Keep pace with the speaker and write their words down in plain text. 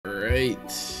right.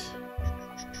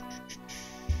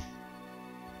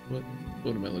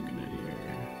 What am I looking at here?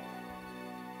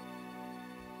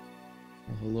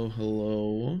 Well,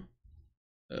 hello.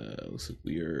 Looks like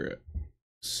we are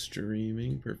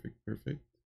streaming. Perfect.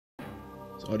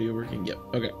 Is audio working? Yep.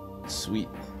 Okay. Sweet.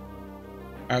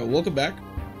 All right. Welcome back.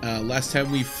 Last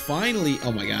time we finally.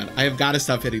 Oh my god! I have got to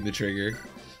stop hitting the trigger.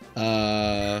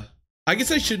 I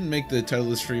guess I shouldn't make the title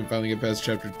of the stream finally get past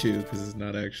chapter 2 because it's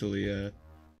not actually.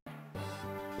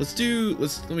 Let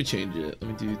me change it. Let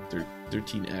me do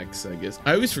 13x, I guess.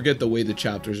 I always forget the way the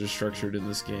chapters are structured in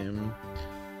this game.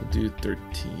 We'll do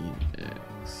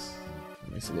 13x.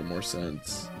 Makes a little more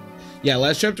sense. Yeah,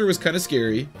 last chapter was kind of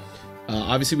scary.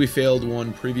 Obviously, we failed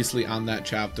one previously on that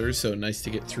chapter, so nice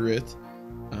to get through it.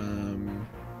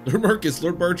 Lord Marcus,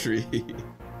 Lord Bartrey.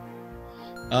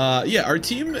 Yeah, our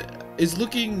team is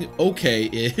looking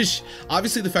okay-ish.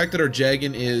 Obviously, the fact that our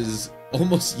Jagan is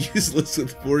almost useless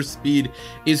with 4 speed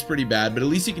is pretty bad, but at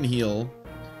least he can heal.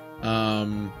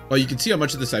 Well, you can see how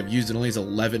much of this I've used. It only has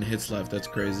 11 hits left. That's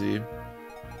crazy.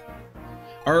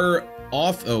 Our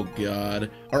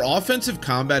offensive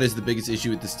combat is the biggest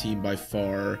issue with this team by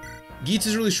far. Geitz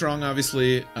is really strong,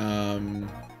 obviously. And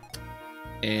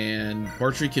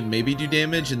Bartrey can maybe do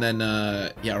damage, and then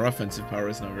yeah, our offensive power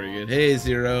is not very good. Hey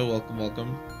Zero,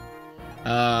 welcome.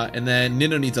 And then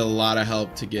Nino needs a lot of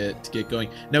help to get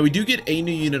going. Now we do get a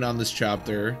new unit on this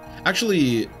chapter.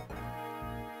 Actually,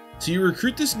 so you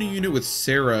recruit this new unit with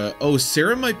Sarah. Oh,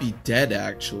 Sarah might be dead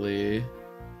actually.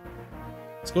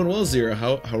 It's going well, Zero.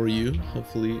 How are you?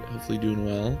 Hopefully doing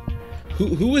well.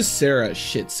 Who is Sarah?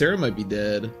 Shit, Sarah might be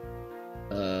dead.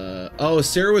 Oh,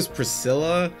 Sarah was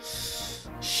Priscilla.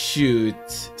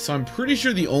 Shoot. So I'm pretty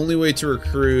sure the only way to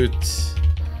recruit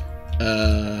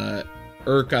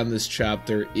Urk on this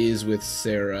chapter is with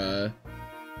Sarah.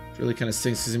 It really kind of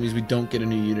stinks because it means we don't get a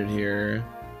new unit here.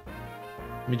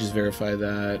 Let me just verify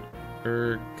that.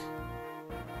 Urk.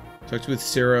 Talked with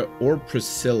Sarah or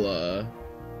Priscilla.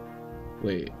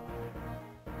 Wait.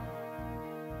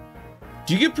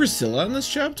 Do you get Priscilla on this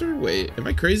chapter? Wait, am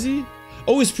I crazy?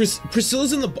 Oh, is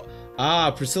Priscilla's in the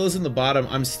Priscilla's in the bottom.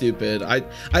 I'm stupid. I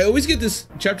always get this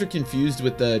chapter confused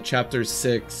with the chapter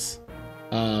 6,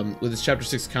 with its chapter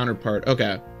 6 counterpart.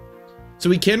 Okay, so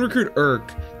we can recruit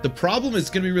Urk. The problem is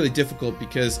going to be really difficult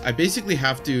because I basically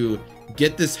have to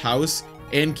get this house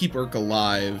and keep Urk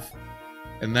alive,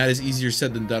 and that is easier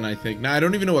said than done, I think. Now I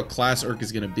don't even know what class Urk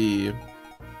is going to be.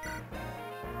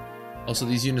 Also,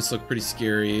 these units look pretty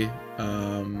scary.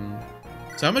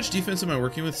 So how much defense am I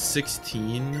working with?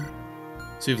 16.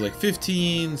 So we have like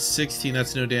 15, 16,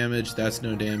 that's no damage, that's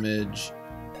no damage.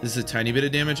 This is a tiny bit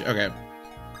of damage. Okay.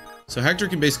 So Hector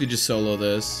can basically just solo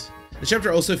this. The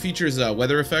chapter also features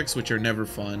weather effects, which are never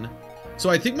fun.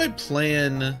 So I think my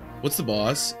plan... What's the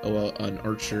boss? Oh, well, an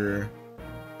archer.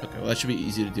 Okay, well that should be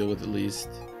easy to deal with at least.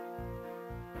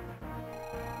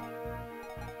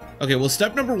 Okay, well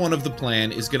step number 1 of the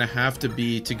plan is gonna have to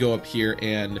be to go up here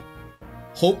and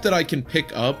hope that I can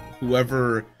pick up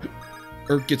whoever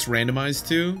Urk gets randomized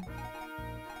to.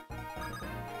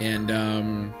 And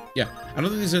yeah, I don't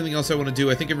think there's anything else I want to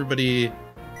do. I think everybody...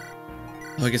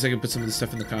 Oh, I guess I can put some of this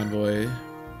stuff in the convoy.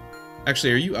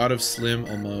 Actually, are you out of Slim?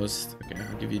 Almost. Okay,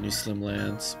 I'll give you a new Slim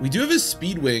Lance. We do have a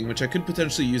Speed Wing, which I could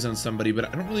potentially use on somebody, but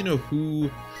I don't really know who...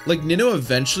 Like, Nino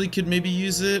eventually could maybe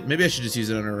use it. Maybe I should just use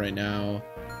it on her right now.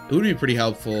 It would be pretty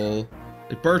helpful.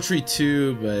 Like, Bartrey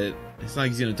too, but it's not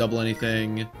like he's going to double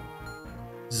anything.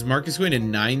 Is Marcus going to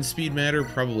 9 speed matter?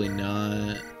 Probably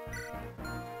not.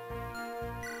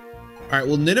 Alright,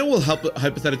 well Nino will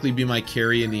hypothetically be my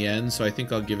carry in the end, so I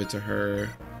think I'll give it to her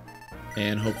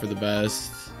and hope for the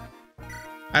best.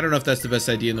 I don't know if that's the best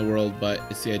idea in the world, but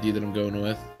it's the idea that I'm going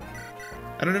with.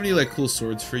 I don't have any like cool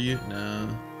swords for you. No.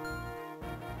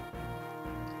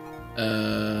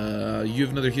 You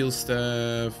have another heal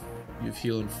staff. You have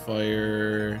heal and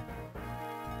fire.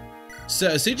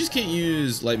 So Sages can't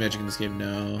use light magic in this game,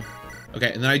 no.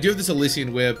 Okay, and then I do have this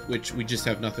Elysian Whip, which we just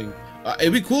have nothing.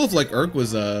 It'd be cool if like Urk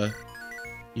was a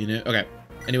unit. Okay.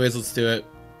 Anyways, let's do it.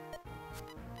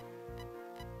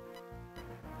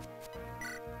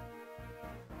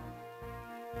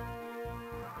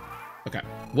 Okay.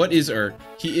 What is Urk?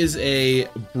 He is a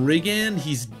brigand.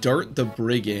 He's Dart the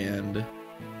Brigand.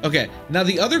 Okay. Now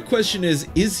the other question is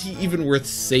he even worth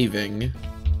saving?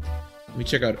 Let me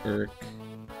check out Urk.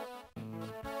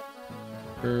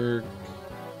 Urk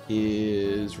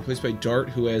is replaced by Dart,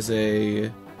 who has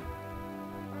a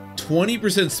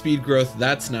 20% speed growth.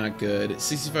 That's not good.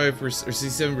 65% or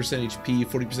 67% HP,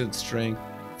 40% strength,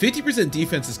 50%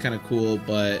 defense is kind of cool,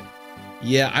 but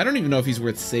yeah, I don't even know if he's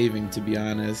worth saving, to be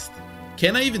honest.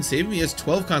 Can I even save him? He has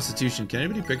 12 constitution. Can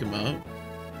anybody pick him up?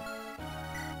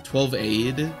 12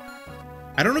 aid.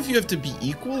 I don't know if you have to be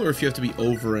equal or if you have to be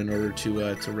over in order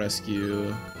to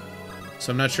rescue.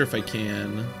 So I'm not sure if I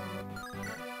can.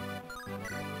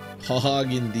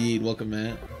 Hog indeed. Welcome,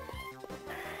 Matt.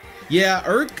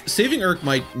 Yeah, saving Urk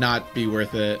might not be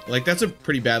worth it. Like, that's a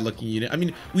pretty bad looking unit. I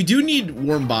mean, we do need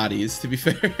warm bodies, to be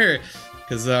fair,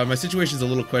 because my situation's a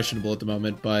little questionable at the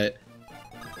moment, but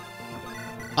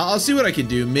I'll see what I can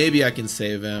do. Maybe I can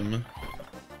save him.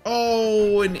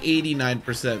 Oh, an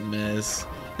 89% miss.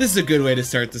 This is a good way to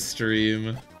start the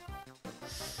stream.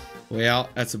 Well,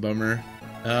 that's a bummer.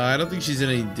 I don't think she's in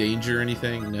any danger or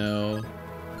anything. No.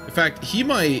 In fact, he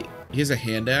has a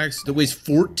hand axe that weighs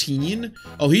 14.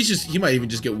 Oh, he might even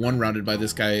just get one rounded by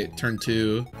this guy turn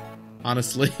 2.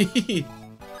 Honestly.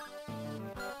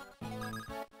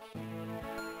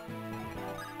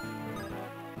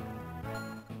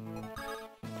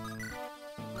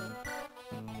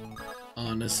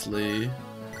 Honestly.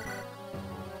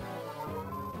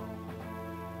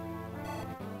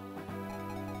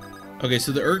 Okay,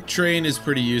 so the Urk train is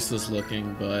pretty useless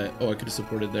looking, but oh, I could have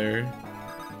supported there.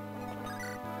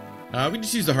 We can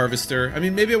just use the harvester. I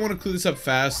mean, maybe I want to clear this up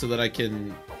fast so that I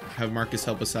can have Marcus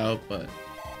help us out, but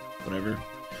whatever.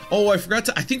 Oh, I forgot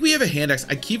to. I think we have a hand axe.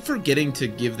 I keep forgetting to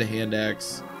give the hand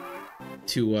axe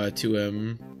to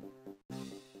him.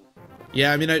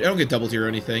 Yeah, I mean, I don't get double tier or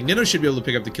anything. Nino should be able to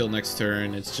pick up the kill next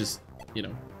turn. It's just, you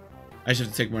know, I just have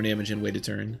to take more damage and wait a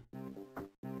turn.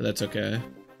 But that's okay.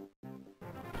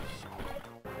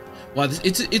 Wow,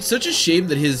 it's such a shame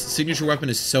that his signature weapon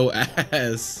is so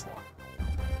ass.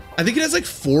 I think it has like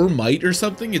 4 might or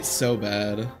something. It's so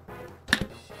bad.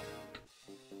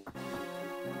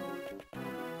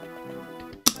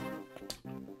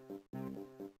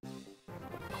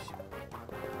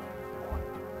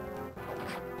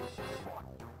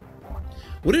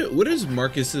 What does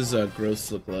Marcus's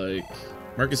growth look like?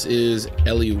 Marcus is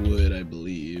Ellie Wood, I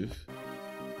believe.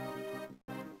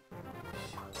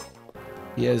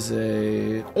 He has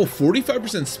a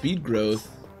 45% speed growth.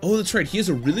 Oh, that's right. He has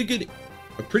a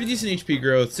pretty decent HP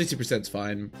growth. 60% is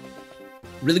fine.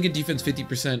 Really good defense,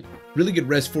 50%. Really good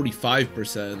res,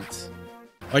 45%.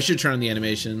 Oh, I should turn on the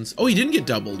animations. Oh, he didn't get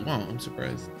doubled. Wow, I'm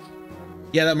surprised.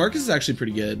 Yeah, that Marcus is actually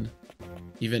pretty good,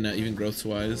 even growth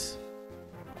wise.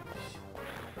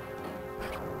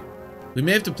 We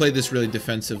may have to play this really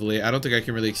defensively. I don't think I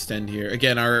can really extend here.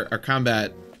 Again, our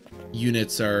combat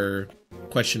units are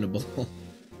questionable.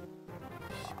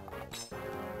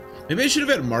 Maybe I should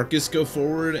have had Marcus go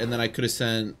forward, and then I could have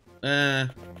sent... I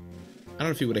don't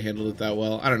know if he would have handled it that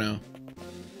well. I don't know.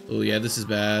 Oh, yeah, this is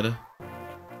bad.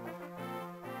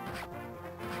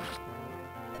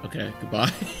 Okay,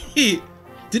 goodbye.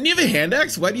 Didn't he have a hand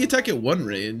axe? Why do you attack at 1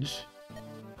 range?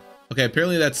 Okay,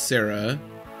 apparently that's Sarah.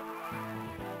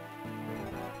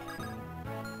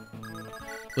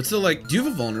 What's the, like... Do you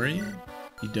have a vulnerary?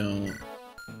 You don't.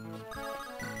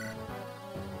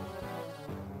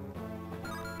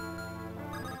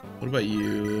 What about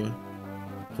you?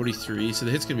 43, so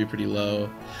the hit's gonna be pretty low.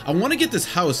 I want to get this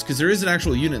house, because there is an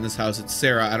actual unit in this house. It's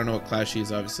Sarah. I don't know what class she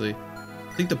is, obviously.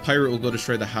 I think the pirate will go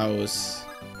destroy the house.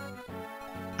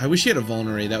 I wish he had a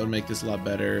vulnerary. That would make this a lot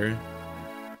better.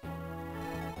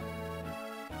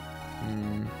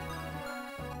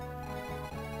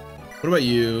 What about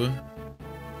you?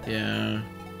 Yeah.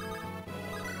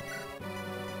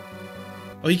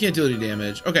 Oh, he can't deal any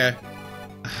damage. Okay.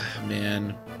 Ah,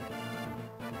 man.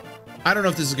 I don't know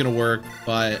if this is gonna work,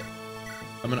 but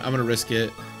I'm gonna risk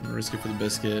it. I'm gonna risk it for the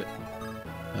biscuit.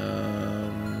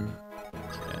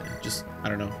 Okay, just I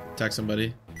don't know. Attack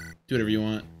somebody. Do whatever you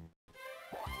want.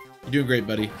 You're doing great,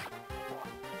 buddy.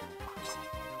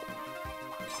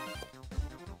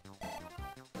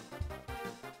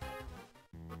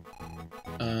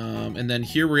 And then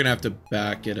here we're gonna have to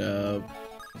back it up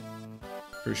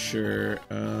for sure.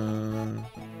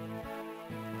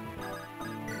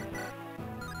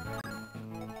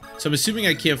 So I'm assuming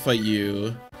I can't fight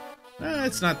you.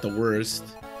 It's not the worst.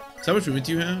 So how much movement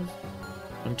do you have?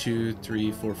 1, 2,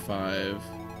 3, 4, 5.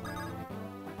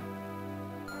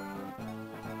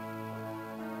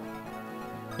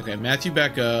 Okay, Matthew,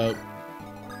 back up.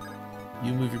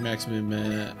 You move your max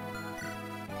movement.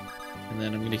 And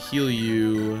then I'm gonna heal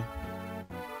you.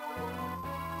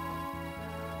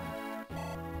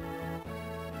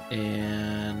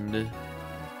 And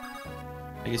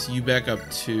I guess you back up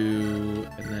 2,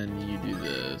 and then you do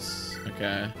this.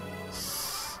 Okay.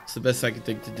 It's the best I can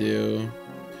think to do.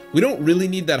 We don't really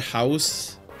need that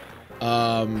house.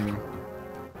 Okay,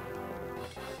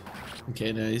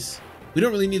 nice. We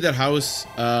don't really need that house.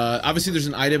 Obviously there's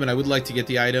an item and I would like to get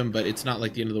the item, but it's not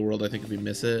like the end of the world, I think, if we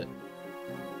miss it.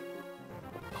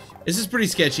 This is pretty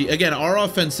sketchy. Again, our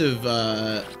offensive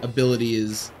ability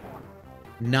is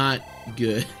not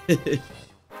good.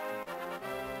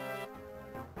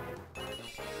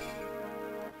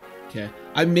 Okay.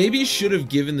 I maybe should have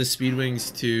given the speed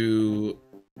wings to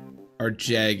our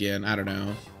Jagan. I don't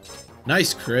know.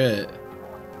 Nice crit.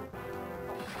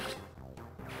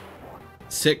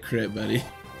 Sick crit, buddy.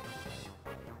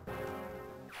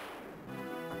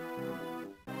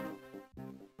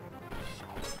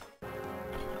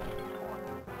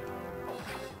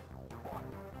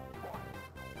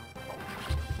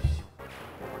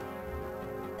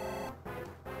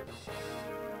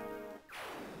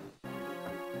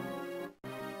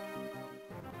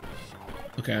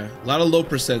 Okay, a lot of low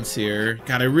percents here.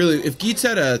 God, I really, if Geitz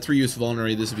had a 3-use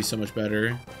vulnerary, this would be so much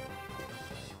better.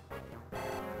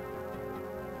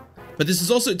 But this is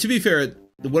also, to be fair,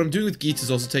 what I'm doing with Geitz is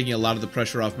also taking a lot of the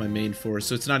pressure off my main force,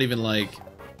 so it's not even like,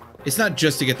 it's not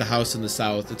just to get the house in the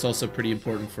south, it's also pretty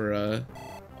important for,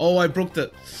 oh, I broke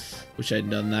the, wish I had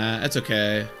done that. That's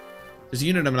okay. There's a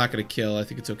unit I'm not gonna kill. I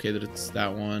think it's okay that it's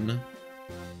that one.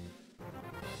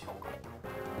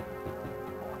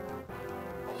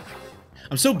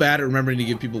 I'm so bad at remembering to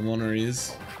give people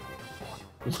vulneraries.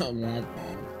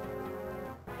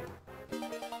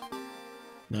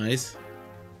 Nice.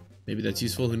 Maybe that's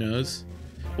useful, who knows?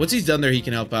 Once he's done there, he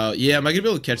can help out. Yeah, am I gonna be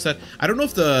able to catch that? I don't know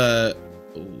if the...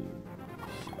 Ooh.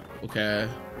 Okay.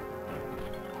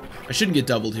 I shouldn't get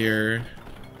doubled here.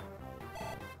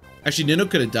 Actually, Nino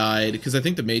could have died, because I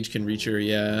think the mage can reach her,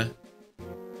 yeah.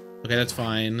 Okay, that's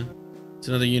fine. It's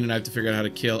another unit I have to figure out how to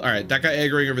kill. Alright, that guy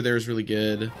aggroing over there is really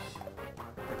good.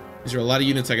 These are a lot of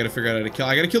units I gotta figure out how to kill.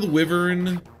 I gotta kill the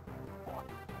wyvern.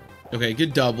 Okay,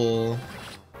 good double.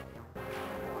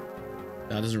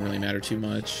 That doesn't really matter too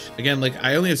much. Again, like,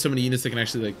 I only have so many units that can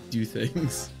actually, like, do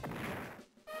things.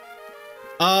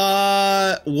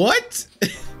 What?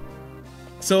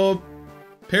 So,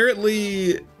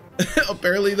 apparently...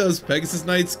 apparently those Pegasus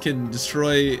Knights can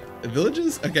destroy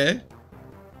villages? Okay.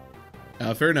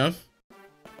 Fair enough.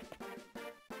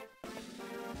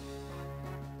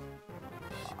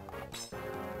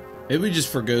 Maybe we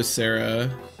just forgo Sarah.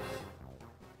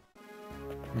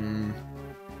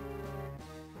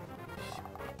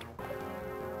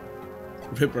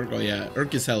 Rip Urk, oh yeah,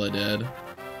 Urk is hella dead.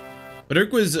 But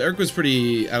Urk was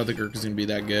pretty, I don't think Urk was gonna be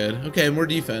that good. Okay, more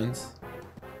defense.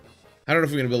 I don't know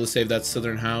if we're gonna be able to save that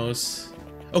southern house.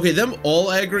 Okay, them all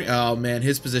aggroing, oh man,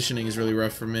 his positioning is really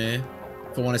rough for me.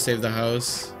 If I want to save the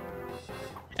house.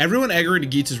 Everyone aggroing to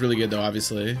Geitz is really good though,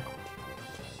 obviously.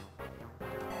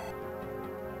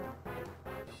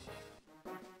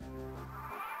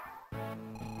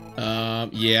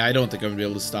 Yeah, I don't think I'm gonna be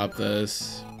able to stop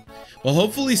this. Well,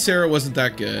 hopefully Sarah wasn't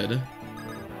that good.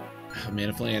 Oh man,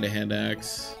 if only I had a hand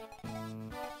axe.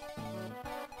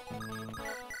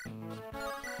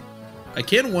 I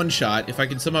can one-shot if I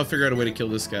can somehow figure out a way to kill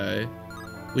this guy.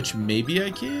 Which maybe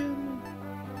I can?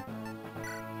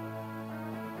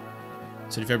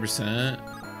 75%.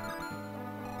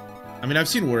 I mean, I've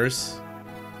seen worse.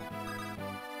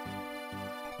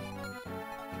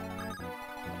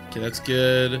 Okay, that's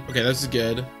good. Okay, this is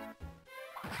good.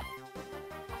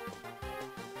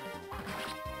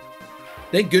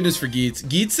 Thank goodness for Geitz.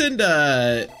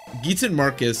 Geitz and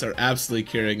Marcus are absolutely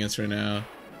carrying us right now.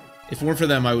 If it weren't for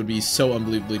them, I would be so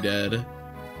unbelievably dead.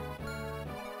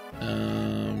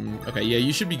 Okay, yeah,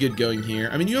 you should be good going here.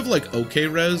 I mean, you have like okay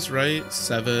res, right?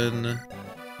 7.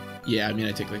 Yeah, I mean,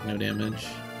 I take like no damage.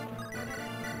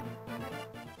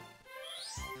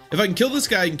 If I can kill this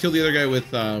guy, I can kill the other guy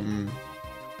with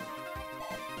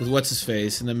what's his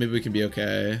face, and then maybe we can be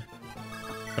okay.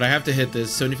 But I have to hit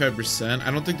this 75%.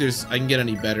 I don't think I can get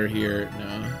any better here.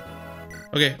 No.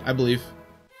 Okay, I believe.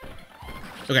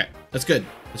 Okay, that's good.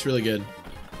 That's really good.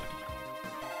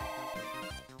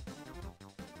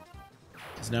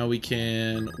 Because now we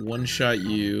can one-shot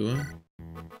you.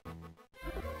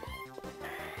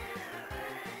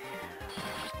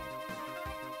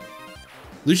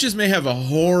 Lucius may have a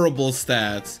horrible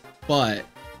stats, but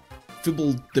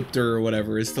Fibble Dipter or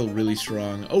whatever is still really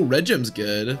strong. Oh, Red Gem's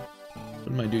good.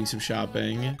 Wouldn't mind doing some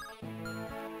shopping. Okay.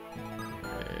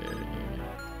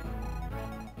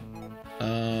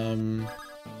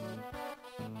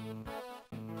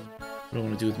 What do I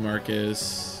want to do with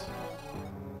Marcus?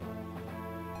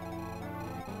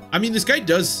 I mean, this guy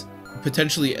does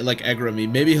potentially like aggro me.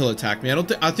 Maybe he'll attack me.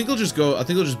 I think he'll just go. I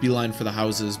think he'll just beeline for the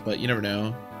houses, but you never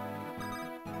know.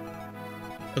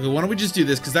 Okay, why don't we just do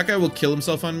this? Because that guy will kill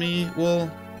himself on me.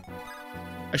 Well,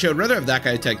 actually, I would rather have that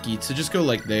guy attack Geitz, so just go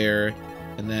like there.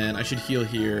 And then I should heal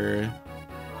here.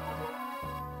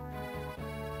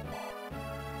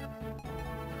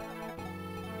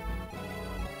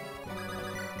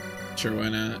 Sure, why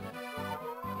not?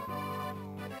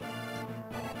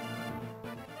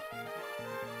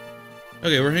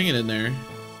 Okay, we're hanging in there.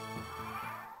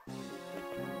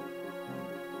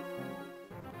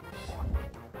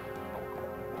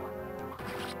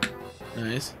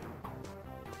 Nice.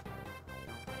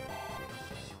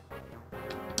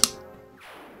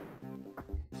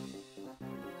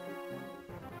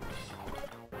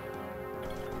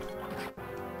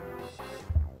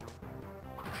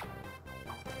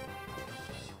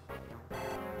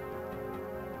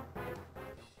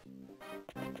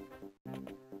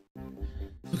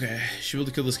 Okay, should be able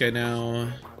to kill this guy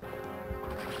now.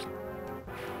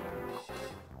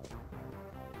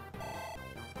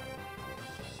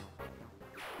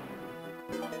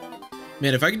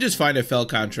 Man, if I could just find a fell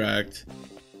contract,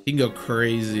 he can go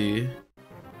crazy.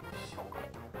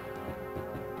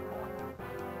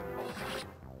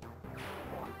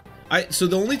 So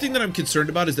the only thing that I'm concerned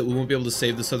about is that we won't be able to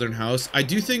save the southern house. I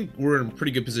do think we're in a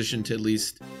pretty good position to at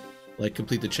least, like,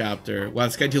 complete the chapter. Wow,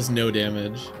 this guy deals no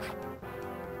damage.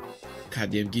 God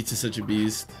damn, Geitz is such a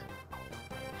beast.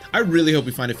 I really hope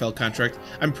we find a fell contract.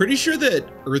 I'm pretty sure that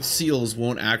Earth Seals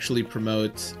won't actually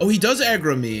promote... Oh, he does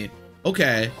aggro me.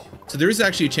 Okay. So there is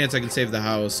actually a chance I can save the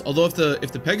house. Although if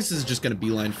the Pegasus is just going to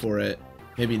beeline for it,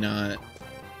 maybe not.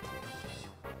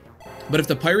 But if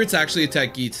the pirates actually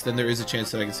attack Geitz, then there is a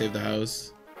chance that I can save the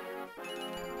house.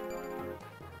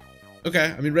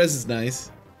 Okay, I mean, res is nice.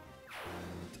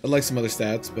 I'd like some other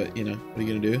stats, but, you know, what are you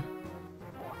going to do?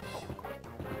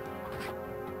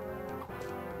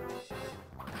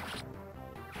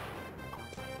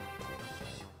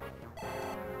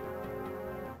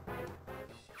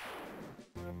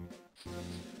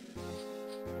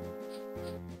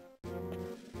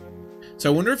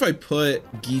 So I wonder if I put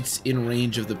Geitz in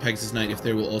range of the Pegasus Knight, if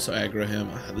they will also aggro him.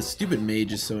 Ah, this stupid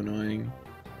mage is so annoying.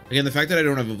 Again, the fact that I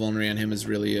don't have a vulnerary on him is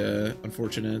really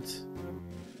unfortunate. Does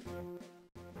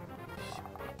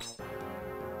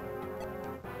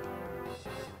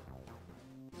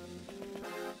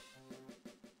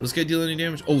this guy deal any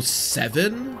damage? Oh,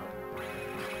 7?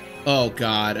 Oh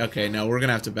god, okay, no, we're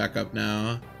gonna have to back up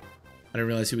now. I didn't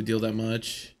realize he would deal that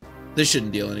much. This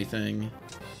shouldn't deal anything.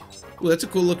 Ooh, that's a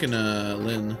cool looking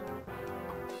Lin.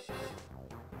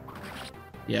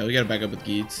 Yeah, we gotta back up with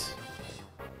Geitz.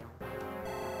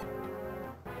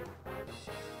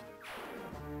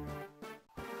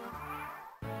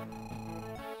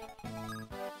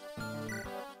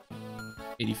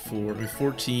 '84 or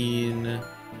 14.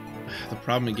 The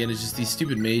problem again is just these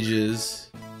stupid mages.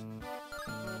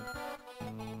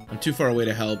 I'm too far away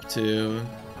to help too.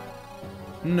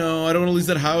 No, I don't want to lose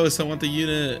that house. I want the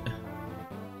unit.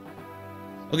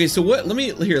 Okay, so what? Let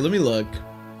me look.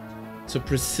 So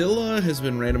Priscilla has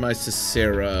been randomized to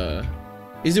Sarah.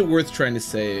 Is it worth trying to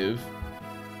save?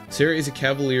 Sarah is a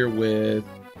cavalier with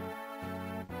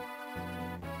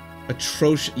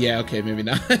atrocious. Yeah, okay, maybe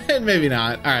not. Maybe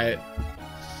not. All right.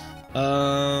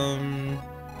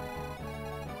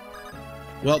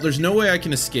 Well, there's no way I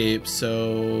can escape,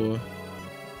 so.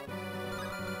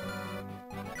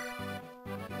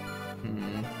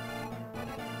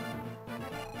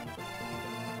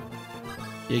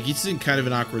 Yeah, Geitz is in kind of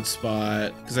an awkward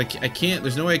spot because I can't.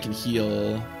 There's no way I can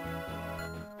heal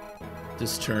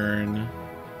this turn.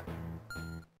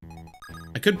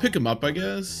 I could pick him up, I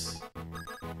guess.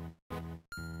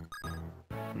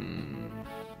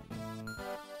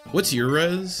 What's your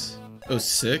res? Oh,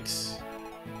 6?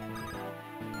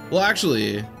 Well,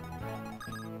 actually,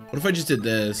 what if I just did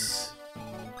this?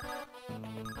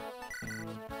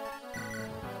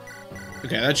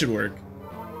 Okay, that should work.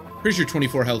 Pretty sure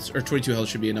 24 health or 22 health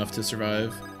should be enough to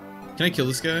survive. Can I kill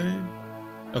this guy?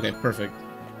 Okay, perfect.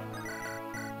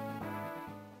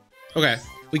 Okay,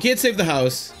 we can't save the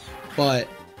house, but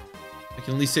I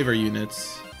can at least save our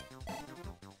units.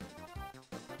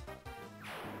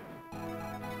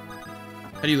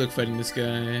 How do you look fighting this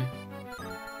guy?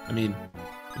 I mean,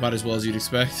 about as well as you'd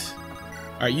expect.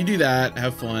 Alright, you do that,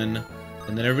 have fun,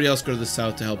 and then everybody else go to the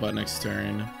south to help out next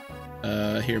turn.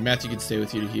 Here, Matthew can stay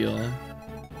with you to heal.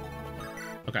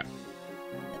 Okay.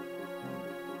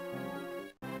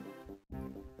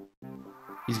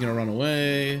 He's gonna run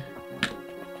away.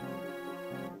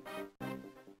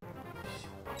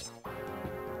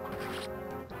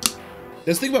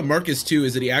 That's the thing about Marcus too,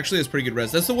 is that he actually has pretty good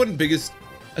res. That's the one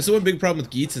big problem with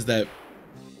Geitz, is that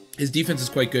his defense is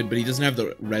quite good, but he doesn't have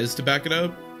the res to back it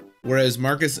up. Whereas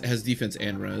Marcus has defense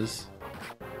and res.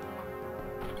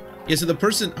 Yeah, so the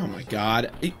person, oh my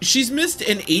god. She's missed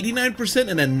an 89%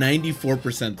 and a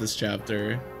 94% this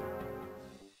chapter.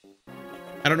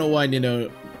 I don't know why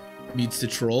Nino needs to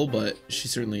troll, but she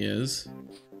certainly is.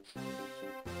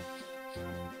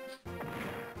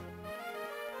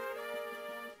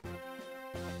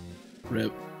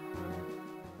 Rip.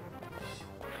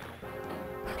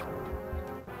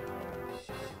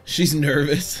 She's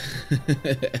nervous.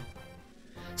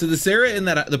 So the Sarah in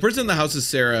that, the person in the house is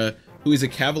Sarah, who is a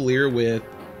cavalier with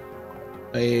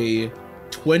a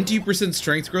 20%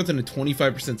 strength growth and a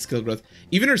 25% skill growth.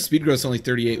 Even her speed growth is only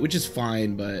 38, which is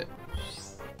fine, but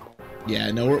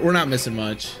yeah, no, we're not missing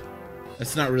much.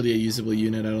 That's not really a usable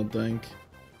unit, I don't think.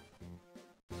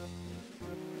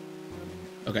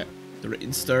 Okay, the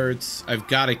rain starts. I've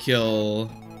got to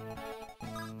kill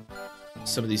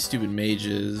some of these stupid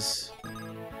mages.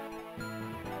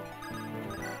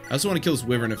 I also want to kill this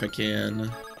wyvern if I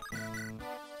can.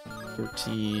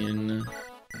 14.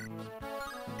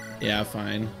 Yeah,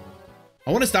 fine.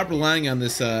 I want to stop relying on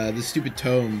this this stupid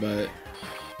tome, but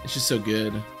it's just so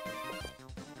good.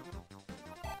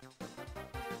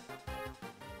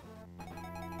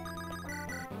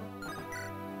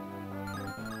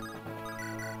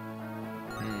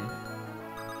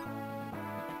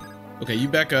 Okay, you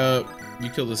back up. You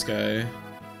kill this guy.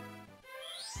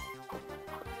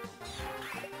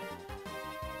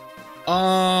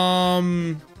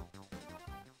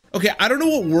 Okay, I don't know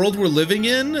what world we're living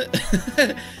in.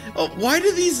 Oh, why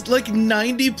do these like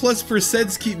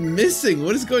 90+% keep missing?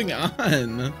 What is going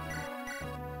on?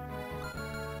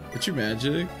 What's your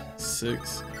magic?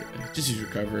 6. Okay, just use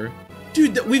recover.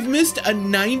 Dude, we've missed a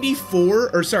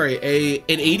 94, or sorry, an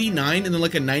 89 and then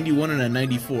like a 91 and a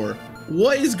 94.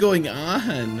 What is going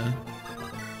on?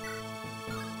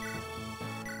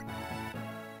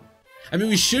 I mean,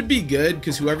 we should be good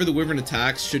because whoever the wyvern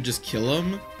attacks should just kill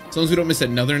him. As long as we don't miss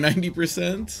another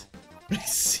 90%.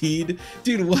 Seed.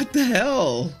 Dude, what the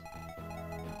hell?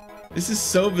 This is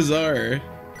so bizarre.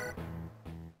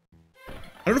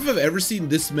 I don't know if I've ever seen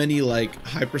this many like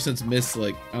high percents miss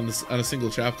like on a single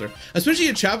chapter. Especially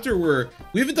a chapter where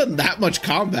we haven't done that much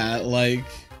combat. Like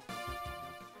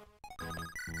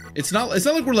it's not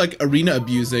like we're like arena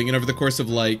abusing and over the course of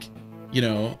like, you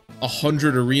know,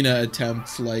 100 arena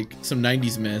attempts, like some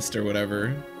 90s missed or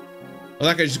whatever. Oh,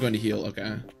 that guy's just going to heal.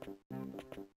 Okay.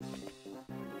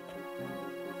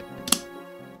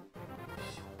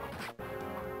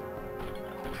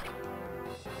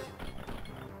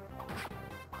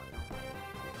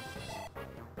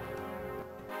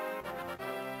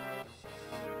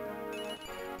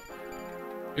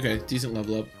 Okay, decent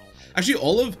level up. Actually,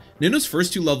 all of Nino's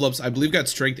first 2 level ups, I believe, got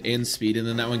strength and speed, and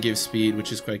then that one gave speed,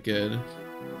 which is quite good.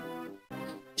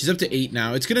 She's up to 8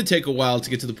 now. It's gonna take a while to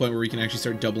get to the point where we can actually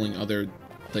start doubling other,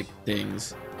 like,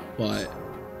 things. But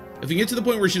if we get to the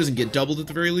point where she doesn't get doubled at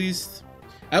the very least.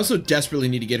 I also desperately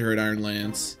need to get her at Iron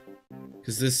Lance.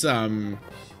 Because this, believe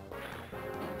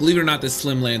it or not, this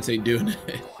Slim Lance ain't doing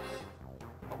it.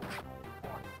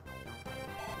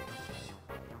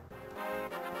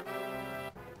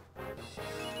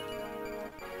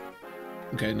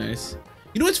 Okay, nice.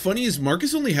 You know what's funny is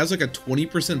Marcus only has like a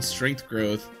 20% strength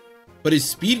growth, but his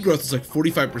speed growth is like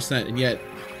 45%, and yet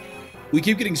we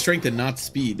keep getting strength and not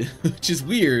speed, which is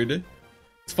weird.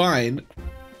 It's fine.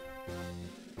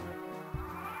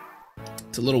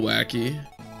 It's a little wacky.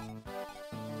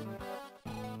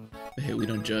 But hey, we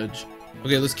don't judge.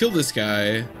 Okay, let's kill this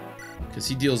guy, because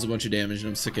he deals a bunch of damage and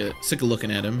I'm sick of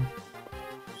looking at him.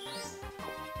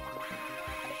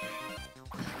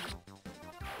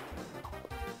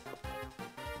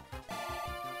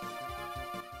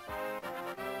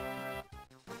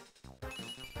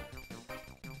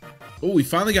 Oh, we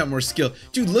finally got more skill.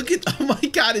 Dude, look at, oh my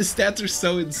god, his stats are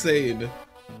so insane.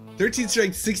 13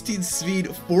 strength, 16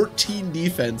 speed, 14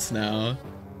 defense now.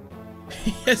 He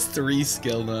has 3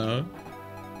 skill now.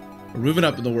 We're moving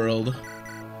up in the world.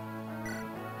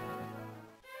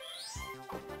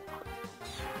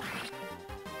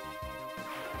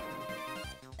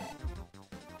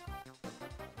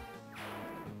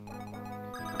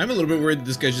 I'm a little bit worried that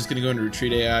this guy's just gonna go into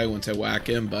retreat AI once I whack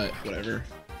him, but whatever.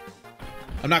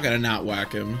 I'm not gonna not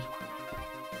whack him.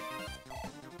 Oh,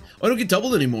 I don't get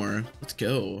doubled anymore. Let's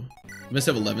go. You must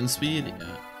have 11 speed?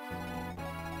 Yeah.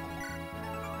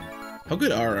 How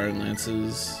good are Iron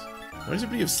Lances? Why does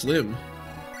everybody have Slim?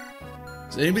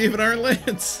 Does anybody have an Iron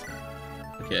Lance?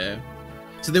 Okay.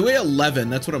 So they weigh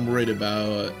 11, that's what I'm worried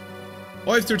about.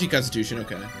 Oh, I have 13 Constitution,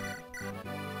 okay.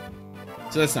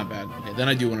 So that's not bad. Okay, then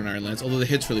I do want an Iron Lance, although the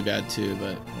hit's really bad too,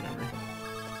 but whatever.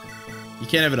 You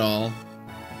can't have it all.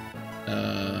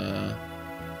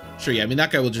 Sure, yeah, I mean, that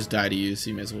guy will just die to you,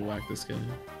 so you may as well whack this guy.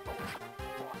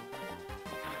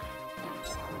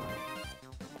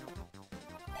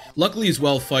 Luckily as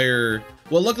well, fire...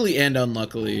 Well, luckily and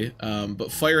unluckily,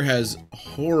 but fire has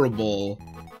horrible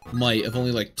might of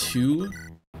only like 2.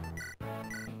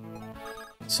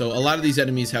 So a lot of these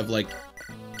enemies have like...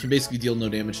 can basically deal no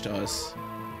damage to us.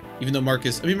 Even though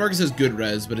Marcus... I mean, Marcus has good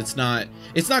res, but it's not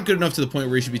good enough to the point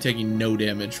where he should be taking no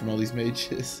damage from all these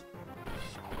mages.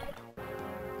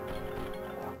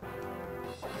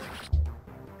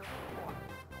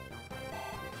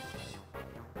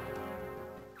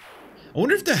 I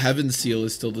wonder if the Heaven Seal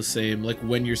is still the same, like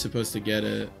when you're supposed to get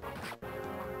it.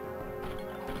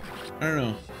 I don't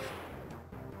know.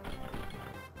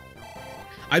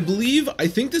 I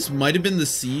think this might have been the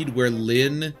seed where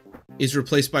Lynn is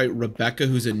replaced by Rebecca,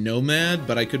 who's a nomad,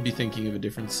 but I could be thinking of a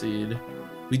different seed.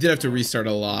 We did have to restart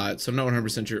a lot, so I'm not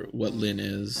 100% sure what Lynn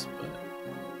is, but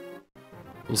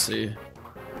we'll see.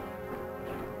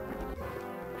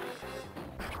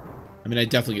 I mean, I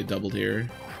definitely get doubled here.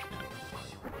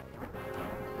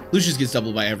 Lucius gets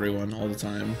doubled by everyone all the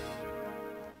time.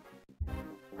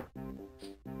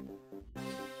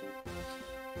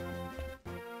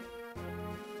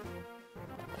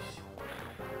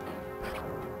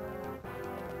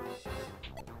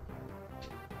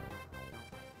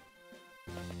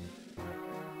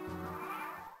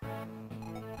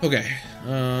 Okay,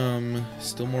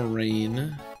 still more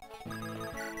rain.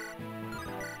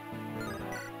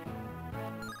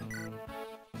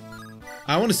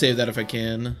 I want to save that if I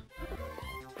can.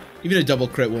 Even a double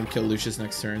crit won't kill Lucius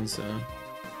next turn, so...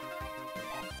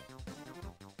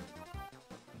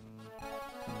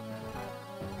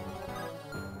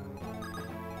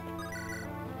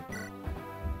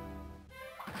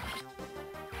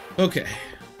 Okay.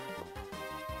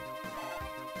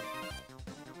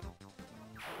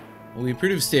 Well, we appear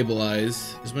to have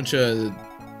stabilized. There's a bunch of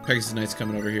Pegasus Knights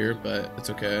coming over here, but it's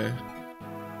okay.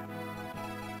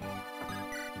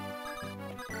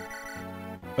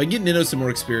 If I can get Nino some more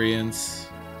experience,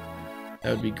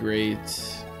 that would be great.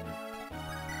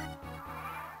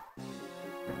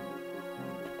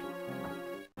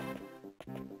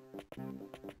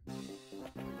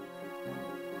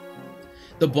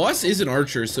 The boss is an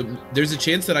archer, so there's a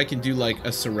chance that I can do like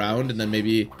a surround and then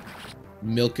maybe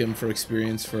milk him for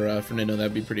experience for Nino.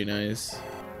 That'd be pretty nice.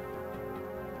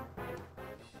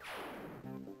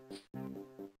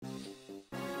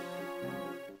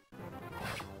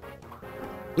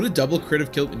 Would a double crit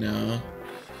have killed me? No.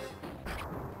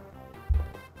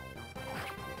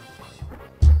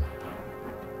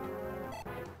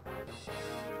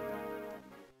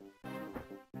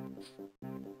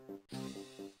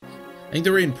 I think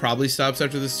the rain probably stops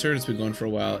after this turn. It's been going for a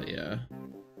while. Yeah.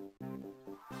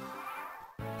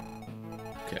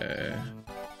 Okay.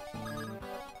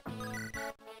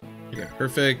 Okay,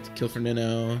 perfect. Kill for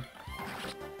Nino.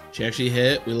 She actually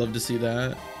hit. We love to see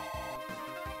that.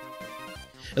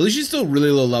 At least she's still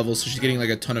really low level, so she's getting like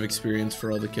a ton of experience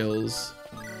for all the kills.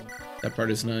 That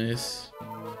part is nice.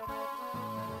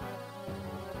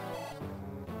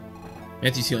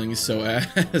 Matthew's healing is so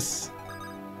ass.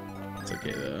 It's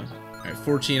okay though. Alright,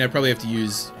 14. I probably have to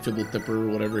use Fibble Thipper or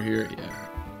whatever here. Yeah.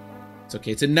 It's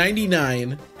okay. It's a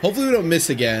 99. Hopefully we don't miss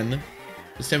again.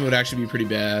 This time it would actually be pretty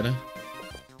bad. I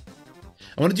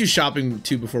want to do shopping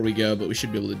too before we go, but we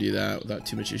should be able to do that without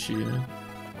too much issue.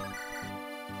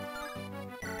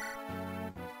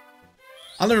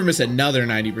 I'll never miss another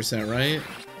 90%, right?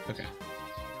 Okay.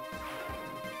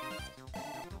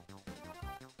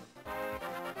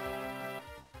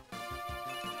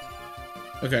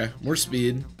 Okay, more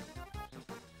speed.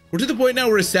 We're to the point now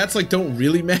where his stats like don't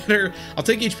really matter. I'll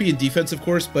take HP and defense, of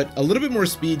course, but a little bit more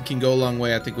speed can go a long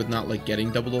way, I think, with not like getting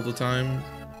doubled all the time.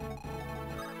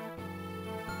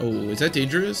 Oh, is that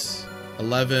dangerous?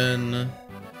 11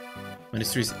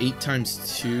 minus 3 is 8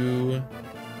 times 2.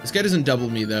 This guy doesn't double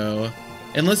me though.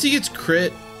 Unless he gets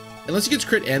crit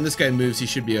and this guy moves, he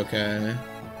should be okay.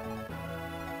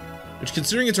 Which,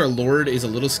 considering it's our Lord, is a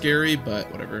little scary,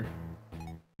 but whatever.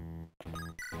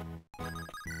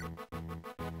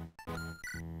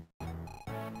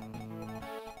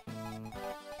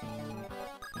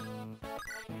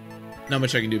 Not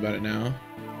much I can do about it now.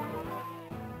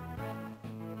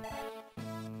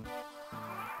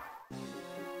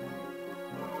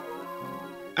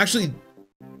 Actually,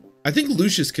 I think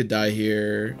Lucius could die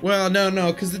here. Well, no,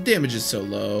 because the damage is so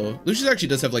low. Lucius actually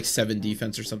does have like 7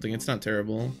 defense or something. It's not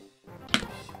terrible.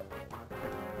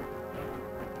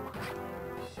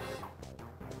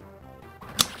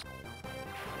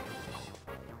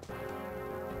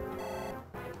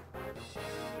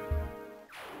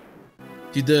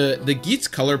 Dude, the Geitz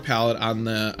color palette on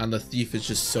the thief is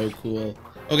just so cool.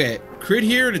 Okay, crit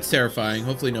here and it's terrifying.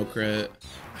 Hopefully no crit.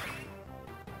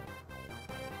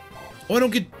 Oh, I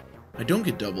don't get... I don't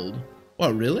get doubled.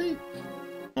 Oh, really?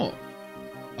 Oh,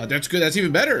 that's good. That's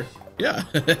even better. Yeah.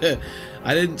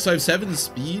 I didn't, so I have 7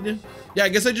 speed. Yeah, I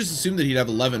guess I just assumed that he'd have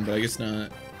 11, but I guess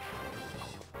not.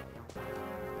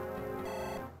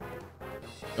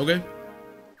 Okay.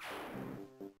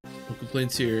 No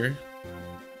complaints here.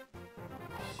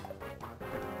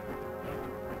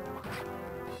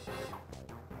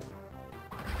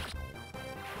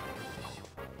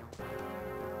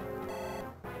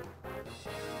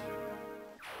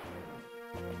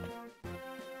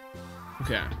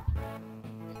 Okay.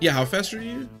 Yeah, how fast are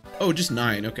you? Oh, just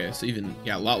 9. Okay, so even,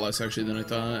 yeah, a lot less actually than I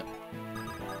thought.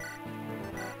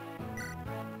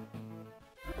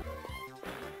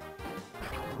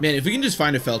 Man, if we can just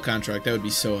find a fell contract, that would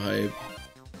be so hype.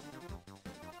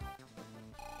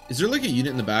 Is there like a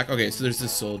unit in the back? Okay, so there's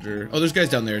this soldier. Oh, there's guys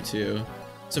down there too.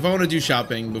 So if I want to do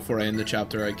shopping before I end the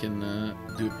chapter, I can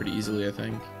do it pretty easily, I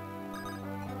think.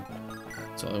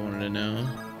 That's all I wanted to know.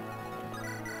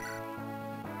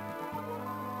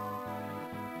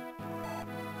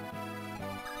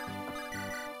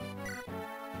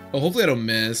 Oh, hopefully I don't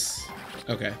miss.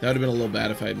 Okay, that would have been a little bad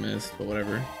if I had missed, but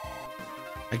whatever.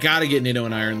 I gotta get Nino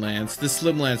and Iron Lance. This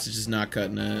Slim Lance is just not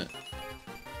cutting it.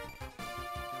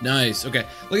 Nice, okay.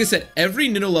 Like I said, every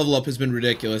Nino level up has been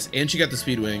ridiculous, and she got the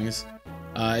speed wings.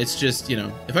 It's just, you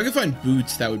know, if I could find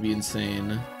boots, that would be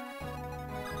insane.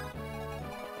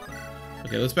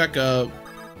 Okay, let's back up.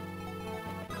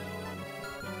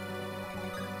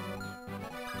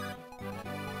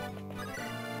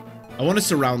 I want to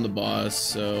surround the boss,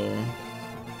 so...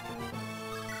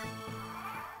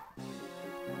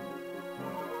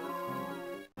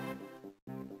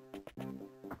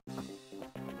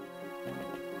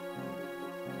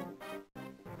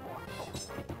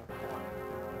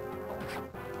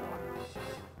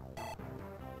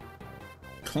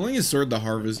 Calling his sword the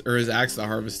harvest, or his axe the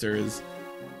harvester, is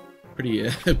pretty,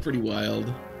 pretty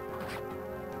wild.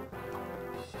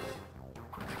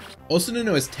 Also,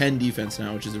 Nino has 10 defense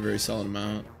now, which is a very solid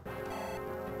amount.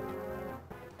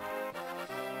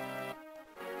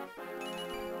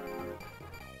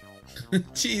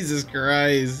 Jesus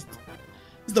Christ.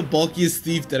 He's the bulkiest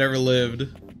thief that ever lived.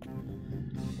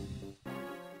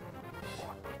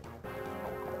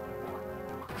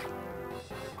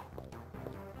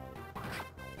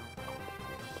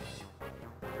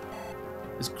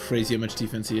 It's crazy how much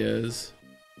defense he has.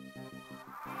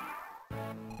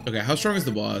 Okay, how strong is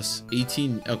the boss?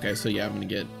 18. Okay, so yeah, I'm gonna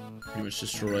get pretty much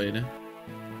destroyed.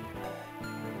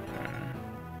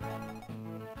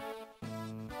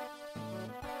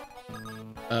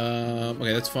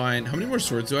 Okay, that's fine. How many more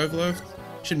swords do I have left?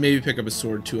 Should maybe pick up a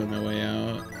sword too on my way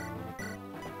out.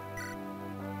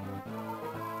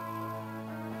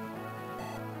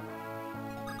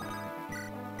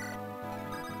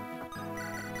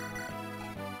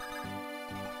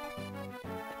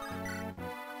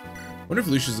 I wonder if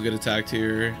Lucius will get attacked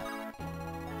here.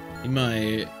 He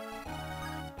might.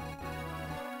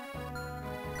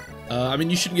 I mean,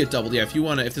 you shouldn't get doubled. Yeah, if you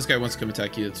want to, if this guy wants to come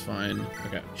attack you, that's fine.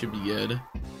 Okay, should be good.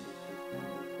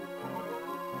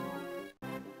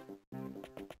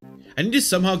 I need to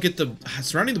somehow get the...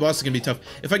 Surrounding the boss is going to be tough.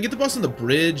 If I can get the boss on the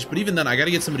bridge, but even then, I got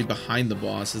to get somebody behind the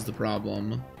boss is the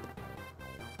problem.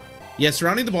 Yeah,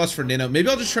 surrounding the boss for Nino. Maybe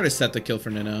I'll just try to set the kill for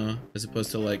Nino, as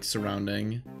opposed to, like,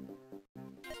 surrounding.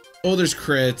 Oh, there's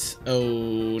crit.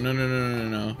 Oh,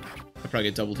 no. I'll probably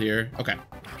get doubled here. Okay.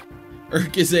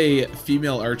 Urk is a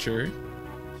female archer.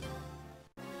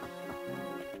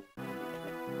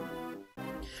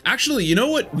 Actually, you know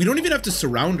what? We don't even have to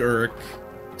surround Urk.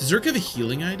 Does Urk have a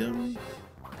healing item?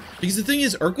 Because the thing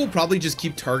is, Urk will probably just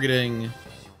keep targeting...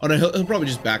 Oh no, he'll probably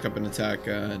just back up and attack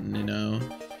Nino.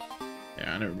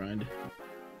 Yeah, never mind.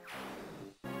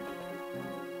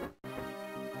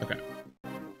 Okay.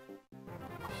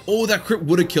 Oh, that crit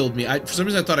would have killed me. For some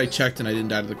reason I thought I checked and I didn't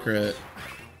die to the crit.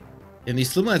 And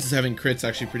these Slim Lances having crits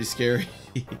actually pretty scary.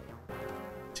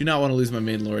 Do not want to lose my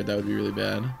main lord. That would be really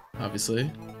bad,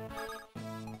 obviously.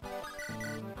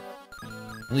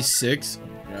 Only 6? Oh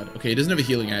my god. Okay, he doesn't have a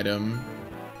healing item.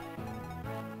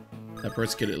 That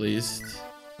part's good at least.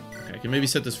 Okay, I can maybe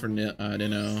set this for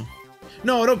Nino.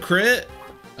 No, don't crit!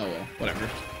 Oh well, whatever.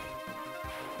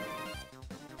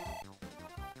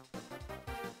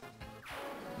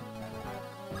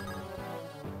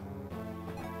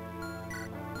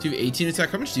 Do you have 18 attack?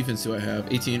 How much defense do I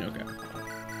have? 18? Okay.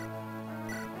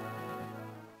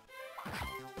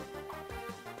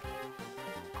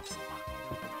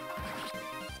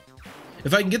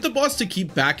 If I can get the boss to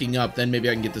keep backing up, then maybe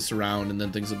I can get this around and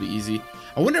then things will be easy.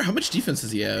 I wonder how much defense does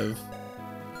he have?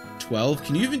 12?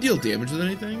 Can you even deal damage with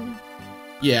anything?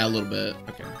 Yeah, a little bit.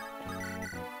 Okay.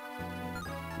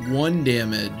 1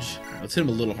 damage. Let's hit him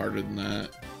a little harder than that.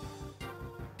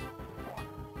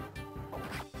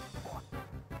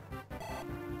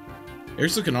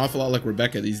 Eric's looking an awful lot like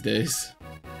Rebecca these days.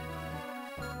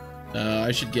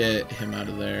 I should get him out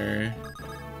of there.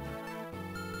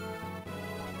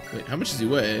 Wait, how much does he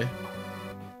weigh?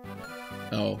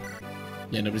 Oh.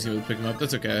 Yeah, nobody's gonna be able to pick him up.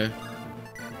 That's okay.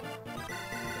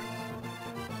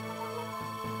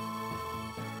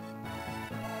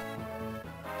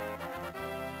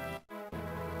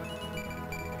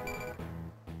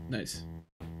 Nice.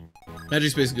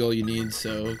 Magic's basically all you need,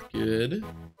 so good.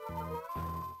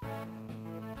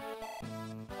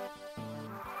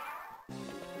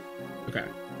 Okay.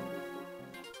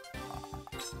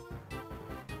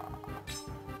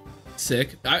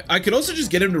 Sick. I could also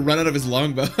just get him to run out of his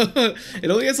longbow.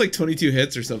 It only has like 22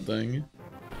 hits or something.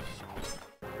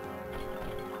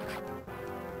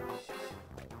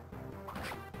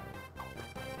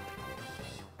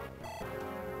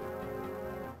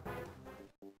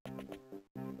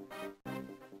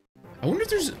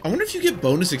 I wonder if you get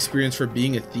bonus experience for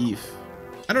being a thief.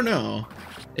 I don't know.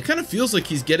 It kind of feels like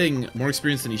he's getting more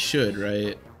experience than he should,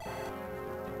 right?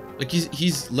 Like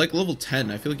he's like level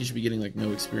 10. I feel like he should be getting like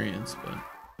no experience, but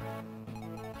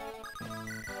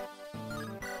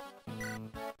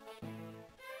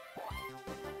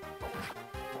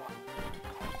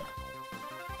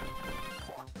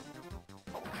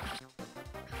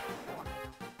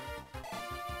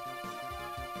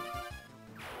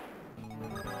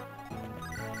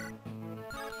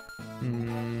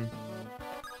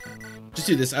just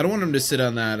do this. I don't want him to sit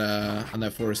on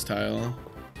that forest tile.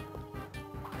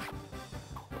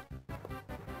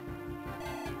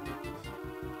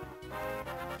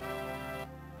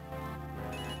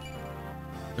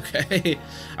 Okay.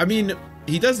 I mean,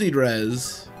 he does need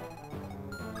res.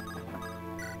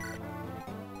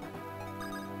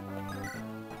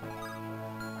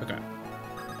 Okay.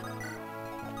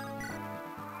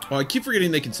 Oh, I keep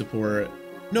forgetting they can support.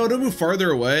 No, don't move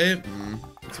farther away.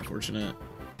 That's unfortunate.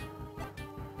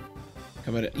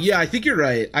 Come at it. Yeah, I think you're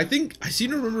right. I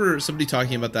seem to remember somebody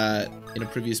talking about that in a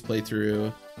previous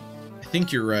playthrough. I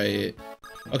think you're right.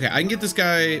 Okay, I can get this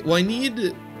guy. Well, I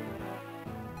need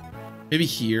maybe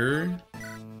here,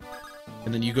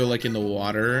 and then you go like in the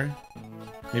water.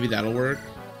 Maybe that'll work.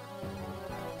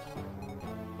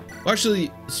 Well,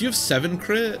 actually, so you have 7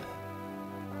 crit?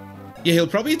 Yeah, he'll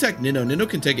probably attack Nino. Nino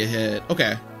can take a hit.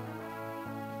 Okay.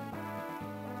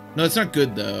 No, it's not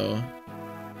good though.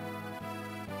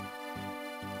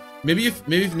 Maybe if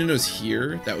Nino's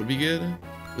here, that would be good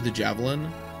with the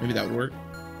javelin. Maybe that would work.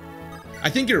 I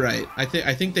think you're right. I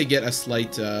think they get a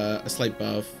slight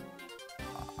buff.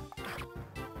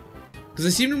 Because I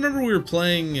seem to remember we were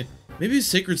playing, maybe it was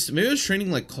Sacred, maybe I was training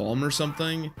like Calm or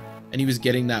something, and he was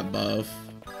getting that buff.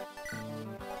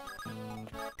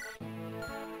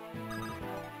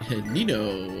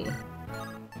 Nino.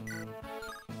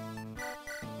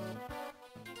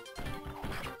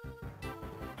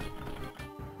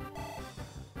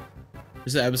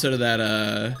 There's an episode of that,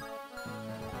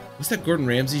 what's that Gordon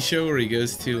Ramsay show where he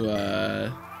goes to,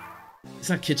 it's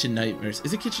not Kitchen Nightmares.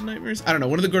 Is it Kitchen Nightmares? I don't know.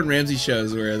 One of the Gordon Ramsay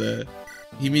shows where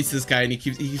he meets this guy and he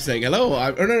keeps saying,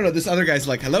 hello, no, this other guy's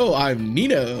like, hello, I'm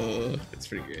Nino. It's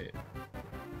pretty great.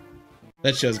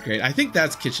 That show's great. I think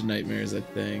that's Kitchen Nightmares, I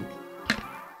think.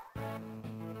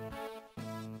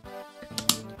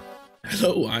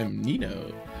 Hello, I'm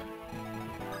Nino.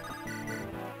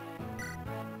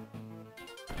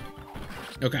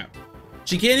 Okay.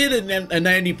 She can't hit a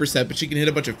 90%, but she can hit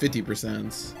a bunch of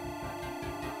 50%.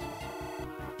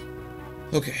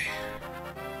 Okay.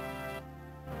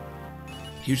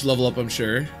 Huge level up, I'm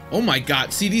sure. Oh my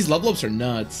god. See, these level ups are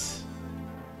nuts.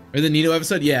 Or the Nino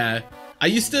episode? Yeah. I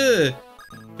used to...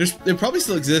 They probably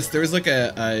still exist. There was like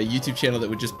a YouTube channel that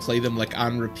would just play them like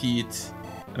on repeat.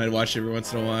 And I'd watch it every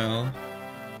once in a while.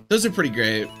 Those are pretty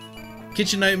great.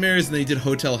 Kitchen Nightmares, and they did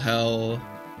Hotel Hell.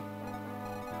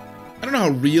 I don't know how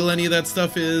real any of that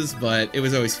stuff is, but it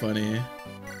was always funny.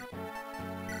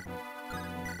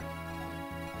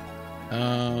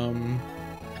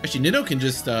 Actually, Nino can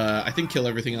just, I think, kill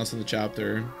everything else in the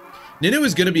chapter. Nino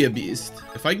is gonna be a beast.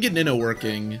 If I can get Nino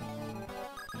working...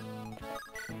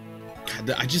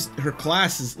 God, her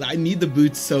class is... I need the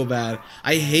boots so bad.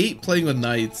 I hate playing with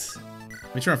knights.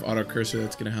 Let me turn off auto cursor,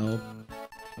 that's gonna help.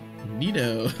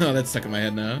 Nino. Oh, that's stuck in my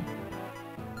head now.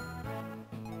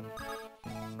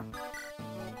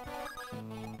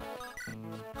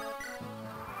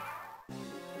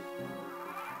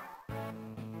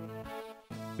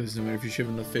 Doesn't matter if you show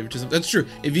enough favoritism. That's true.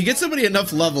 If you get somebody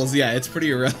enough levels, yeah, it's pretty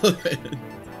irrelevant.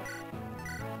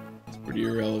 It's pretty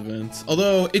irrelevant.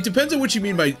 Although, it depends on what you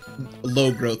mean by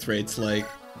low growth rates. Like,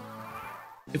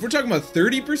 if we're talking about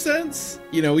 30%,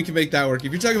 you know, we can make that work.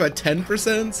 If you're talking about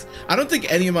 10%, I don't think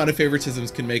any amount of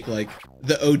favoritisms can make, like,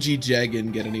 the OG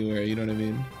Jaggin get anywhere, you know what I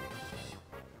mean?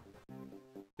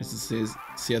 Just to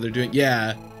see how they're doing.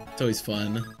 Yeah, it's always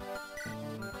fun.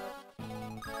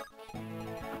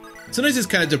 Sometimes it's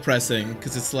kind of depressing,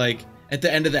 because it's like, at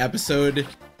the end of the episode,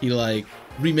 he, like,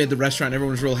 remade the restaurant,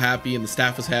 everyone was real happy, and the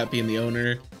staff was happy, and the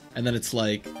owner, and then it's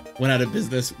like, went out of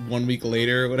business 1 week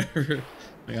later, or whatever.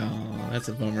 Like, oh, that's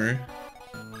a bummer.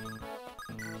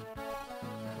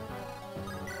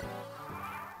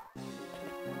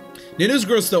 Nino's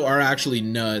growths, though, are actually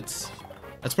nuts.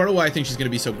 That's part of why I think she's gonna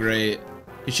be so great.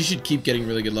 Because she should keep getting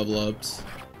really good level ups.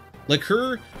 Like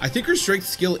I think her strength,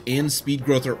 skill, and speed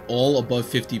growth are all above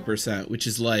 50%, which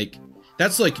is like,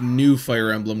 that's like new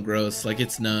Fire Emblem growth. Like,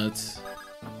 it's nuts.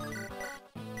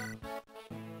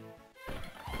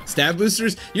 Stat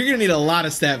boosters? You're gonna need a lot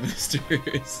of stat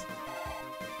boosters.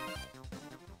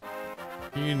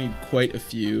 You're gonna need quite a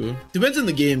few. Depends on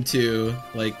the game too.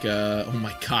 Like, oh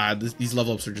my god, these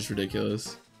level ups are just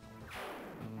ridiculous.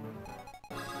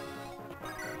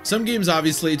 Some games,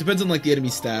 obviously, it depends on like the enemy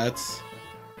stats.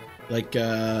 Like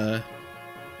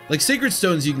Sacred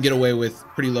Stones, you can get away with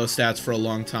pretty low stats for a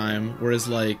long time. Whereas,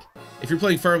 like, if you're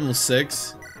playing Fire Emblem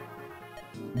 6,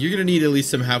 you're gonna need at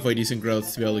least some halfway decent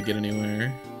growth to be able to get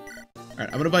anywhere. Alright,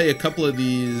 I'm gonna buy you a couple of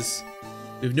these.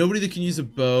 We have nobody that can use a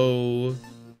bow.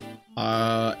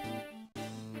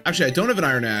 Actually, I don't have an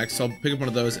iron axe, so I'll pick up one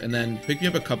of those and then pick me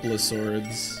up a couple of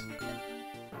swords.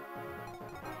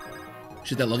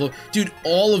 Shit, that level, dude,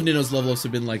 all of Nino's level ups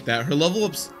have been like that. Her level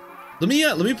ups, let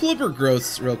me pull up her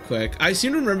growths real quick. I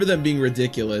seem to remember them being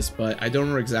ridiculous, but I don't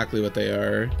remember exactly what they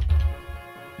are.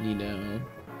 Nino.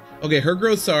 Okay, her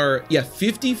growths are, yeah,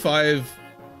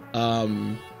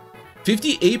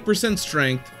 58%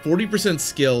 strength, 40%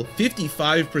 skill,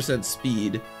 55%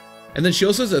 speed. And then she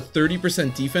also has a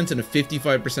 30% defense and a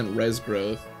 55% res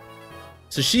growth.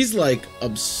 So she's like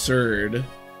absurd.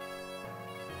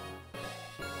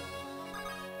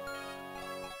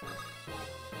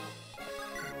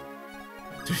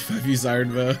 I've used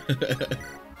Iron Bow.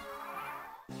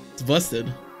 It's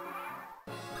busted.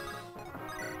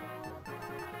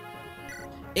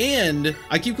 And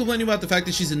I keep complaining about the fact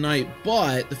that she's a knight,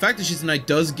 but the fact that she's a knight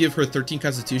does give her 13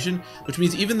 constitution, which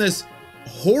means even this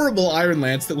horrible Iron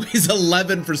Lance that weighs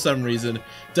 11 for some reason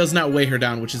does not weigh her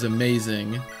down, which is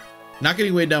amazing. Not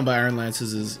getting weighed down by Iron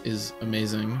Lances is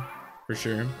amazing, for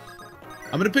sure.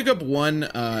 I'm gonna pick up one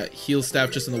heal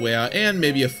staff just on the way out, and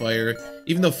maybe a fire,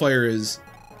 even though fire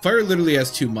literally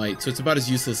has 2 might, so it's about as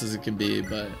useless as it can be,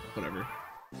 but whatever.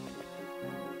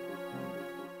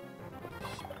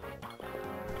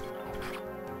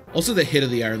 Also, the hit of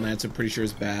the Iron Lance I'm pretty sure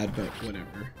is bad, but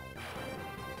whatever.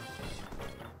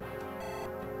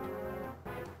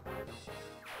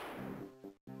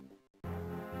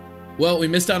 Well, we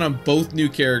missed out on both new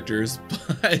characters,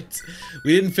 but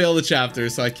we didn't fail the chapter,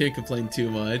 so I can't complain too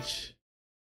much.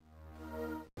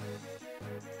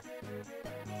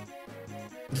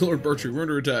 Lord Bertry, we're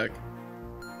under attack.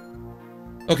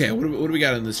 Okay, what do we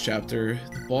got in this chapter?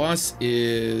 The boss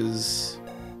is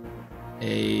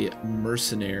a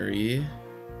mercenary.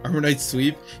 Armor Knight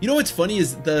Sweep. You know what's funny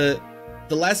is the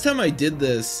last time I did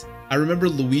this, I remember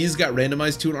Louise got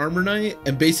randomized to an Armor Knight,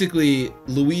 and basically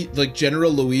Louise, like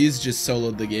General Louise, just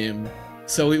soloed the game.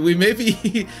 So we may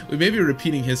be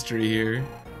repeating history here.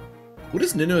 What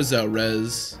is Nino's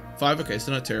res? 5. Okay,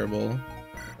 so not terrible.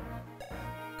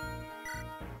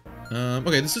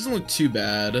 Okay, this doesn't look too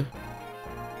bad.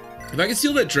 If I could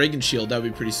steal that Dragon Shield, that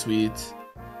would be pretty sweet.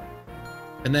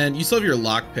 And then you still have your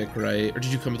lockpick, right? Or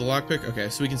did you come with the lockpick? Okay,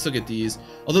 so we can still get these.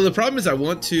 Although the problem is I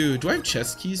want to... Do I have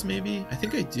chest keys, maybe? I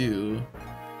think I do.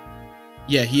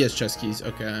 Yeah, he has chest keys.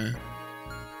 Okay.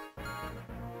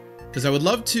 Because I would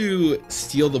love to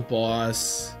steal the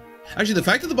boss. Actually, the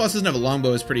fact that the boss doesn't have a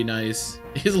longbow is pretty nice.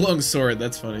 He has a long sword.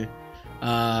 That's funny.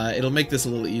 It'll make this a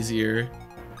little easier.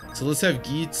 So let's have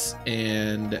Geitz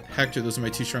and Hector. Those are my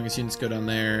 2 strongest units. Go down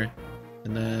there.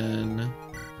 And then...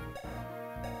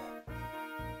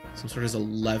 Some sort of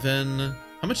 11.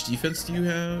 How much defense do you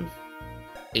have?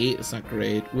 8. It's not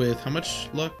great. With how much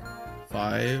luck?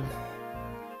 5.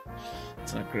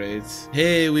 It's not great.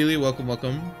 Hey, Wheelie. Welcome,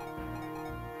 welcome.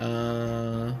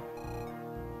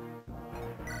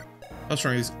 How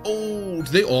strong is... Oh,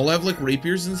 do they all have, like,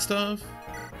 rapiers and stuff?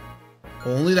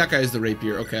 Oh, only that guy is the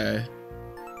rapier. Okay.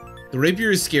 The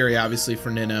rapier is scary, obviously,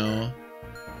 for Nino.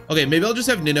 Okay, maybe I'll just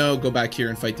have Nino go back here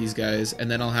and fight these guys,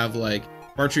 and then I'll have, like...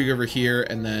 Bartrig over here,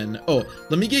 and then... Oh,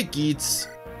 let me get Geitz.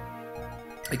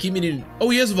 I keep meaning. Oh,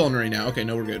 he has a vulnerary now. Okay,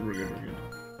 no, we're good. We're good. We're good.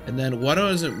 And then why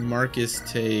doesn't Marcus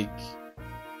take?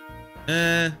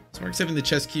 Is Marcus having the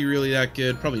chest key really that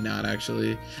good? Probably not,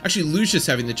 actually. Actually, Lucius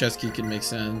having the chest key can make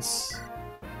sense.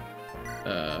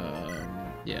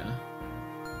 Yeah.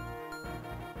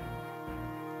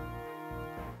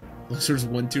 Sort of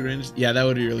 1-2 range. Yeah, that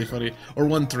would be really funny. Or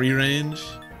 1-3 range.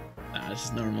 Nah, it's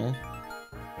just normal.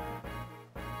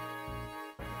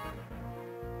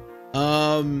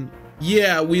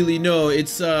 Yeah, Wheelie, no,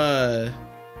 it's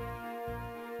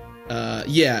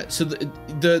yeah, so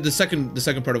the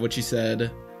second part of what she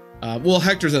said, well,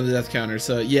 Hector's on the death counter,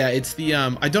 so yeah, it's the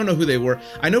I don't know who they were.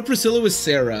 I know Priscilla was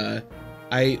Sarah,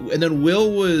 and then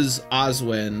Will was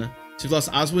Oswin. So we've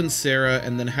lost Oswin, Sarah,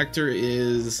 and then Hector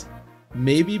is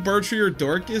maybe Bartrey or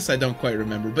Dorcas. I don't quite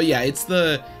remember, but yeah, it's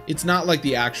not like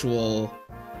the actual.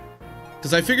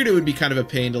 Because I figured it would be kind of a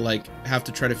pain to like have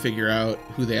to try to figure out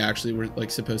who they actually were like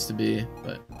supposed to be,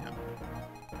 but yeah.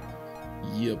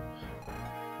 Yep.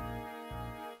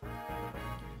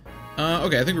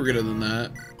 Okay, I think we're gooder than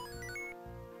that.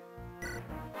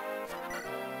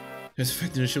 His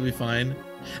effectiveness should be fine.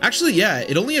 Actually, yeah,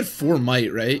 it only had 4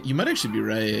 might, right? You might actually be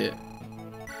right.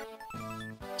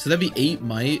 So that'd be 8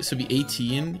 might, so it'd be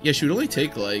 18. Yeah, she would only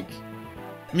take like,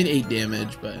 I mean 8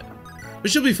 damage, but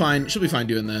she'll be fine. She'll be fine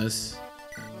doing this.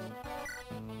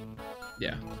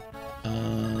 Yeah.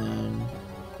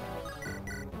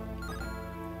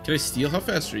 Can I steal? How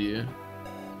fast are you?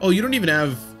 Oh, you don't even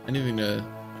have anything to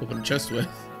open a chest with.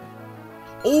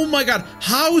 Oh my god.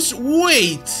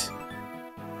 Wait.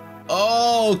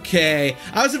 Okay.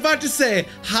 I was about to say,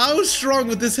 how strong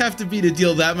would this have to be to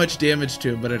deal that much damage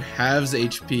to him, but it halves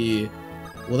HP.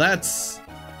 Well, that's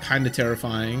kind of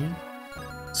terrifying.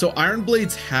 So Iron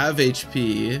Blades have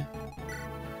HP.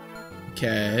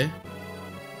 Okay.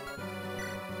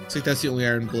 Looks like that's the only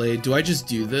Iron Blade. Do I just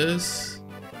do this?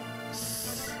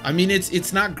 I mean,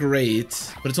 it's not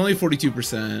great, but it's only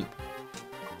 42%.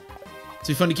 It's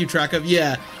be fun to keep track of.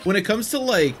 Yeah, when it comes to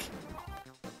like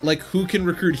who can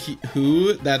recruit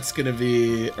who, that's gonna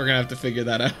be, we're gonna have to figure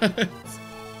that out.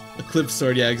 Eclipse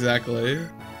Sword, yeah, exactly.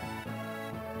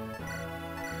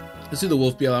 Let's do the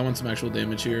Wolf BL. I want some actual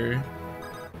damage here.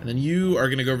 And then you are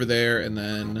gonna go over there, and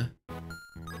then,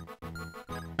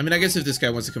 I mean, I guess if this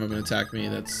guy wants to come up and attack me,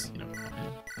 that's, you know,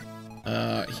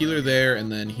 fine. Healer there,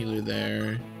 and then healer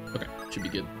there. Okay, should be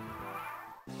good.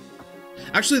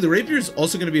 Actually, the Rapier is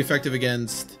also going to be effective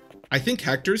against, I think,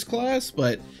 Hector's class,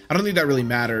 but I don't think that really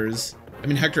matters. I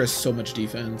mean, Hector has so much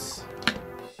defense.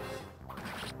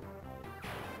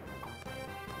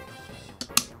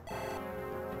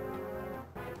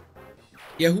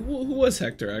 Yeah, who was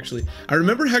Hector, actually? I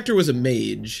remember Hector was a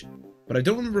mage, but I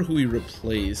don't remember who he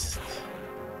replaced.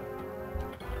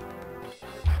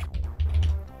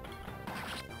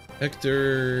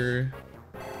 Hector...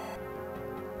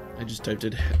 I just typed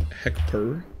it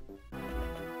Hector.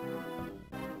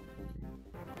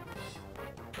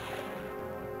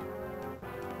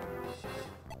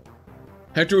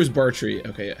 Hector was Bartrey.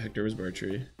 Okay, yeah, Hector was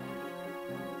Bartrey.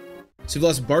 So we've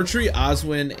lost Bartrey,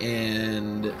 Oswin,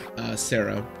 and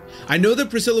Sarah. I know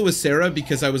that Priscilla was Sarah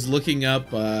because I was looking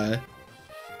up trying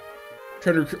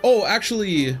to recruit. Oh,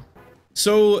 actually,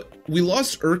 so we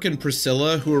lost Urk and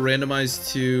Priscilla, who were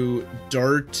randomized to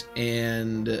Dart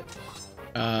and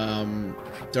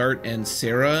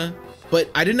Sarah, but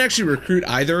I didn't actually recruit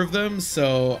either of them,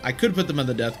 so I could put them on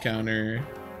the death counter.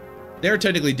 They're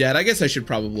technically dead. I guess I should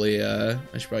probably do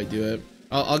it.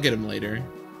 I'll get them later.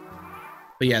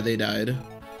 But yeah, they died.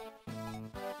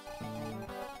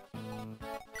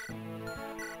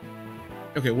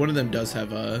 Okay, one of them does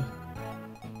have a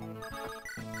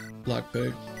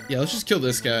lockpick. Yeah, let's just kill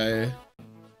this guy.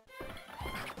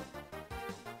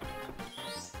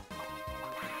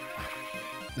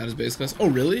 Not his base class. Oh,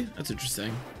 really? That's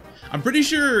interesting. I'm pretty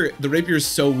sure the Rapier is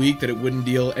so weak that it wouldn't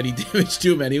deal any damage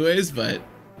to him anyways, but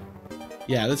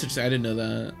yeah, that's interesting. I didn't know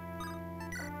that.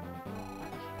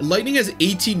 Lightning has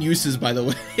 18 uses, by the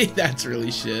way. That's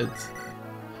really shit.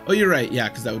 Oh, you're right. Yeah,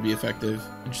 because that would be effective.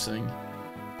 Interesting.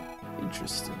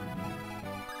 Interesting.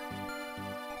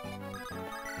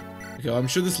 Okay, well, I'm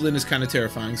sure this Lyn is kind of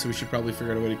terrifying, so we should probably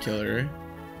figure out a way to kill her.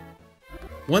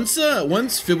 Once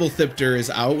Fibblethipter is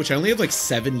out, which I only have like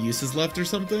 7 uses left or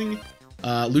something,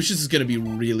 Lucius is gonna be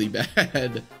really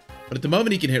bad. But at the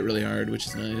moment he can hit really hard, which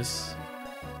is nice.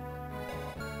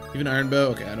 Even Iron Bow?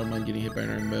 Okay, I don't mind getting hit by an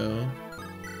Iron Bow.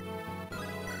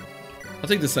 I'll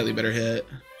take the slightly better hit.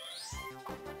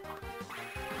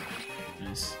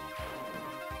 Nice.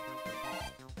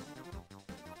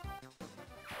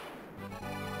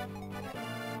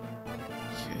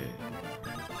 Okay.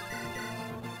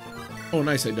 Oh,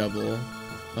 nice, I double.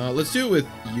 Let's do it with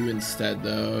you instead,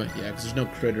 though. Yeah, because there's no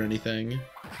crit or anything.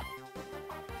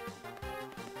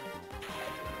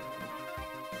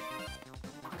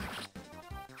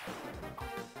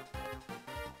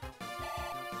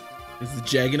 Is the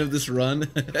jagging of this run?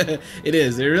 It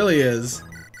is. It really is.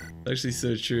 It's actually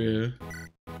so true.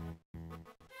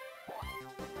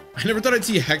 I never thought I'd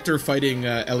see Hector fighting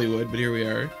Eliwood, but here we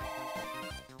are.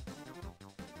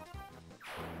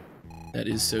 That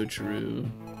is so true.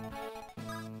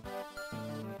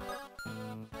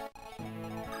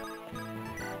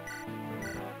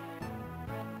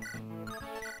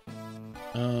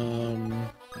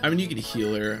 I mean, you could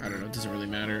heal her. I don't know. It doesn't really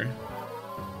matter.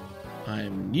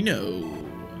 You know.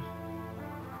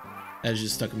 That is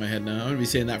just stuck in my head now. I'm gonna be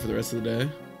saying that for the rest of the day.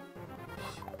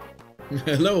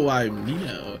 Hello, I'm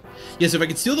Nino. Yeah, so if I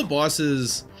could steal the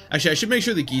bosses... Actually, I should make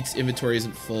sure the Geitz inventory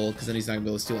isn't full, because then he's not gonna be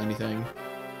able to steal anything.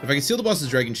 If I could steal the boss's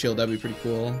Dragon Shield, that'd be pretty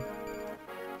cool.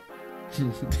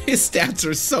 His stats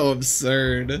are so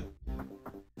absurd.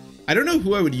 I don't know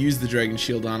who I would use the Dragon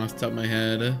Shield on off the top of my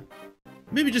head.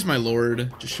 Maybe just my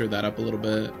Lord. Just shore that up a little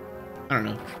bit. I don't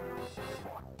know.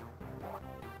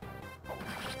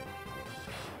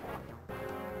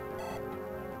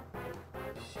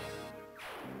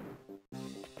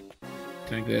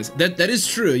 That is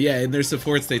true, yeah. In their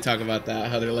supports, they talk about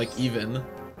that, how they're like even.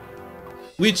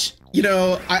 Which, you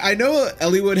know, I know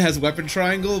Eliwood has weapon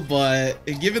triangle, but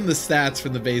given the stats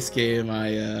from the base game,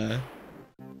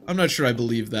 I'm not sure I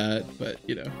believe that, but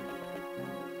you know.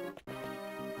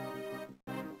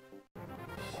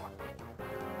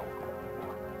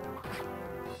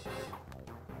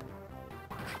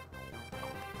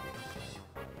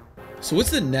 So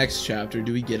what's the next chapter?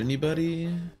 Do we get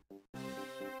anybody?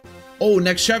 Oh,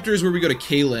 next chapter is where we go to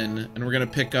Kaylin, and we're gonna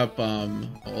pick up,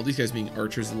 all these guys being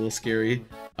archers is a little scary.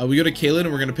 We go to Kaylin,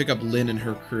 and we're gonna pick up Lynn and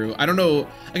her crew. I don't know,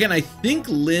 again, I think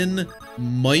Lynn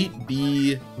might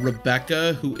be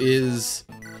Rebecca, who is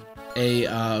a,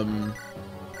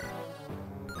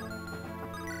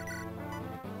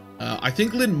 I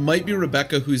think Lynn might be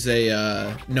Rebecca, who's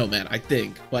a, nomad, I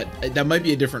think, but that might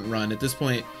be a different run. At this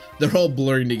point, they're all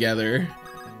blurring together.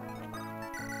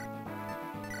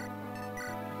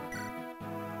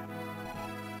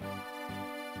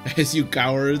 As you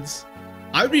cowards.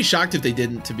 I would be shocked if they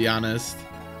didn't, to be honest.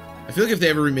 I feel like if they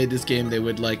ever remade this game, they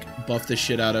would like buff the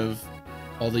shit out of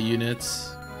all the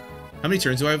units. How many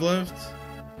turns do I have left?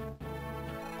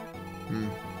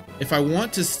 If I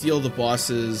want to steal the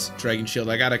boss's Dragon Shield,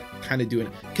 I gotta kind of do it.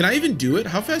 Can I even do it?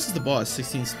 How fast is the boss?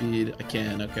 16 speed. I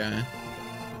can, okay.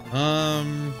 I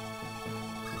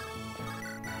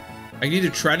can either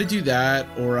try to do that,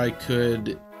 or I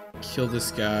could kill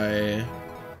this guy.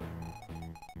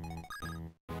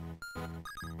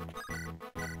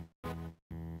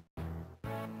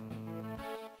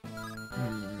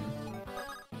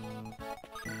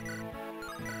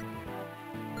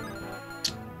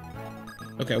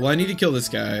 Okay, well, I need to kill this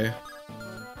guy. Yeah,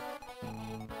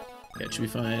 it should be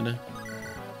fine.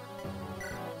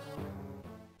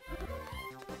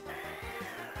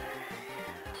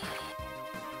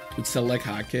 Would sell like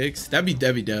hotcakes? That'd be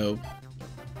dope.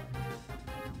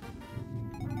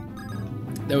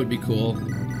 That would be cool.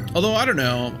 Although, I don't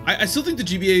know. I still think the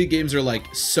GBA games are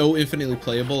like so infinitely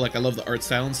playable. Like, I love the art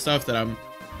style and stuff that I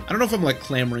don't know if I'm like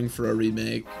clamoring for a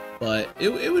remake, but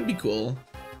it would be cool.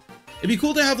 It'd be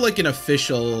cool to have like an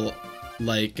official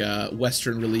like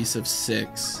Western release of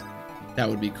 6. That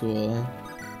would be cool.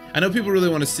 I know people really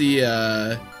want to see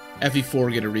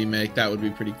FE4 get a remake. That would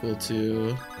be pretty cool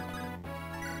too.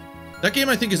 That game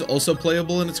I think is also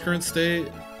playable in its current state,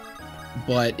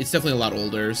 but it's definitely a lot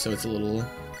older, so it's a little...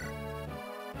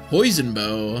 Poison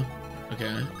Bow.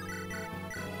 Okay.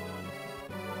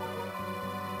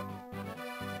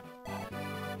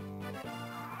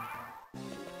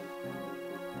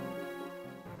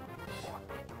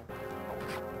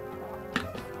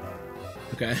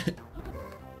 Okay.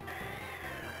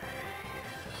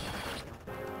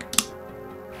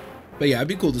 But yeah, it'd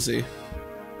be cool to see.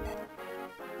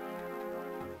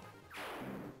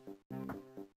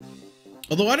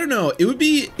 Although I don't know, it would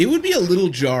be a little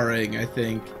jarring, I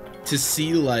think, to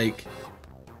see like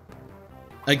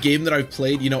a game that I've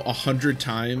played, you know, 100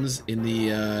 times in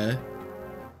the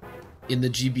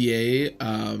GBA,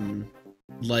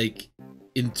 like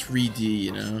in 3D,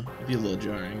 you know, it'd be a little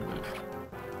jarring.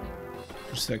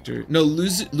 But Hector, no,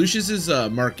 Lucius is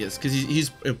Marcus because he's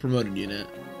a promoted unit.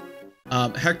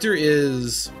 Hector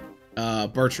is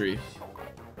Bartrey.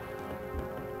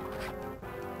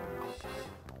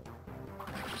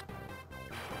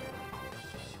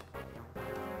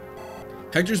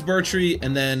 Hector's Bartrey,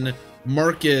 and then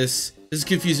Marcus, this is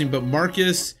confusing, but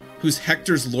Marcus who's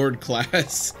Hector's Lord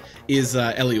class is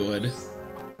Eliwood.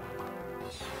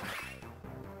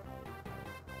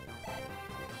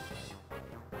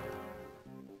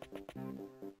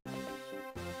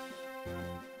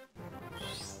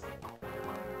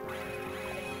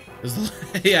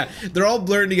 Yeah, they're all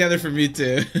blurring together for me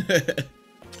too.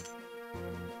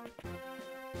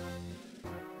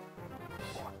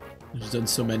 I've done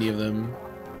so many of them.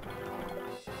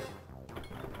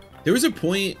 There was a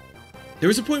point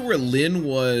where Lynn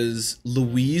was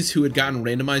Louise who had gotten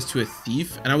randomized to a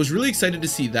thief, and I was really excited to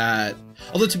see that.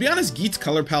 Although, to be honest, Geit's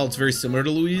color palette's very similar to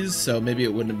Louise, so maybe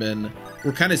it wouldn't have been.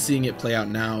 We're kind of seeing it play out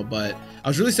now, but I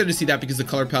was really excited to see that because the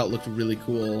color palette looked really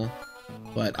cool.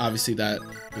 But obviously that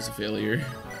was a failure.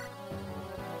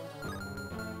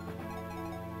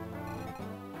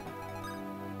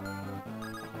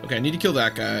 Okay, I need to kill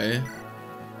that guy.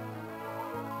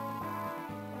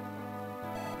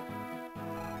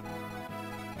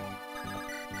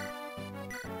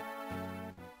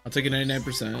 I'll take a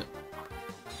 99%.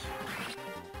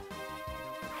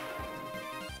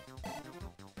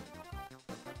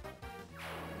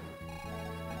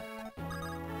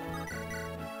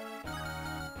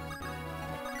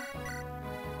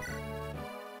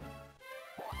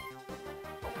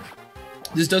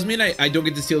 This does mean I don't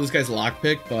get to steal this guy's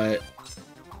lockpick, but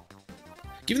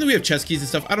given that we have chest keys and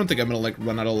stuff, I don't think I'm gonna like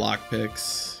run out of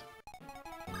lockpicks.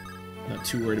 Not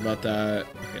too worried about that.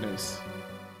 Okay, nice.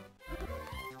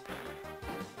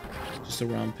 Just a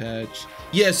round patch.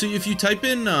 Yeah, so if you type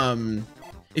in,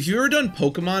 if you've ever done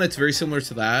Pokemon, it's very similar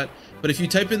to that. But if you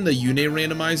type in the Une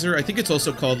randomizer, I think it's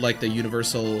also called like the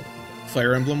Universal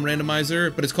Fire Emblem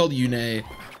randomizer, but it's called Une.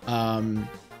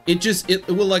 It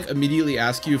will like immediately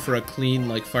ask you for a clean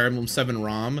like Fire Emblem 7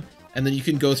 ROM, and then you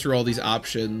can go through all these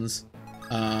options.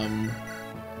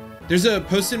 There's a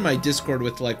post in my Discord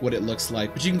with like what it looks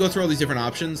like, but you can go through all these different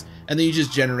options, and then you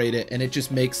just generate it, and it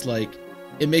just makes like,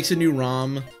 it makes a new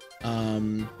ROM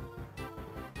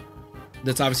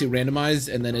that's obviously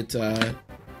randomized, and then it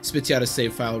spits you out a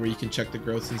save file where you can check the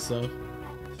growths and stuff.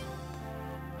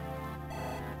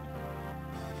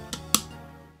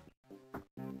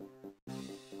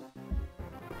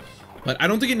 But I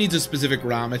don't think it needs a specific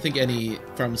ROM. I think any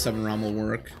Farm 7 ROM will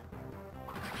work.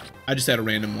 I just had a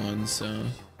random one, so.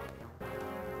 I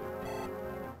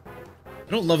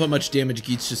don't love how much damage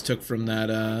Geitz just took from that,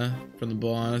 from the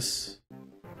boss.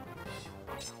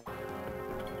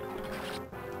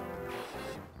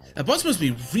 That boss must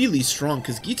be really strong,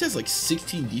 because Geitz has like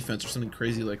 16 defense or something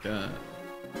crazy like that.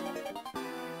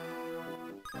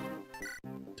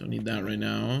 Don't need that right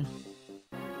now.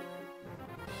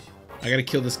 I gotta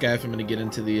kill this guy if I'm gonna get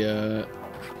into the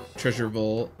treasure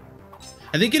vault.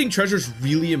 I think getting treasure is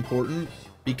really important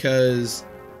because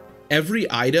every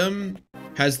item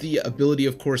has the ability,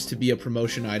 of course, to be a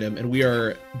promotion item, and we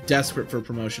are desperate for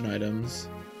promotion items.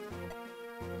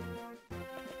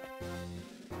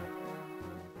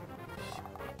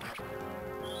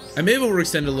 I may have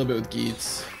overextended a little bit with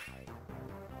Geitz.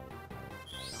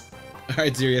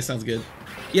 Alright, Ziria, sounds good.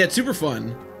 Yeah, it's super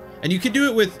fun. And you can do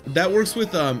it with, that works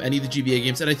with any of the GBA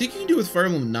games, and I think you can do it with Fire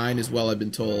Emblem 9 as well, I've been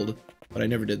told. But I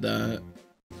never did that.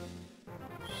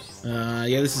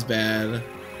 Yeah, this is bad.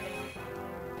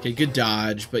 Okay, good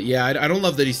dodge, but yeah, I don't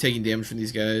love that he's taking damage from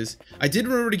these guys. I did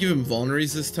remember to give him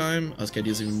vulneraries this time. Oh, this guy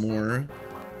deals even more.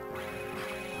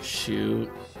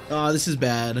 Shoot. Oh, this is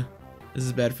bad. This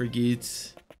is bad for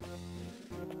Geitz.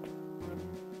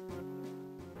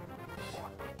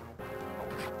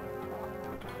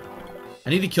 I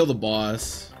need to kill the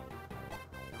boss.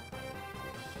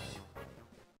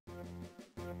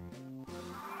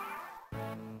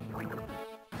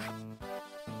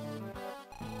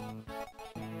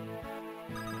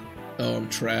 Oh, I'm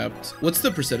trapped. What's the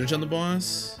percentage on the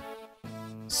boss?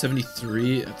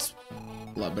 73? That's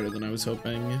a lot better than I was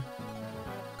hoping.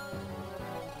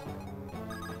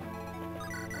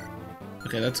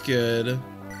 Okay, that's good.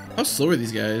 How slow are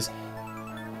these guys?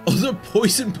 Oh, the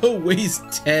poison bow weighs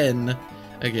 10.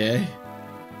 Okay.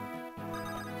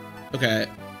 Okay.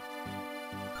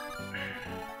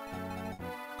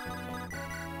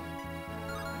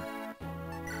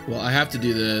 Well, I have to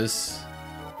do this.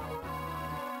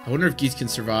 I wonder if Geitz can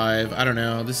survive. I don't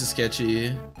know. This is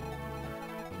sketchy.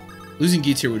 Losing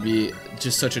Geitz here would be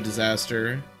just such a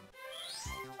disaster.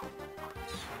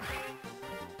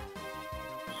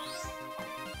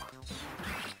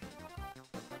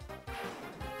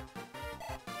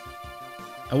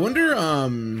 I wonder,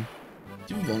 do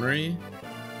you have vulnerary?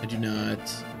 I do not.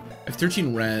 I have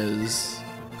 13 res.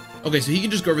 Okay, so he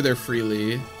can just go over there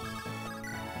freely.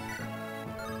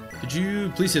 Could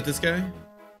you please hit this guy?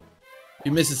 If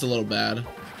you miss, it's a little bad.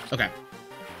 Okay.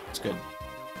 It's good.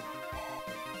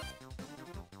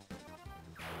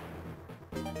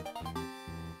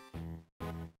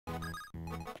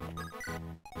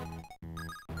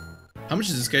 How much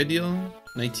does this guy deal?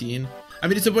 19. I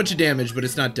mean, it's a bunch of damage, but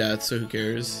it's not death, so who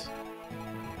cares?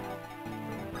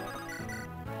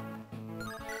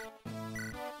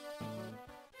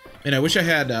 And I wish I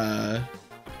had,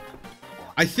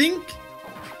 I think,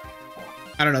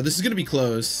 I don't know, this is gonna be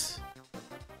close.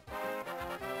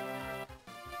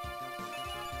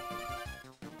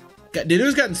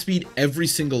 Ditto's gotten speed every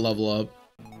single level up.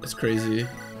 That's crazy.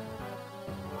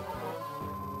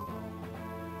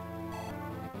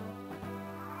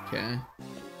 Okay.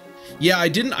 Yeah, I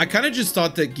kind of just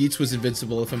thought that Geitz was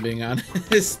invincible, if I'm being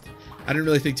honest. I didn't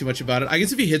really think too much about it. I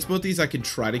guess if he hits both these, I can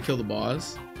try to kill the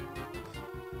boss.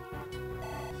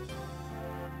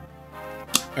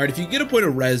 Alright, if you get a point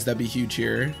of res, that'd be huge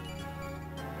here.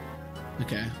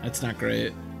 Okay, that's not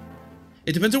great.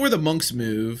 It depends on where the monks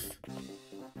move.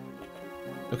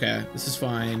 Okay, this is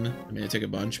fine. I mean, I take a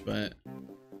bunch, but...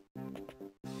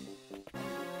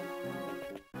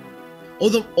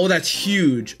 Oh, that's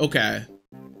huge. Okay.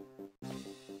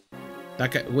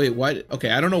 That guy, wait, why?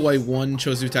 Okay, I don't know why one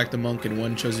chose to attack the monk and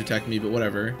one chose to attack me, but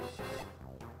whatever.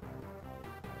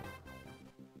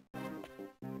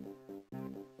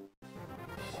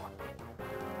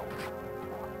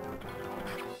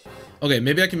 Okay,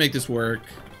 maybe I can make this work.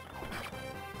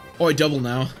 Oh, I double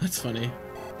now. That's funny.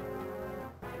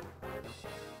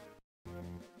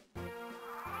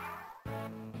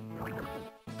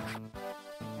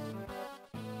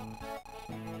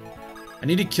 I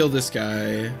need to kill this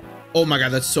guy. Oh my god,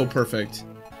 that's so perfect.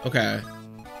 Okay.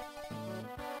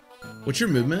 What's your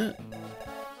movement?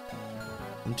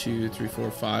 1, 2, 3,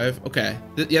 4, 5. Okay.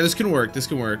 Yeah, this can work. This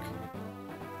can work.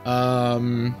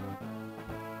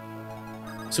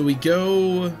 So we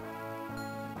go...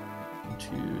 1,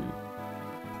 2...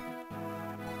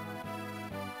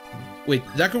 Wait,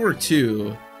 that could work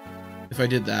too. If I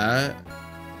did that.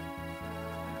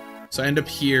 So I end up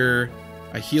here.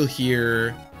 I heal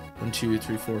here. 1, 2,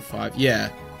 3, 4, 5. Yeah.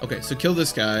 Okay, so kill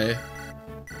this guy.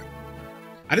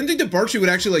 I didn't think that Barchi would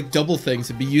actually like double things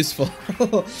and be useful.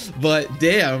 But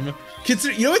damn.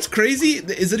 Consider, you know what's crazy?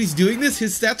 Is that he's doing this?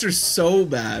 His stats are so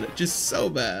bad. Just so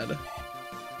bad.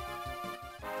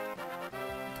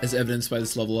 As evidenced by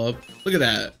this level up. Look at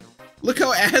that. Look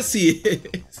how ass he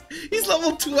is. He's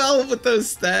level 12 with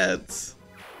those stats.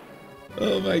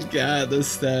 Oh my god, those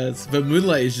stats. But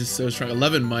Moonlight is just so strong.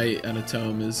 11 might and a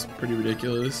tome is pretty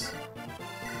ridiculous.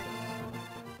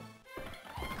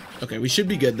 Okay, we should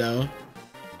be good though.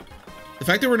 The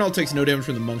fact that Renal takes no damage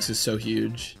from the monks is so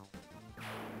huge.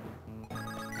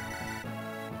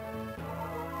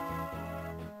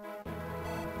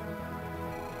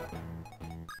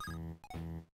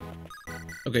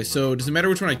 Okay, so does it matter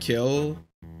which one I kill?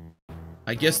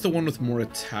 I guess the one with more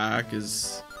attack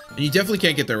is... And you definitely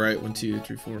can't get there, right? 1, 2,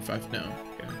 3, 4, 5. No.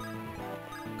 Okay.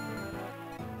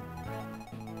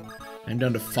 I'm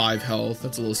down to 5 health.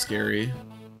 That's a little scary.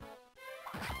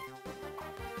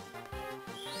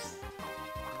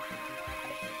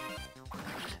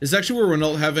 This is actually where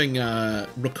Renault having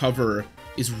recover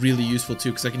is really useful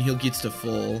too, because I can heal Geitz to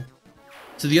full.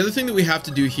 So the other thing that we have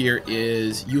to do here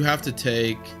is you have to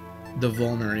take the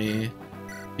Vulnerary,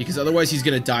 because otherwise he's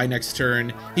gonna die next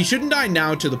turn. He shouldn't die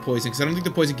now to the poison, because I don't think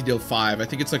the poison can deal 5. I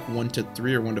think it's like 1 to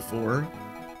 3 or 1 to 4.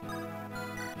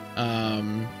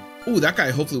 Ooh, that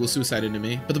guy hopefully will suicide into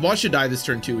me. But the boss should die this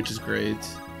turn too, which is great.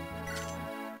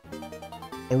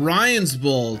 Orion's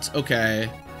Bolt.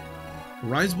 Okay.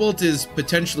 Orion's Bolt is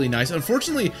potentially nice.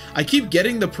 Unfortunately, I keep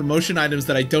getting the promotion items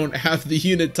that I don't have the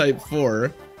unit type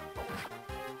for.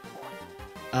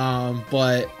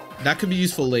 But that could be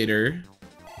useful later.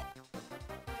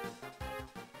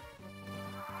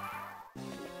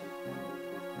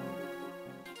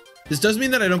 This does mean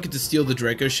that I don't get to steal the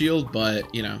Draco Shield,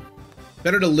 but, you know,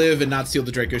 better to live and not steal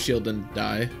the Draco Shield than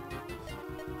die.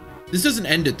 This doesn't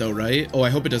end it though, right? Oh, I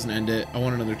hope it doesn't end it. I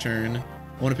want another turn.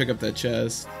 I want to pick up that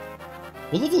chest.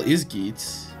 What level is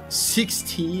Geitz?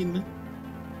 16?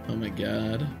 Oh my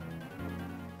god.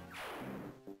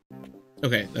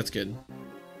 Okay, that's good.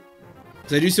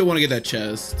 Because I do still want to get that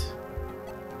chest.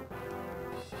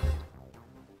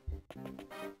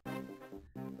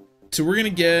 So we're gonna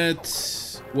get...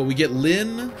 Well, we get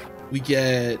Lynn, we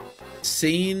get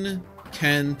Sane,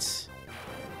 Kent,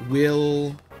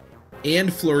 Will, and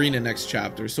Florina next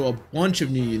chapter. So a bunch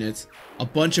of new units, a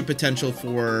bunch of potential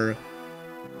for...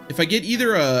 If I get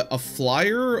either a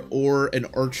flyer or an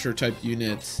archer type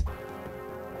unit.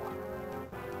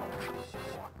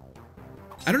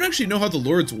 I don't actually know how the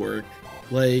lords work.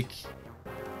 Like...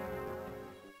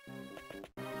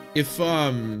 if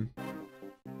Lynn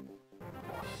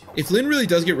really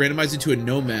does get randomized into a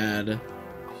nomad,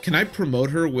 can I promote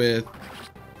her with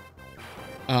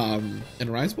an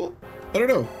Orion's Bolt? I don't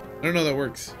know. I don't know how that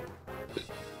works.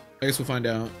 I guess we'll find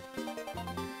out.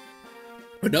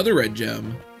 Another red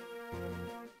gem.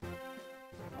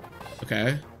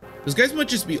 Okay. Those guys might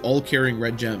just be all carrying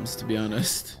red gems, to be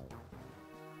honest.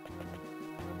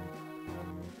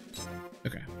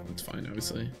 Okay, that's fine,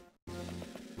 obviously.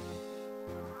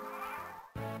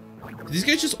 Do these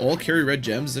guys just all carry red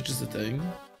gems? Is that just a thing?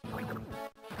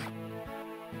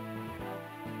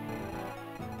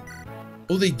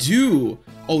 Oh, they do!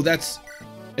 Oh, that's...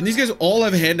 And these guys all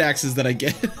have hand axes that I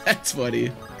get. That's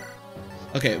funny.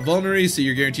 Okay, vulnerary, so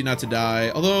you're guaranteed not to die.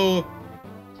 Although...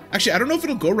 Actually, I don't know if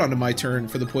it'll go around to my turn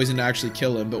for the poison to actually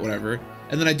kill him, but whatever.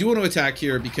 And then I do want to attack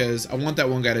here because I want that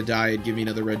one guy to die and give me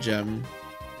another red gem.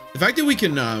 The fact that we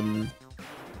can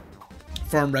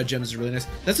farm red gems is really nice.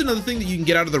 That's another thing that you can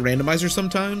get out of the randomizer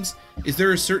sometimes. Is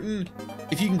there a certain...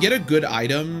 If you can get a good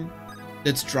item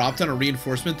that's dropped on a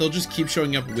reinforcement, they'll just keep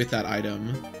showing up with that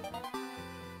item.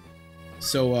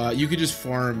 So you could just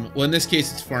farm... Well, in this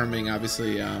case, it's farming,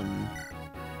 obviously,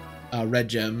 red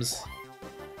gems.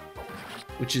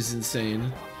 Which is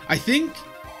insane. I think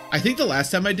the last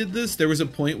time I did this, there was a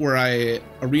point where a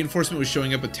reinforcement was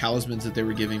showing up with talismans that they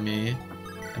were giving me,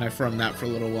 and I farmed that for a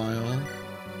little while.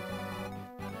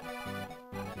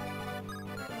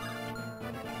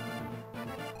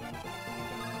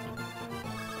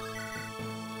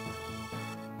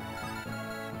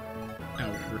 Oh,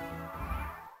 whatever.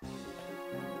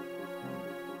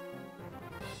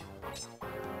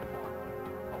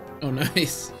 Oh,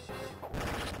 nice.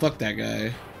 Fuck that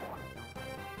guy.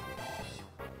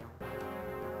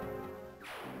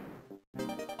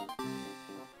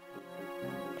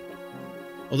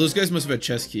 Well, those guys must have had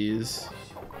chest keys.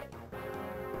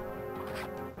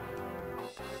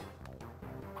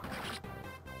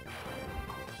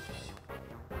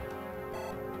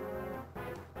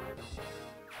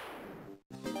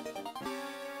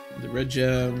 The red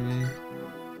gem.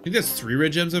 I think that's 3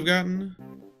 red gems I've gotten.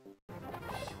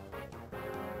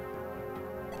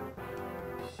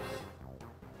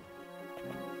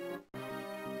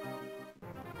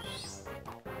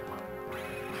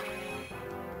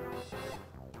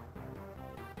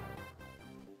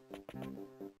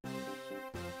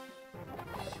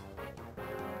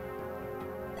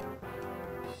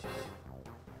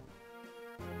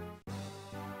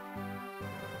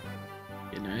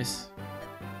 Nice.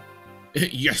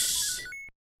 Yes.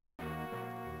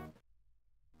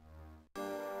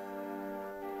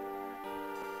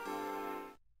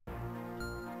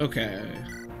 Okay.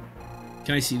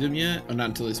 Can I see them yet? Oh, not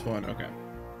until they spawn. Okay.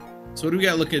 So what do we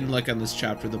got looking like on this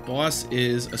chapter? The boss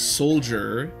is a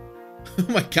soldier. Oh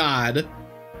my god.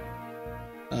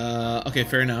 Okay,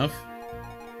 fair enough.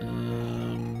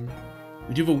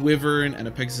 We do have a wyvern and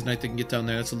a Pegasus Knight that can get down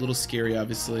there. That's a little scary,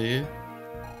 obviously.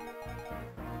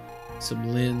 Some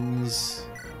Lins.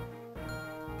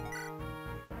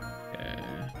 Okay.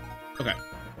 Okay.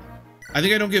 I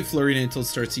think I don't get Florina until it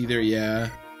starts either, yeah.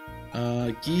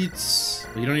 Geitz.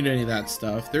 Well, you don't need any of that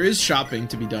stuff. There is shopping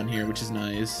to be done here, which is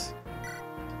nice.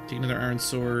 Take another iron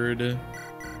sword.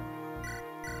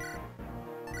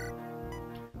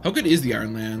 How good is the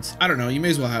iron lance? I don't know, you may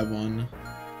as well have one.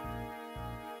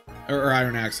 Or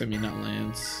iron axe, I mean, not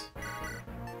lance.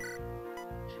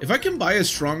 If I can buy a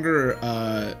stronger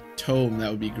tome, that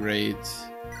would be great.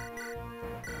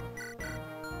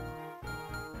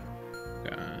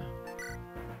 Okay.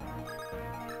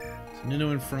 So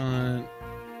Nino in front.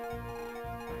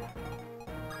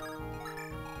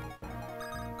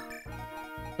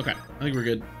 Okay, I think we're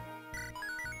good.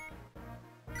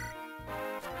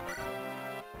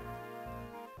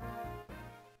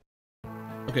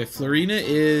 Okay, Florina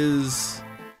is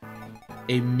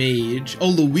a mage. Oh,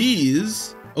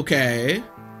 Louise. Okay.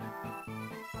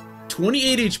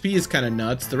 28 HP is kind of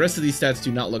nuts. The rest of these stats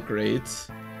do not look great.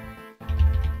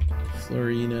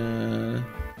 Florina.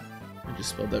 I just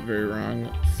spelled that very wrong.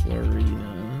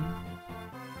 Florina.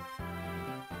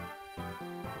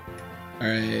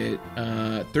 Alright.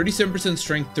 37%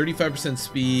 strength, 35%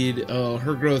 speed. Oh,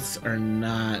 her growths are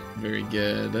not very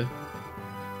good.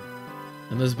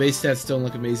 And those base stats don't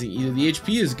look amazing either. The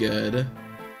HP is good.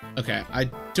 Okay, I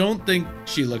don't think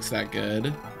she looks that good.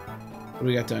 What do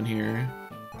we got down here?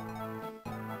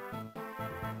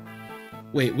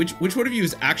 Wait, which one of you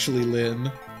is actually Lynn?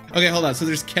 Okay, hold on. So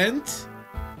there's Kent,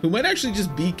 who might actually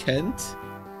just be Kent.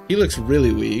 He looks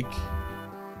really weak.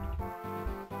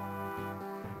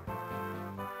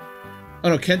 Oh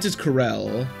no, Kent is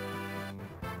Corel.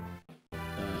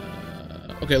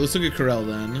 Okay, let's look at Corel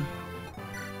then.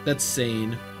 That's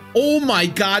sane. Oh my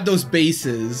god, those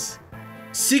bases.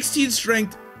 16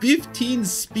 strength, 15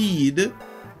 speed.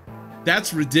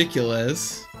 That's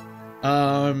ridiculous.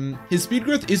 His speed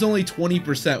growth is only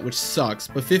 20%, which sucks,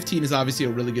 but 15 is obviously a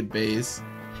really good base.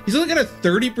 He's only got a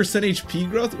 30% HP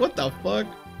growth? What the fuck?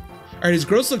 Alright, his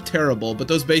growths look terrible, but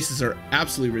those bases are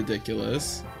absolutely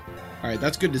ridiculous. Alright,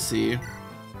 that's good to see.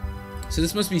 So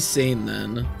this must be Sane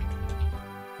then.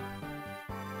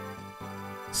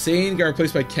 Sane got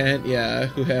replaced by Kent, yeah,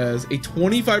 who has a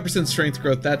 25% strength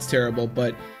growth. That's terrible,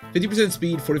 but 50%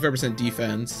 speed, 45%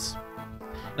 defense.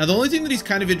 Now, the only thing that he's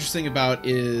kind of interesting about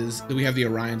is that we have the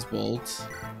Orion's Bolt.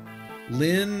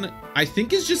 Lyn, I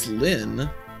think is just Lyn.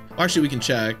 Actually, we can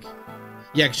check.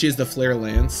 Yeah, 'cause she has the Flare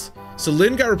Lance. So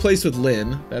Lyn got replaced with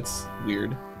Lyn. That's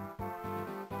weird.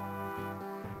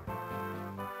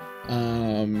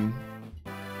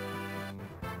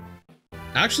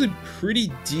 Actually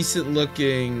pretty decent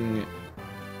looking,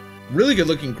 really good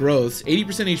looking growths.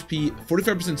 80% HP,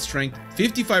 45% strength,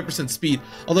 55% speed.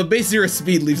 Although base 0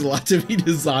 speed leaves a lot to be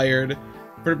desired.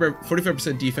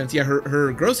 45% defense. Yeah,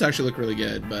 her growths actually look really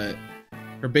good, but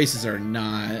her bases are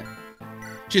not.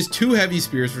 She has 2 heavy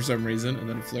spears for some reason, and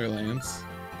then a Flare Lance.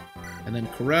 And then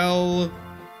Corel,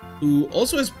 who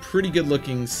also has pretty good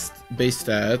looking base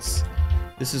stats.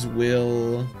 This is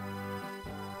Will.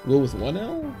 Will with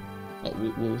 1L? Oh,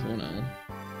 Will with 1L.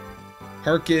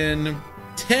 Harkin.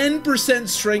 10%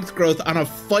 strength growth on a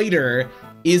fighter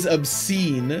is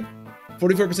obscene.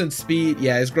 44% speed.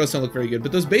 Yeah, his growths don't look very good,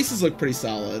 but those bases look pretty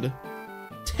solid.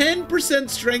 10%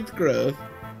 strength growth.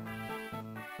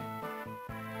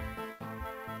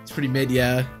 It's pretty mid,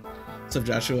 yeah. What's up,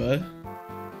 Joshua?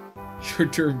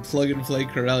 Short-term plug-and-play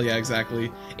Corel, yeah,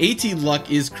 exactly. 18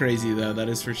 luck is crazy, though, that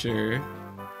is for sure.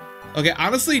 Okay,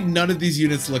 honestly, none of these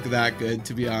units look that good,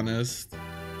 to be honest.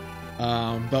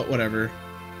 But whatever.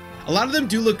 A lot of them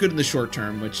do look good in the short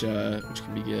term, which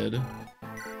can be good.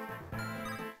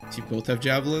 Does he both have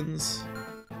javelins?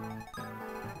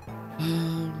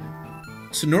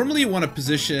 So normally you want to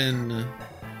position...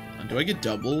 do I get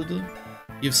doubled?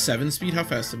 You have 7 speed? How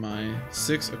fast am I?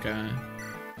 6? Okay.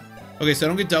 Okay, so I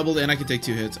don't get doubled and I can take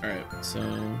 2 hits. Alright, so...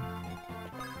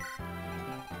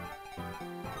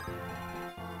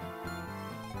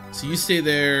 So you stay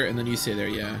there, and then you stay there,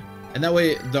 yeah. And that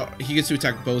way, he gets to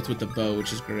attack both with the bow,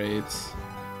 which is great.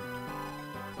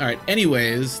 Alright,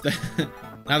 anyways,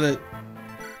 now that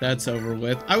that's over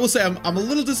with, I will say I'm a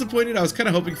little disappointed. I was kind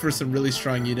of hoping for some really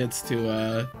strong units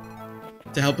to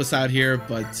help us out here,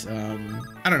 but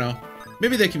I don't know.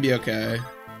 Maybe they can be okay.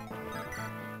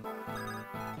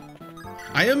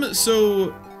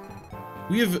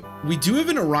 We do have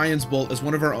an Orion's Bolt as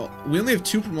one of our... We only have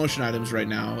 2 promotion items right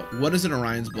now. One is an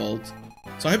Orion's Bolt.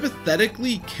 So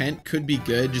hypothetically, Kent could be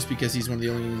good just because he's one of the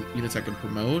only units I can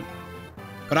promote.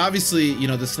 But obviously, you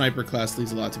know, the sniper class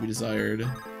leaves a lot to be desired.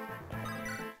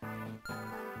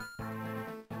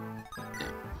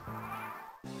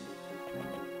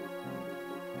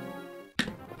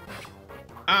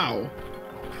 Ow.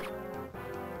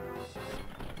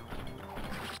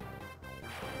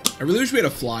 I really wish we had a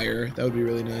flyer. That would be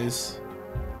really nice.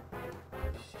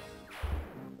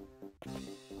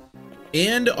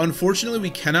 And unfortunately,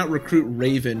 we cannot recruit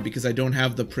Raven because I don't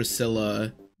have the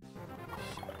Priscilla,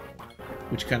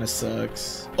 which kind of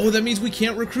sucks. Oh, that means we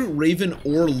can't recruit Raven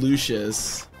or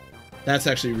Lucius. That's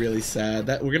actually really sad.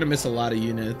 We're gonna miss a lot of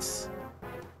units.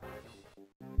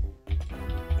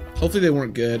 Hopefully they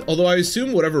weren't good. Although I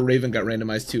assume whatever Raven got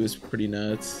randomized to is pretty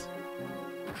nuts.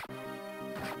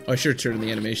 Oh, I should have turned on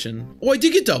the animation. Oh, I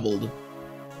did get doubled.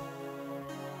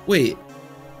 Wait.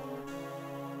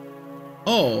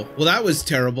 Oh, well that was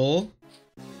terrible.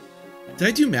 Did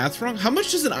I do math wrong? How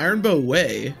much does an iron bow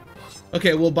weigh?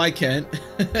 Okay, well, bye, Kent.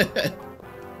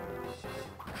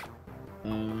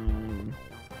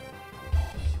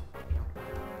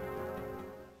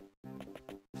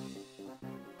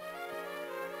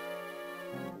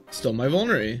 Still my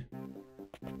vulnerary.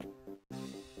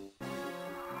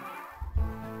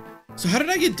 So how did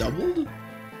I get doubled?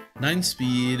 9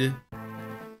 speed.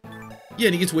 Yeah,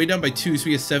 and he gets weighed down by 2, so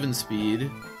he has 7 speed.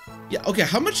 Yeah, okay,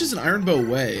 how much does an iron bow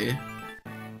weigh?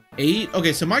 8?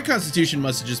 Okay, so my constitution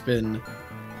must have just been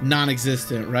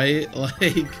non-existent, right?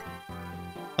 Like,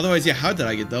 otherwise, yeah, how did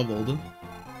I get doubled?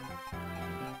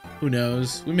 Who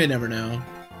knows? We may never know.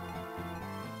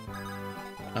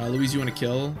 Louise, you want to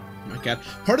kill? Oh my god.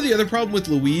 Part of the other problem with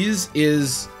Louise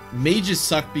is mages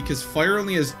suck because fire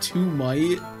only has 2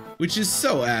 might, which is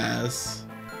so ass.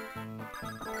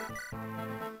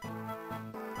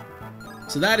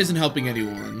 So that isn't helping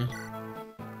anyone.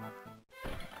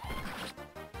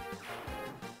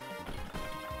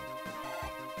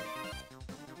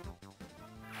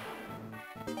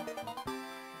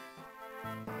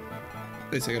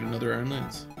 Nice, I got another Iron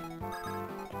Lance.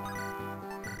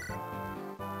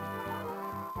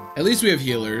 At least we have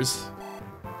healers.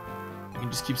 I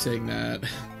can just keep saying that.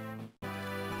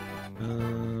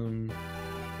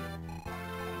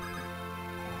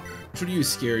 Which one do you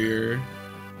use scarier?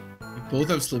 We both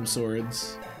have slim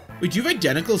swords. Wait, do you have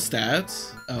identical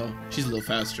stats? Oh, she's a little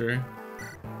faster.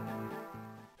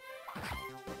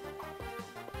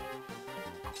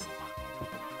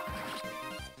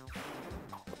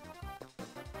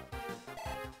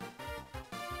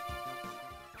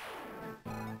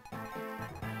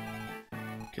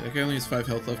 Okay, that guy only has 5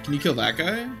 health left. Can you kill that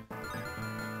guy?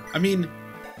 I mean,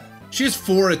 she has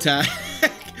 4 attack.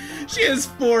 She has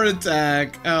 4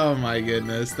 attack. Oh my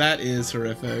goodness, that is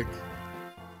horrific.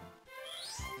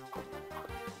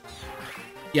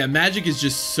 Yeah, magic is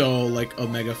just so like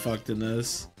omega fucked in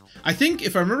this. I think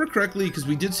if I remember correctly, because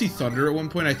we did see Thunder at one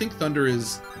point, I think Thunder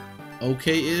is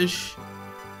okay-ish,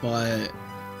 but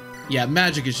yeah,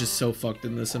 magic is just so fucked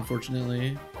in this,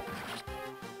 unfortunately.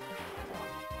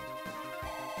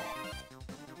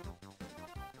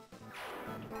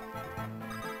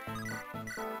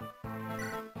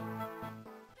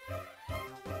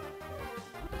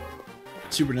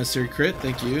 Super necessary crit,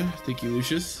 thank you,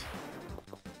 Lucius.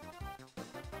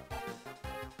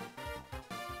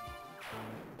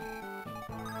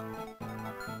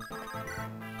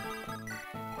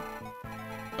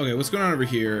 Okay, what's going on over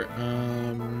here?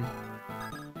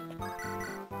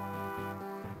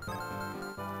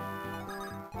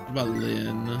 What about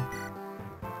Lynn?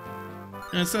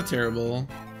 Yeah, it's not terrible.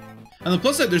 On the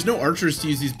plus side, there's no archers to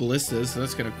use these ballistas, so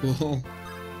that's kind of cool. Do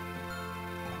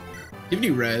you have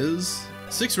any res?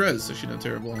 6 res, so she's not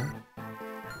terrible.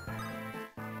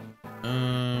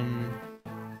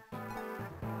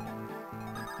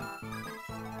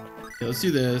 Okay, let's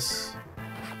do this.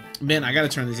 Man, I gotta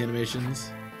turn these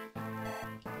animations.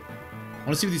 I want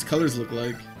to see what these colors look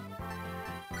like.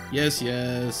 Yes,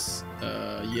 yes,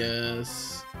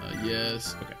 yes,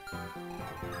 yes. Okay.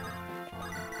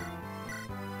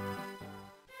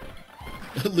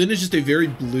 Lynn is just a very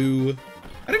blue.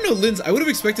 I don't know Lynn's. I would have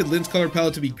expected Lynn's color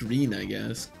palette to be green, I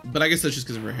guess, but I guess that's just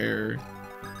because of her hair.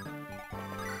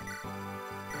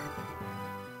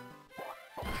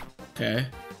 Okay.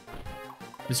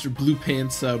 Mr. Blue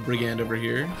Pants Brigand over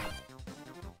here.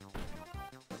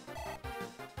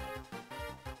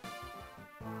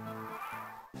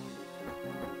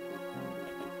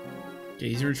 Okay,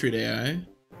 he's in retreat AI.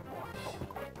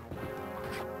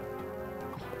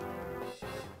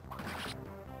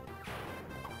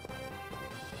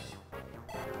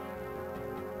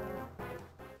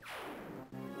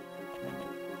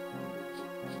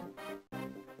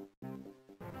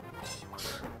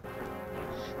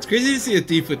 It's crazy to see a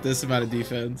thief with this amount of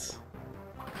defense.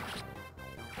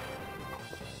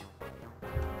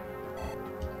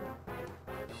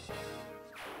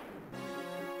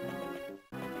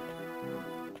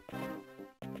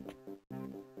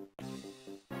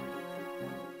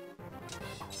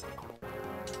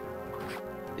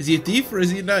 Is he a thief or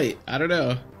is he a knight? I don't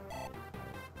know.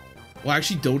 Well,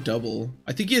 actually, don't double.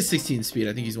 I think he has 16 speed.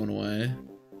 I think he's 1 away.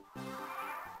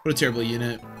 What a terrible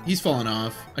unit. He's fallen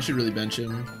off. I should really bench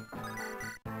him.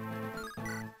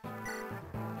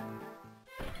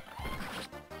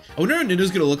 I wonder what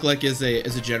Nindo's gonna look like as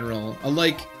a general. A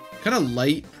like kind of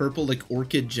light purple, like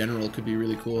orchid general could be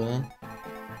really cool.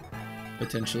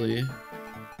 Potentially.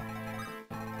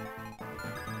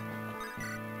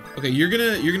 Okay, you're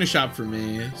gonna shop for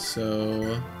me,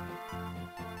 so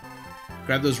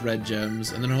grab those red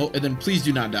gems, and then please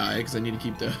do not die, because I need to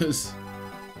keep those.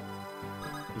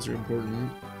 Those are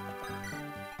important.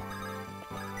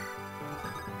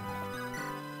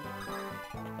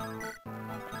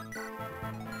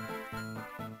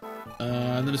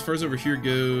 And then as far as over here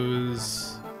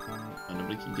goes, oh,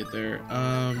 nobody can get there.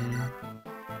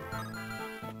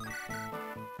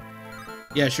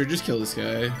 Yeah, sure, just kill this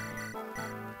guy.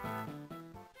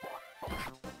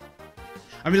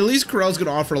 I mean, at least Corell's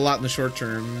gonna offer a lot in the short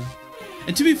term.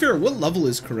 And to be fair, what level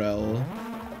is Corell?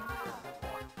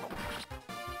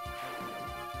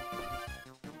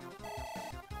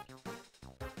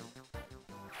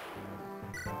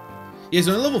 Yeah, he's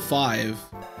only level 5.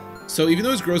 So even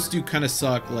though his growths do kind of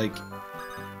suck, like,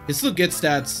 he still gets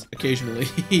stats occasionally,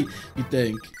 you'd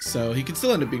think. So he could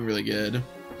still end up being really good.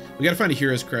 We gotta find a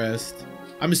Hero's Crest.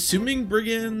 I'm assuming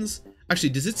Brigands. Actually,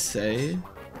 does it say?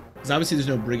 Because obviously there's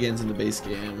no Brigands in the base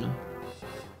game.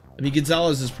 I mean,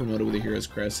 Gonzalez is promoted with a Hero's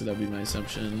Crest, so that would be my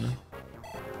assumption.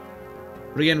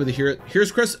 Brigand with a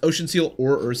Hero's Crest, Ocean Seal,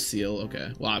 or Earth Seal.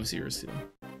 Okay, well, obviously Earth Seal.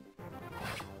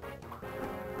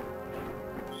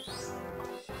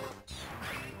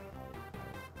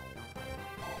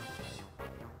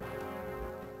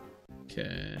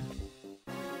 Okay.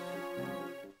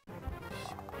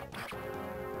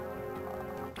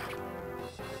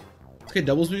 Okay,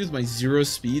 doubles me with my 0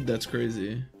 speed. That's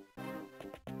crazy.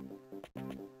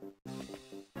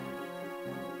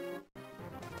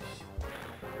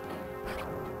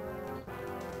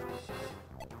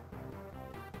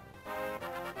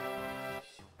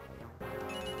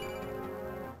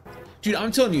 Dude,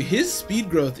 I'm telling you, his speed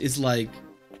growth is like...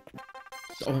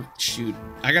 Oh, shoot.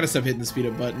 I gotta stop hitting the speed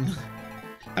up button.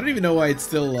 I don't even know why it's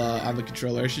still on the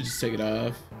controller. I should just take it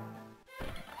off.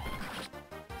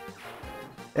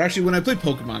 Or actually, when I play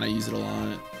Pokemon, I use it a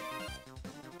lot.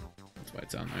 That's why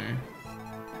it's on there.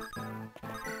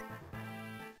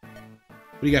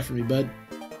 What do you got for me, bud?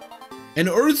 An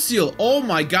Earth Seal! Oh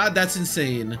my god, that's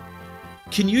insane.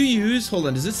 Can you use... Hold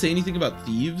on, does it say anything about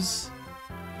thieves?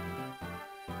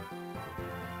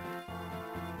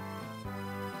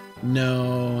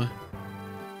 No.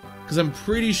 Because I'm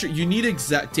pretty sure you need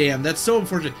exact... Damn, that's so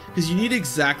unfortunate. Because you need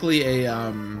exactly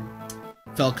a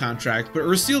fell contract. But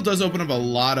Earth Seal does open up a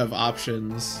lot of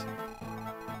options.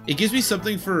 It gives me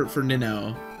something for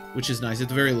Nino, which is nice at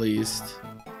the very least.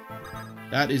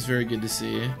 That is very good to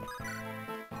see.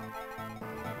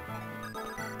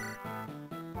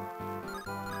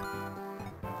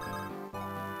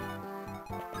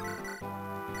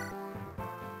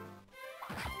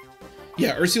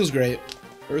 Yeah, Earth Seal's great.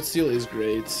 Earth Seal is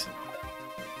great.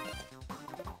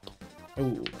 Oh,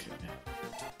 okay.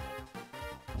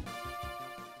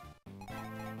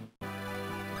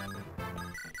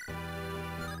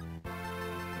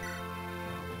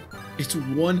 It's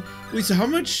 1. Wait, so how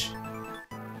much?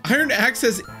 Iron Axe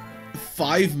has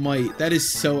 5 might. That is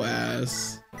so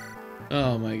ass.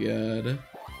 Oh my god.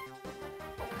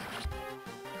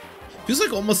 Feels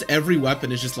like almost every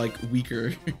weapon is just like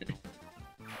weaker.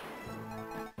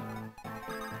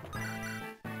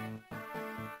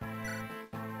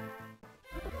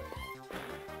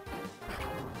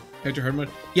 Hector hard mode.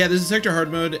 Yeah, this is Hector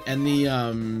hard mode, and the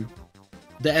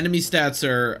enemy stats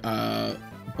are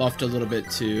buffed a little bit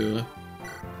too,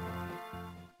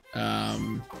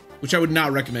 which I would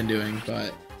not recommend doing.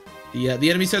 But the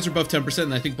enemy stats are buffed 10%,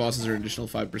 and I think bosses are an additional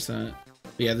 5%.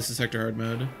 But yeah, this is Hector hard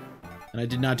mode, and I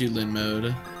did not do Lin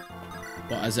mode,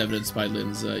 well, as evidenced by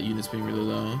Lin's units being really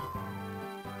low,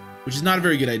 which is not a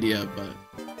very good idea, but.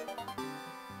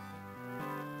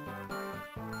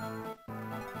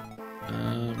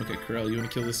 Okay, Corel, you want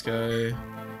to kill this guy?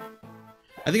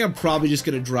 I think I'm probably just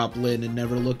gonna drop Lin and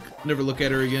never look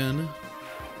at her again.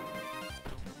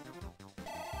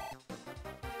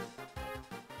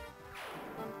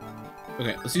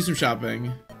 Okay, let's do some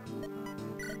shopping.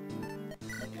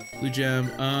 Blue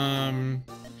gem.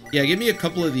 Yeah, give me a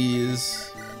couple of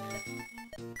these.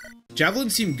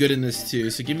 Javelins seem good in this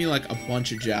too, so give me like a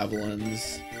bunch of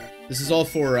javelins. This is all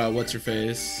for what's her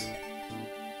face.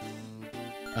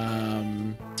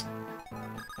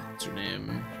 What's her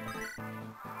name?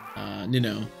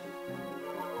 Nino.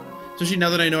 Especially now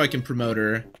that I know I can promote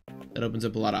her, that opens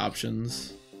up a lot of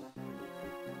options.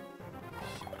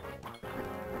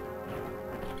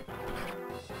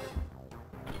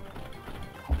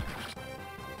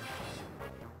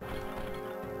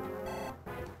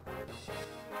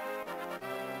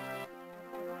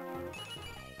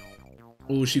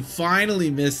 Oh, she finally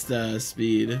missed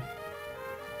speed.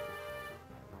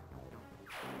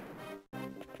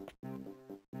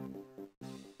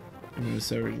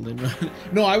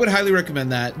 No, I would highly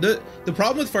recommend that. The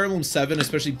problem with Fire Emblem 7,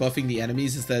 especially buffing the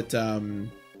enemies, is that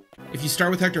if you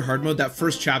start with Hector hard mode, that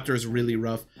first chapter is really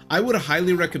rough. I would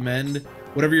highly recommend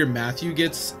whatever your Matthew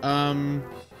gets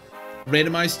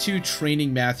randomized to,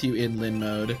 training Matthew in Lin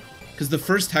mode, because the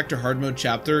first Hector hard mode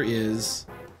chapter is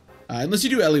unless you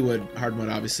do Elliewood hard mode,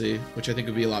 obviously, which I think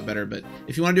would be a lot better, but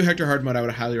if you want to do Hector hard mode, I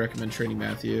would highly recommend training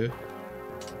Matthew.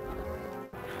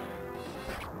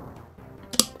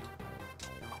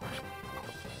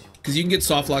 Because you can get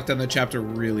soft locked on that chapter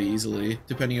really easily,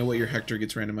 depending on what your Hector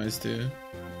gets randomized to.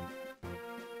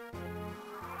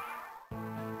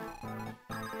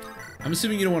 I'm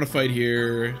assuming you don't want to fight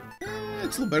here.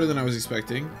 It's a little better than I was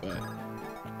expecting, but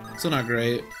still not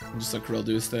great. I'll just let Corel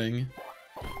do his thing.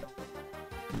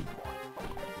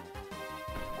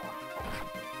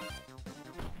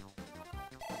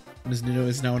 Ms. Nino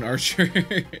is now an archer.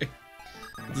 It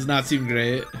does not seem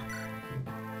great.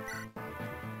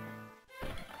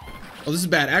 Oh, this is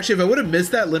bad. Actually, if I would have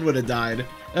missed that, Lin would have died.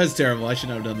 That was terrible. I should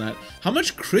not have done that. How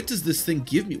much crit does this thing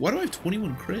give me? Why do I have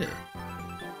 21 crit?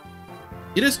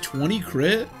 It has 20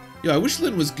 crit? Yo, I wish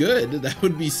Lin was good. That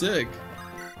would be sick.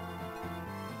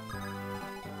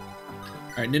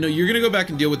 Alright, Nino, you're gonna go back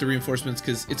and deal with the reinforcements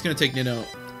because it's gonna take Nino...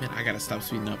 Man, I gotta stop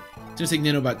speeding up. It's gonna take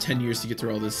Nino about 10 years to get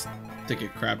through all this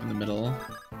ticket crap in the middle.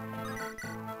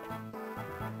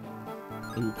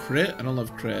 Ooh, crit? I don't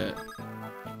love crit.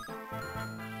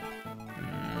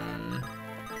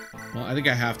 Well, I think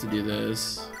I have to do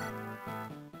this.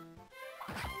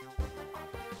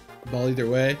 Ball either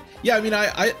way. Yeah, I mean,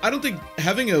 I don't think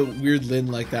having a weird Lin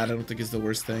like that, I don't think is the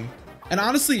worst thing. And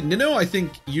honestly, Nino, I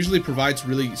think, usually provides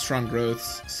really strong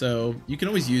growths, so you can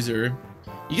always use her.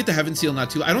 You get the Heaven Seal not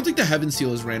too... I don't think the Heaven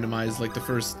Seal is randomized, like the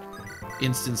first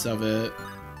instance of it.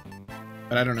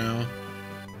 But I don't know.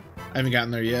 I haven't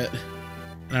gotten there yet.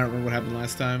 And I don't remember what happened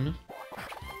last time.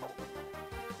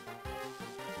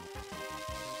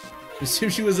 I assume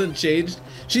she was unchanged.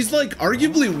 She's like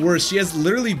arguably worse. She has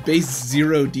literally base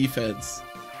 0 defense.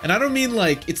 And I don't mean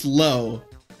like it's low.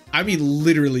 I mean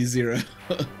literally 0.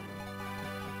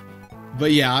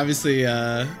 But yeah, obviously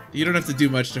you don't have to do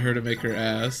much to her to make her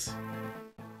ass.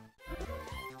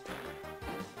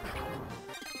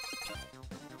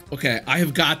 Okay, I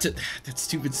have got to... That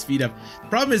stupid speed up. The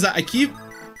problem is I keep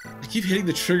hitting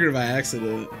the trigger by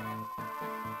accident.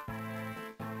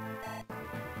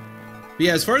 But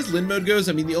yeah, as far as Lin mode goes,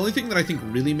 I mean, the only thing that I think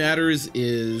really matters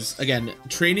is, again,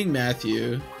 training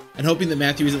Matthew and hoping that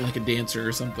Matthew isn't like a dancer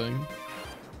or something.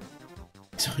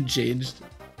 So unchanged.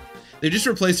 They just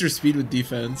replaced her speed with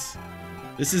defense.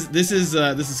 This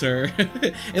is her.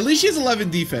 At least she has 11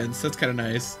 defense. That's kind of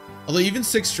nice. Although even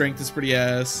 6 strength is pretty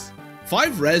ass.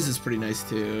 5 res is pretty nice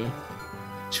too.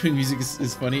 Chewing music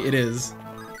is funny. It is.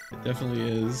 It definitely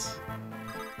is.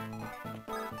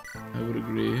 I would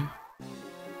agree.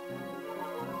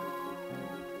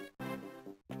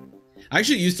 I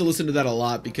actually used to listen to that a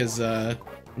lot because when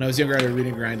I was younger I would read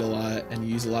and grind a lot and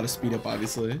use a lot of speed up,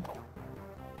 obviously.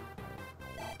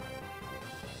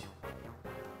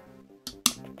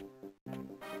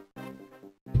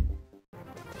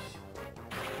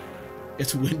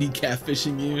 It's Wendy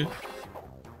catfishing you.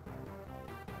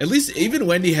 At least even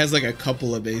Wendy has like a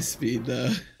couple of base speed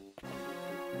though.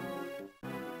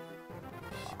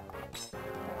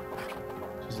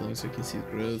 As long as I can see the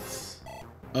growths.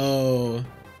 Oh.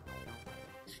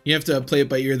 You have to play it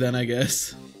by ear then, I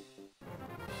guess.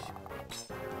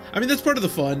 I mean, that's part of the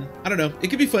fun. I don't know. It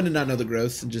could be fun to not know the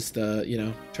growths and just, you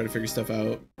know, try to figure stuff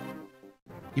out.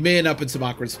 You may end up in some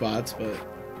awkward spots, but...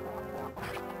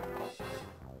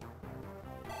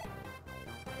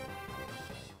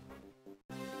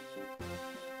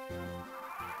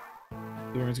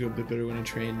 The runs go a bit better when I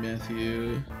train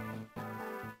Matthew.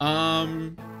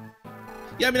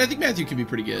 Yeah, I mean, I think Matthew can be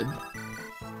pretty good.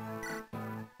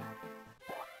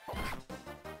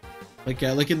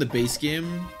 Like in the base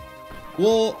game.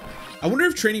 Well, I wonder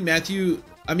if training Matthew,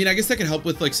 I mean, I guess that could help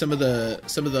with like some of the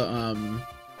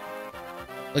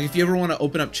like if you ever want to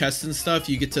open up chests and stuff,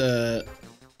 you get to,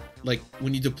 like,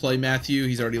 when you deploy Matthew,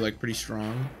 he's already like pretty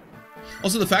strong.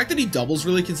 Also, the fact that he doubles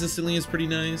really consistently is pretty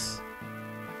nice.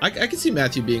 I can see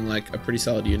Matthew being like a pretty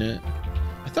solid unit.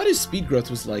 I thought his speed growth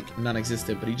was like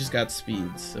non-existent, but he just got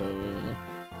speed, so...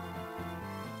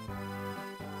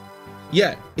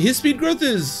 Yeah, his speed growth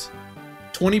is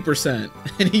 20%,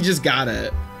 and he just got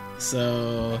it.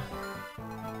 So...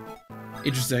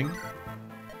 Interesting.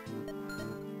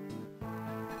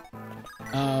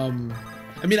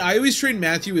 I mean, I always train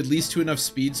Matthew at least to enough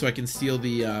speed so I can steal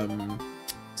the,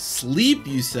 sleep,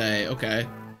 you say? Okay.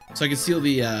 So I can steal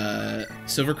the,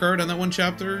 silver card on that one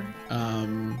chapter.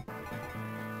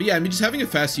 But yeah, I mean, just having a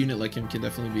fast unit like him can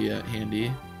definitely be,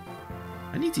 handy.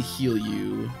 I need to heal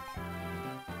you.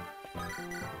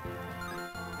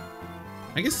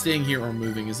 I guess staying here or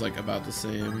moving is, like, about the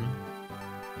same.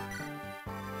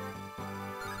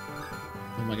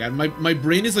 Oh my god, my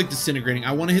brain is, like, disintegrating.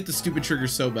 I want to hit the stupid trigger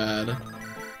so bad.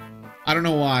 I don't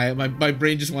know why. My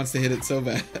brain just wants to hit it so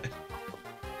bad.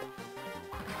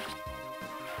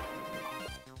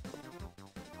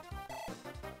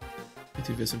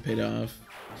 Vism paid off.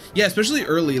 Yeah, especially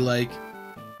early, like,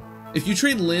 if you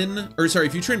train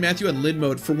if you train Matthew on Lin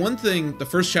mode, for one thing, the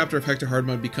first chapter of Hector Hard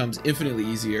mode becomes infinitely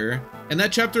easier. And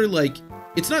that chapter, like,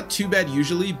 it's not too bad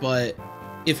usually, but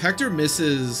if Hector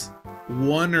misses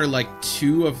 1 or like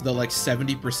 2 of the like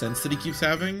 70% that he keeps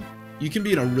having, you can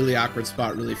be in a really awkward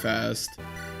spot really fast.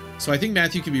 So I think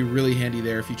Matthew can be really handy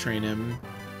there if you train him.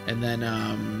 And then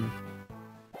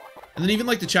even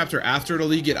like the chapter after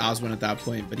it'll you get Oswin at that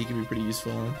point, but he can be pretty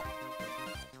useful.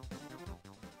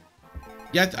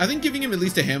 Yeah, I think giving him at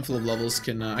least a handful of levels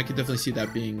can, I could definitely see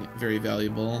that being very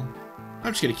valuable.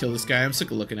 I'm just gonna kill this guy. I'm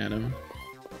sick of looking at him.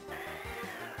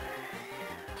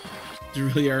 They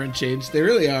really are unchanged. They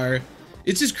really are.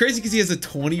 It's just crazy because he has a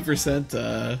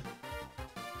 20%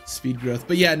 Speed growth.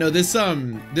 But yeah, no, this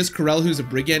Corel who's a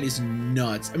brigand is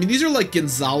nuts. I mean, these are like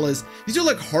Gonzalez. These are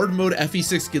like hard mode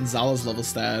FE6 Gonzalez level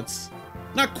stats.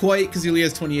 Not quite, because he only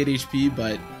has 28 HP,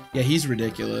 but yeah, he's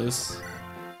ridiculous.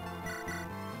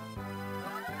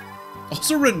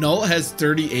 Also, Renault has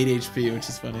 38 HP, which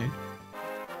is funny.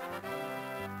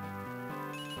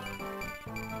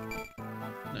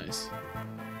 Nice.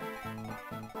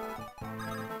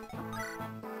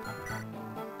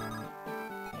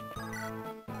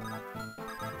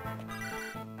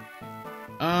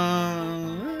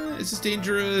 Is this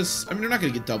dangerous? I mean, they're not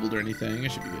gonna get doubled or anything. I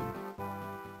should be good.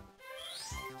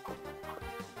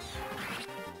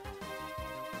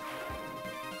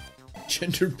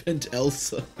 Gender bent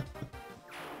Elsa.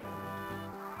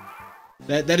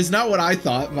 That is not what I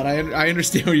thought, but I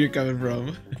understand where you're coming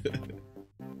from.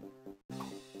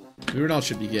 Renault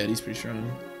should be good. He's pretty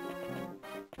strong.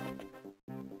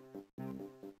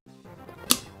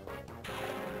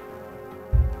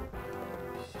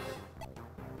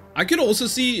 I could also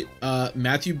see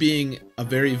Matthew being a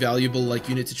very valuable like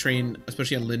unit to train,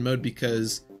 especially on Lin mode,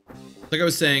 because like I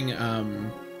was saying,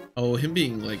 oh, him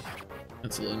being like,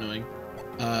 that's a little annoying.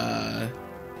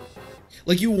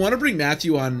 Like you want to bring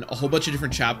Matthew on a whole bunch of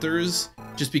different chapters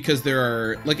just because there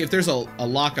are, like if there's a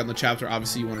lock on the chapter,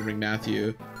 obviously you want to bring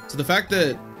Matthew. So the fact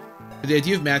that the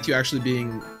idea of Matthew actually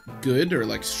being good or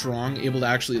like strong, able to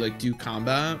actually like do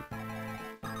combat,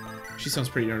 she sounds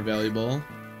pretty darn valuable.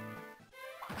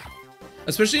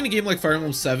 Especially in a game like Fire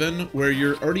Emblem 7 where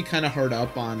you're already kind of hard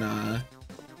up on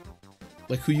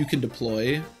like who you can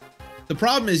deploy. The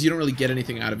problem is you don't really get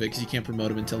anything out of it because you can't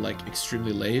promote him until like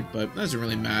extremely late, but that doesn't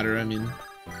really matter. I mean,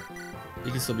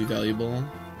 he can still be valuable.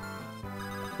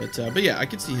 But yeah, I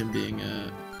could see him being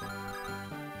a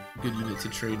good unit to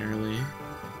train early.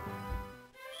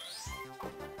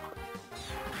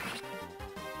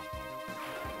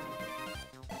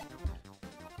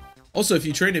 Also, if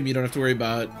you train him, you don't have to worry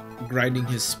about grinding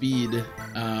his speed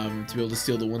to be able to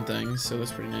steal the one thing, so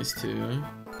that's pretty nice too.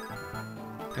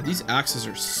 God, these axes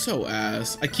are so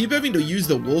ass. I keep having to use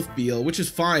the wolf beal, which is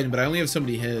fine, but I only have so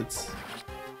many hits.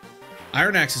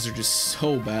 Iron axes are just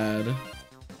so bad.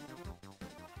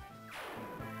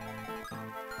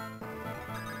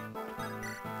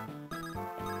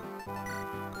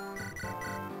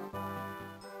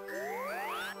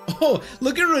 Oh,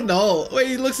 look at Renault. Wait,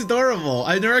 he looks adorable.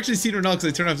 I've never actually seen Renault because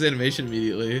I turned off his animation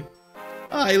immediately.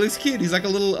 Ah, he looks cute. He's like a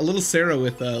little Sarah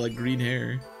with like green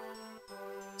hair.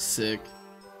 Sick.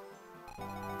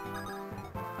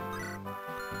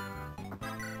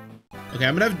 Okay,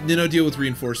 I'm gonna have Nino deal with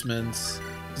reinforcements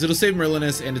because it'll save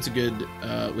Merlinus and it's a good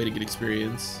way to get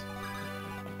experience.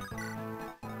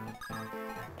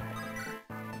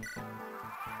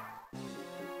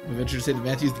 I venture to say that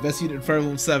Matthew's the best unit in Fire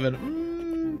Emblem 7.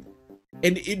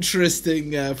 An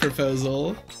interesting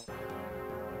proposal.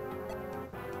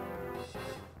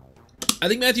 I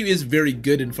think Matthew is very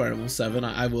good in Fire Emblem 7.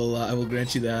 I will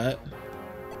grant you that.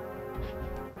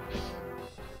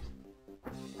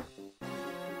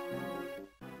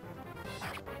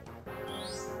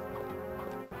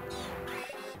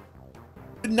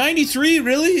 $93,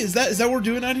 really? Is that what we're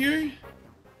doing out here?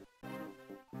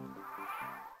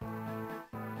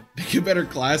 Pick a better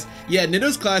class. Yeah,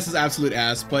 Nino's class is absolute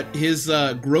ass, but his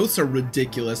growths are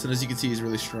ridiculous, and as you can see, he's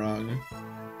really strong.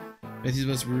 Matthew's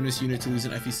most ruinous unit to lose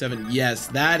in FE7. Yes,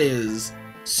 that is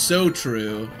so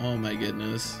true. Oh my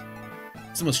goodness.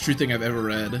 It's the most true thing I've ever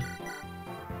read.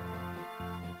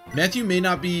 Matthew may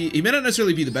not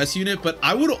necessarily be the best unit, but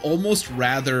I would almost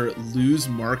rather lose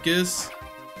Marcus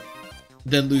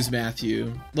than lose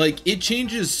Matthew. Like, it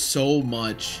changes so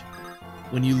much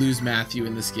when you lose Matthew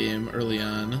in this game early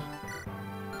on.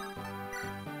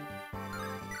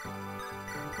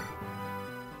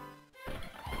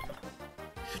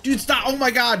 Dude, stop! Oh my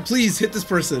god, please hit this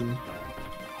person.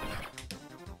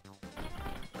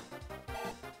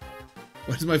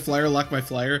 Why does my flyer lock my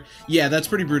flyer? Yeah, that's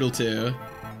pretty brutal too.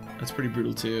 That's pretty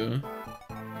brutal too.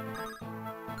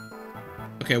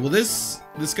 Okay, well this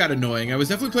got annoying. I was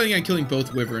definitely planning on killing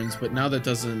both wyverns, but now that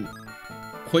doesn't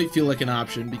quite feel like an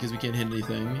option because we can't hit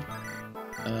anything.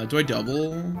 Do I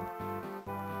double?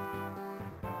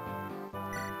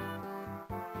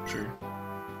 Sure.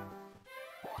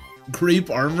 Grape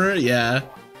armor? Yeah.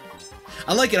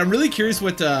 I like it. I'm really curious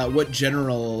what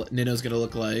general Nino's gonna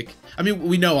look like. I mean,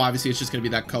 we know obviously it's just gonna be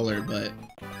that color, but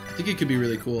I think it could be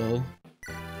really cool.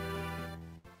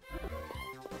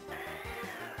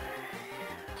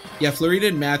 Yeah, Florida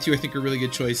and Matthew I think are really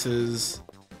good choices.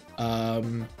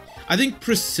 I think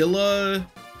Priscilla,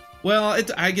 well,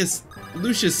 I guess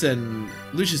Lucius and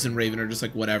Raven are just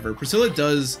like whatever. Priscilla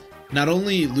does not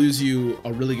only lose you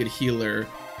a really good healer,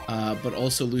 but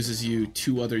also loses you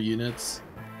 2 other units.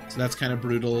 So that's kind of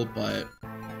brutal, but...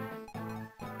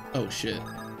 Oh shit.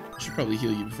 I should probably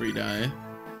heal you before you die.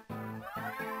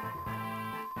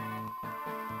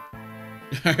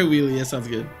 Alright, wheelie, that sounds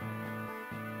good.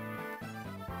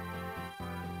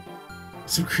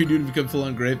 Some Creed would become full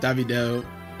on grape, that'd be dope.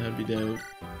 That'd be dope.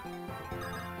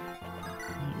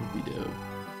 That would be dope.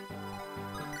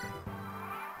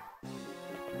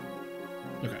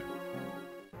 Okay.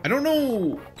 I don't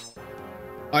know...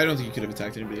 I don't think you could have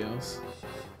attacked anybody else.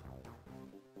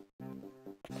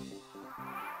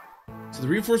 So the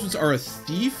reinforcements are a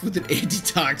thief with an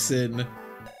antitoxin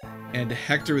and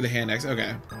Hector with a hand axe.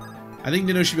 Okay. I think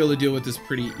Nino should be able to deal with this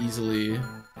pretty easily.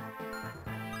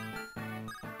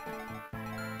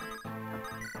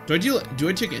 Do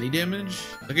I take any damage?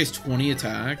 That guy's 20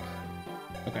 attack.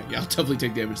 Okay, yeah, I'll definitely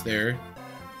take damage there.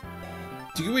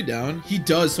 Do you get way down? He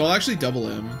does, so I'll actually double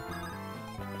him,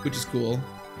 which is cool.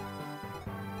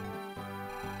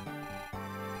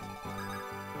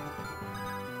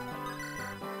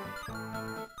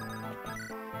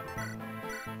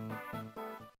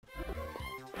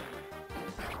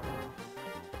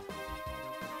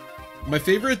 My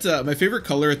favorite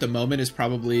color at the moment is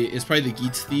probably the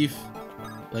Geitz thief.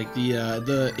 Like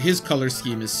his color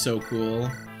scheme is so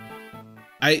cool.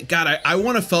 I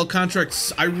want a fell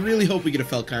contract. I really hope we get a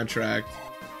fell contract.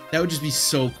 That would just be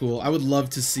so cool. I would love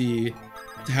to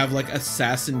have like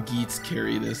Assassin Geitz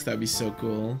carry this. That'd be so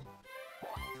cool.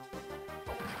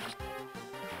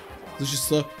 Let's just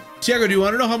slow. Tiago, do you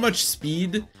want to know how much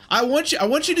speed? I want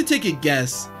you to take a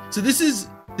guess. So this is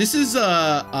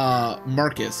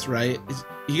Marcus, right?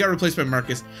 He got replaced by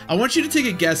Marcus. I want you to take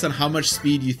a guess on how much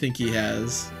speed you think he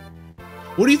has.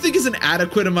 What do you think is an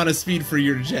adequate amount of speed for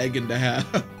your Jagan to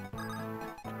have?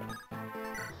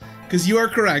 Because you are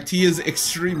correct, he is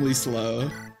extremely slow.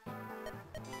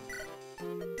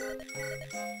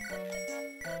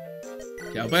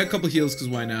 Yeah, I'll buy a couple heals because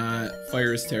why not?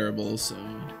 Fire is terrible, so...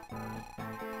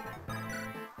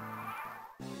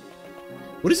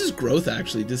 What is his growth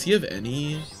actually? Does he have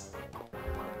any?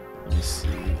 Let me see.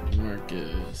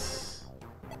 Marcus.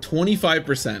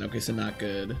 25%. Okay, so not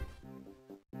good.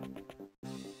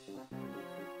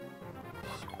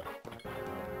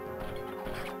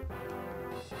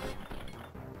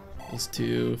 That's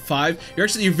 2. 5.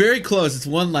 You're very close. It's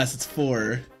 1 less. It's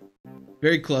 4.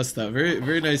 Very close though.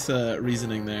 Very nice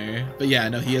reasoning there. But yeah,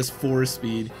 no, he has 4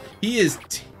 speed. He is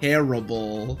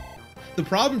terrible. The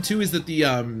problem too is that the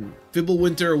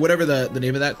Fibblewinter, or whatever the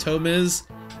name of that tome is,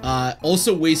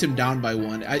 also weighs him down by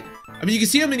 1. I mean, you can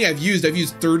see how many I've used. I've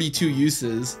used 32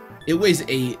 uses. It weighs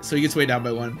 8, so he gets weighed down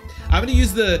by 1. I'm gonna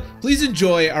use please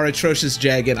enjoy our atrocious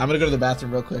Jagan. I'm gonna go to the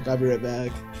bathroom real quick. I'll be right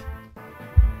back.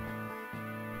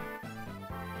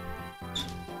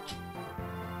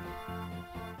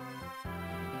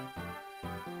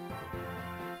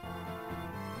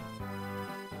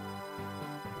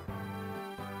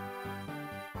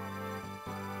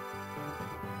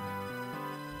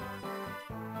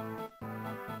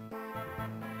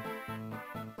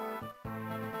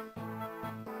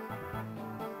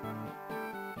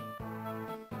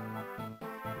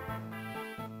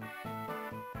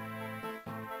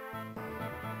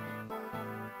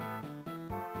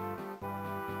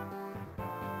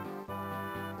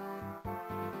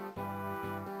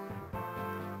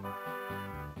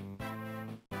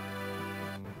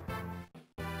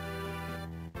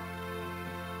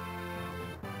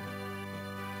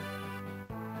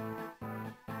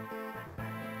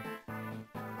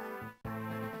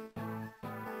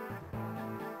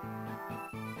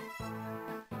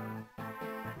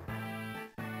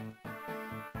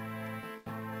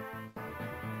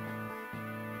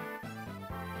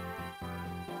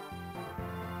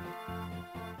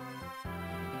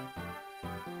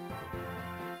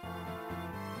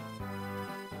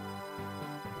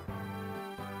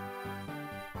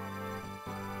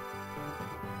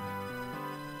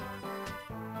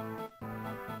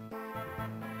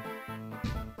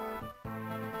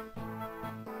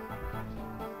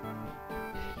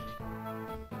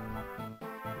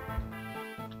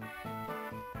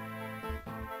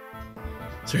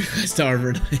 Sorry guys, to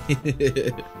Harvard.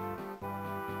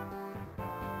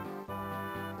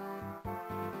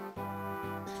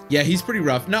 Yeah, he's pretty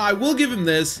rough. Now, I will give him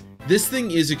this. This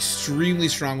thing is extremely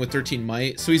strong with 13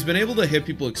 might, so he's been able to hit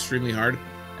people extremely hard.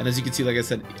 And as you can see, like I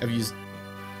said, I've used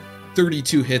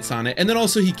 32 hits on it. And then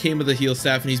also he came with a heal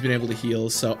staff and he's been able to heal.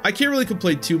 So I can't really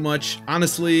complain too much,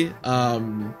 honestly.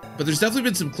 But there's definitely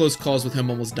been some close calls with him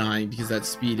almost dying because that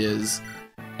speed is,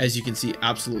 as you can see,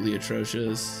 absolutely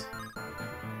atrocious.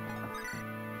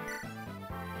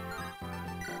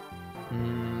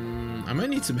 I might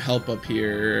need some help up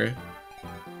here.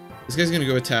 This guy's gonna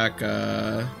go attack,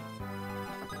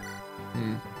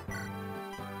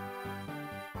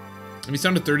 He's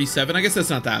down to 37. I guess that's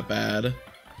not that bad.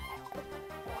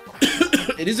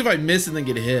 It is if I miss and then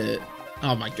get hit.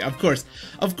 Oh my god, of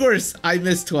course, I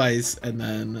missed twice, and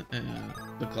then,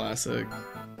 the classic.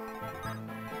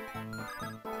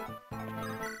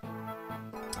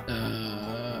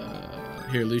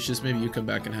 Here, Lucius, maybe you come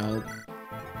back and help.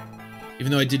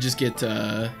 Even though I did just get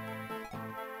done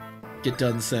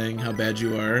saying how bad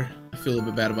you are. I feel a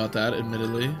little bit bad about that,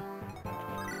 admittedly.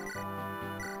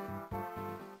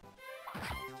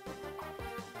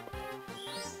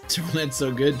 Timberland's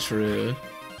so good, true.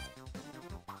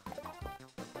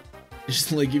 It's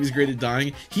just like he's great at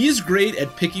dying. He is great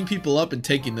at picking people up and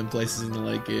taking them places in the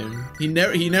late game. He's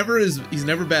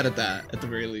never bad at that, at the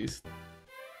very least.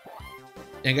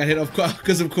 And got hit off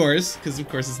because of course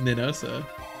it's Nino, so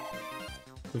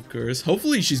of course.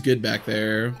 Hopefully she's good back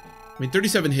there. I mean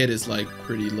 37 hit is like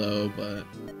pretty low, but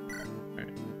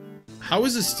alright. How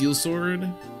is a steel sword?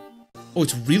 Oh,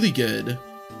 it's really good.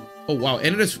 Oh wow,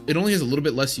 and it only has a little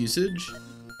bit less usage.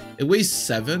 It weighs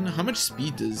 7. How much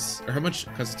speed does, or how much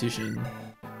constitution?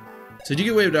 So you do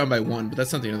get weighed down by 1, but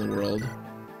that's not the end of the world.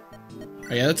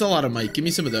 Oh yeah, that's a lot of might. Give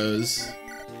me some of those.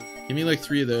 Give me like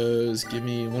 3 of those. Give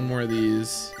me 1 more of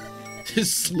these.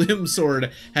 This slim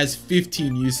sword has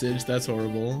 15 usage. That's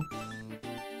horrible.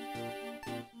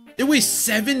 It weighs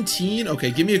 17?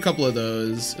 Okay, give me a couple of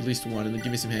those. At least 1, and then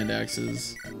give me some hand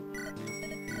axes.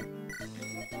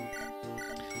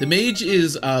 The mage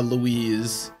is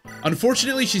Louise.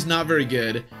 Unfortunately, she's not very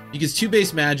good because 2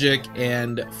 base magic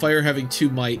and fire having 2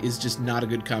 might is just not a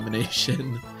good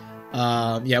combination.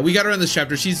 Yeah, we got her in this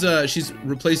chapter. She's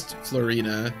replaced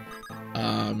Florina.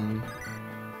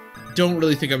 Don't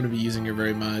really think I'm gonna be using her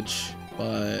very much,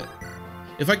 but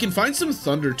if I can find some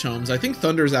thunder tomes, I think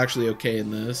thunder is actually okay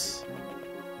in this.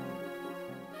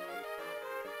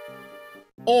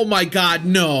 Oh my god,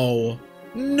 no.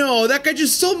 No, that guy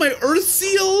just stole my earth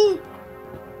seal?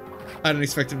 I didn't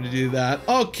expect him to do that.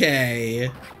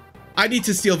 Okay. I need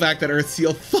to steal back that earth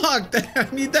seal. Fuck, I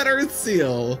need that earth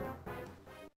seal.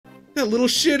 That little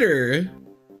shitter.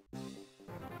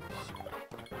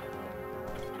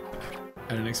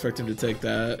 I didn't expect him to take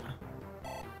that.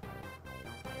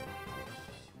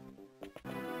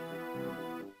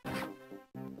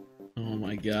 Oh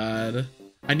my god.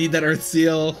 I need that earth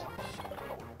seal.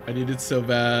 I need it so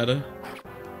bad.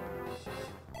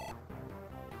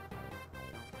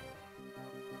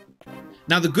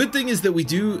 Now the good thing is that we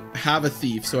do have a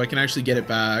thief, so I can actually get it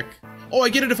back. Oh, I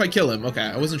get it if I kill him. Okay,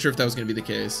 I wasn't sure if that was gonna be the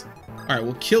case. All right,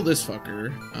 we'll kill this fucker.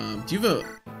 Do you have a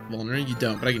vulner? You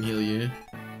don't, but I can heal you.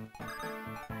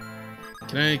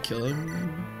 Can I kill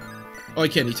him? Oh, I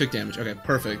can. He took damage. Okay,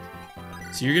 perfect.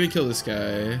 So you're gonna kill this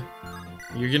guy.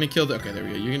 You're gonna kill the. Okay, there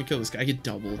we go. You're gonna kill this guy. I get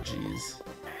double. Jeez.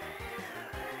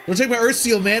 Don't take my earth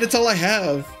seal, man. It's all I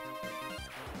have.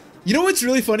 You know what's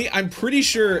really funny? I'm pretty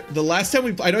sure the last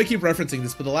time I know I keep referencing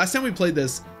this, but the last time we played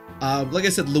this, like I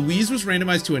said, Louise was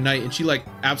randomized to a knight, and she like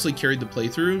absolutely carried the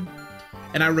playthrough.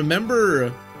 And I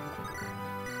remember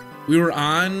we were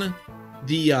on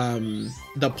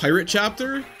the pirate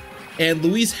chapter, and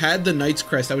Louise had the knight's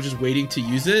crest. I was just waiting to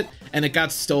use it, and it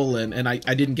got stolen, and I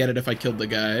didn't get it if I killed the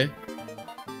guy.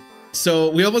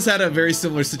 So we almost had a very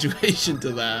similar situation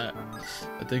to that,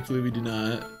 but thankfully we do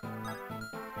not.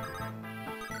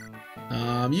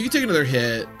 You can take another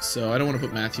hit, so I don't want to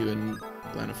put Matthew in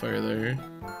line of fire there.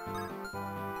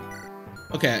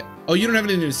 Okay. Oh, you don't have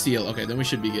anything to steal. Okay, then we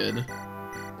should be good.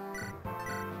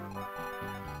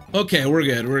 Okay, we're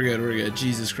good. We're good. We're good.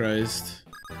 Jesus Christ.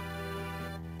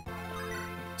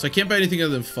 So I can't buy anything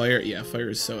other than fire. Yeah,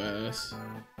 fire is so ass.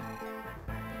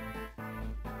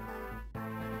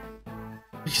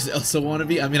 Because Elsa wanna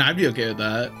be? I mean, I'd be okay with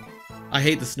that. I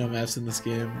hate the snow maps in this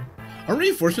game. Are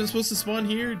reinforcements supposed to spawn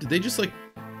here? Did they just like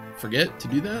forget to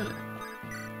do that?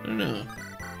 I don't know.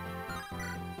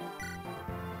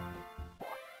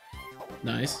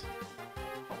 Nice.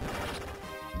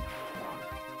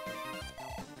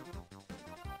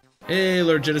 Hey,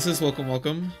 Lord Genesis, welcome,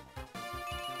 welcome.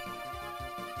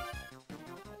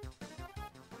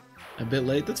 A bit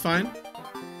late, that's fine.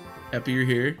 Happy you're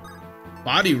here.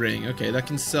 Body ring, okay, that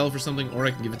can sell for something, or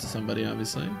I can give it to somebody,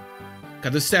 obviously.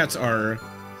 God, the stats are...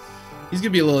 He's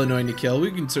gonna be a little annoying to kill.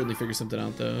 We can certainly figure something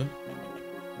out, though.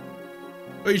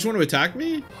 Oh, you just want to attack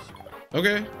me?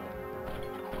 Okay.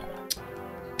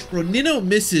 Bro, Nino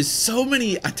misses so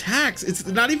many attacks. It's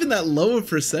not even that low a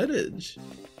percentage.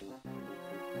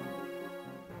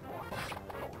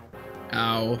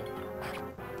 Ow.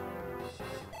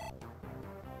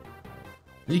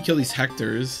 I need to kill these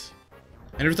Hectors.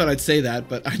 I never thought I'd say that,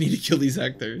 but I need to kill these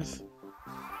Hectors.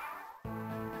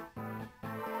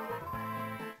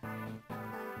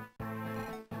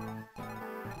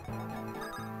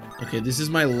 Okay, this is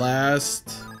my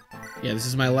last... Yeah, this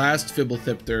is my last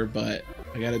Fibblethipter, but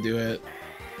I gotta do it.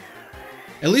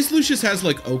 At least Lucius has,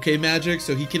 like, okay magic,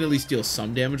 so he can at least deal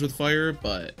some damage with fire,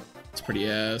 but it's pretty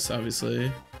ass,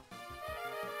 obviously.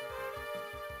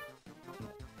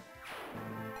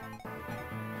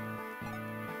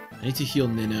 I need to heal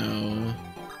Nino.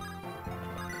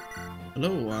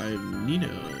 Hello, I'm Nino.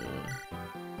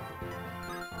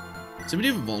 Somebody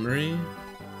have a Vulnerary?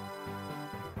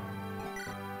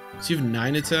 So you have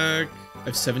 9 attack. I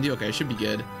have 70. Okay, I should be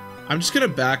good. I'm just gonna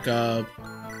back up.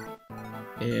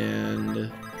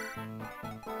 And...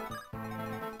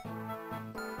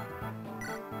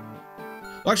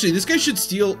 Well, actually, this guy should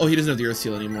steal... Oh, he doesn't have the Earth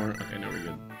Seal anymore. Okay, now we're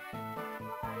good.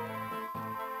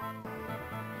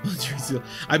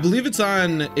 I believe it's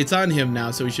on him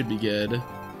now, so he should be good.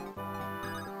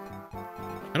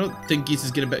 I don't think Geitz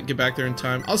is gonna get back there in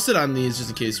time. I'll sit on these just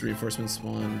in case reinforcements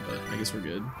spawn, but I guess we're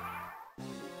good.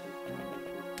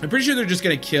 I'm pretty sure they're just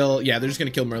gonna kill... Yeah, they're just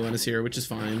gonna kill Merlinus here, which is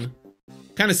fine.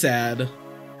 Kind of sad,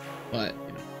 but,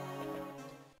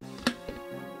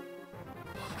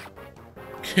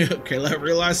 you know. Okay, let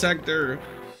realize sector.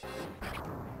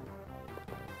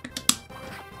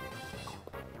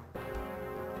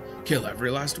 Kill every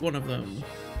last one of them.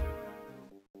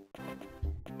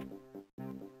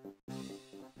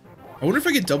 I wonder if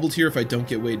I get doubled here if I don't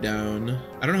get weighed down.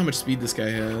 I don't know how much speed this guy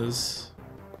has.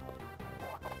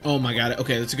 Oh my god.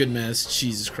 Okay, that's a good miss.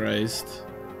 Jesus Christ.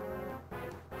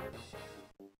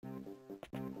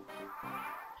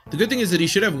 The good thing is that he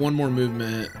should have one more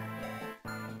movement.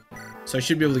 So I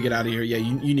should be able to get out of here. Yeah,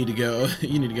 you need to go.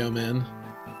 You need to go, man.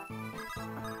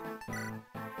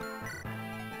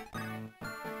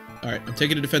 Alright, I'm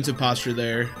taking a defensive posture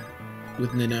there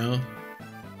with Nino.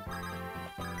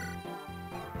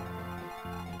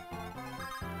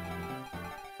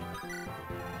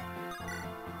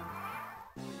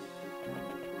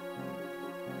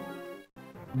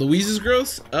 Louise's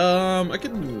growth? I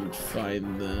can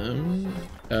find them.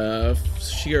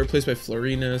 She got replaced by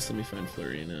Florinus. Let me find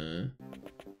Florina.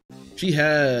 She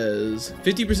has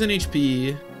 50%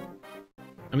 HP.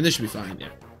 I mean, this should be fine, yeah.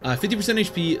 50%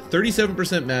 HP,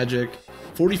 37% magic,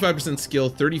 45% skill,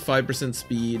 35%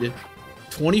 speed,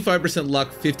 25%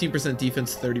 luck, 15%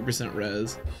 defense, 30%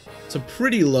 res. So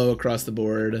pretty low across the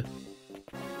board.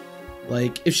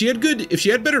 Like, if she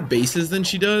had better bases than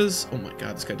she does, oh my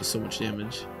god, this guy does so much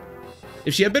damage.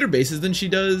 If she had better bases than she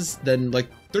does, then like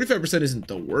 35% isn't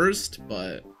the worst,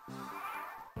 but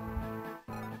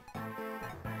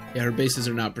yeah, her bases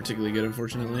are not particularly good,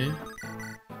 unfortunately.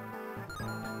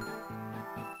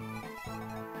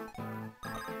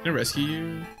 Can I rescue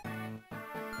you?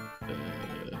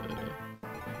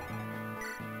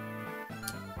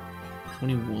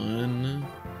 21.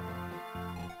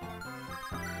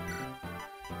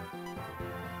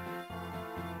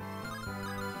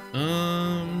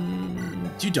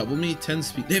 Do you double me? 10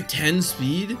 speed. They have 10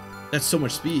 speed? That's so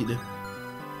much speed.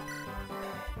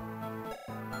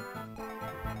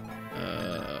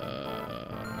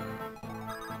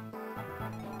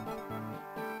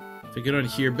 If I get on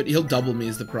here, but he'll double me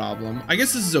is the problem. I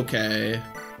guess this is okay,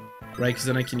 right? Because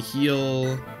then I can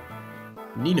heal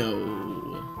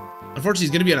Nino. Unfortunately, he's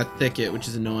going to be on a thicket, which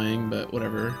is annoying, but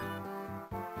whatever.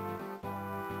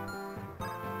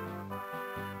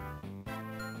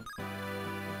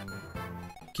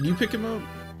 Can you pick him up?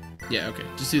 Yeah, okay.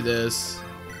 Just do this.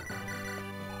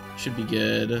 Should be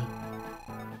good.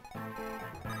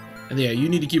 And yeah, you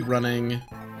need to keep running.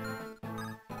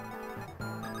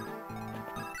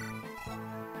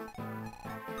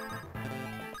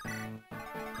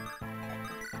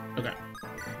 Okay.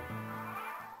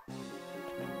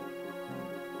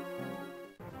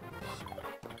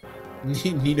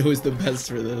 Nino is the best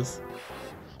for this.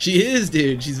 She is,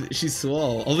 dude. She's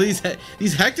swole. All these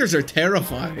Hectors are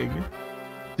terrifying.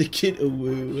 The kid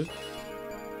woo.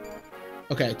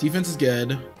 Okay, defense is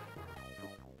good.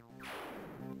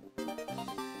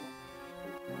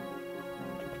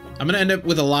 I'm gonna end up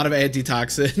with a lot of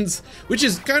antitoxins, which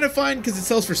is kind of fine because it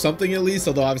sells for something at least.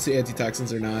 Although obviously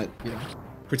antitoxins are not, you know,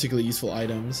 particularly useful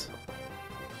items.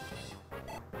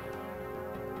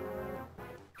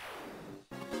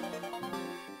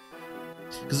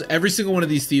 Because every single one of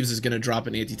these thieves is going to drop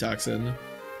an antitoxin.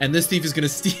 And this thief is going to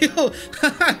steal.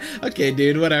 Okay,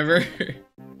 dude, whatever.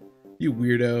 You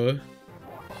weirdo.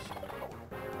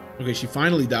 Okay, she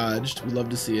finally dodged. We love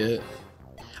to see it.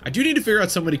 I do need to figure out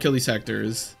some way to kill these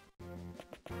Hectors.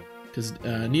 Because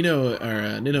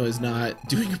Nino is not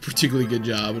doing a particularly good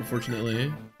job,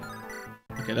 unfortunately.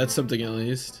 Okay, that's something at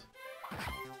least.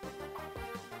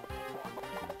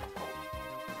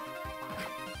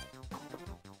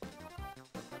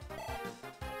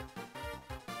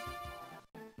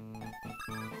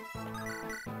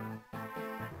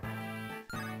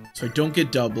 So I don't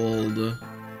get doubled.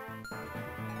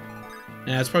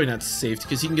 Yeah, it's probably not safe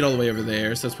because he can get all the way over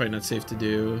there, so that's probably not safe to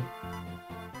do.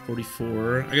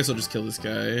 44. I guess I'll just kill this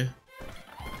guy.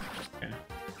 Okay.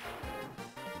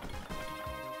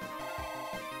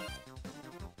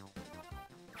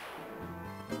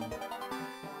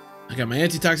 I got my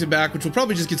antitoxin back, which will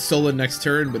probably just get stolen next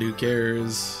turn, but who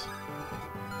cares?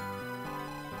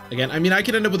 Again, I mean, I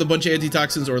could end up with a bunch of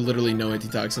antitoxins or literally no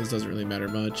antitoxins. Doesn't really matter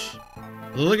much.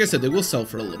 Although, like I said, they will sell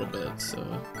for a little bit, so...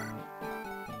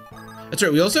 That's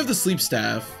right, we also have the sleep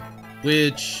staff,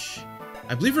 which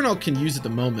I believe Ronald can use at the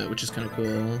moment, which is kind of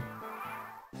cool.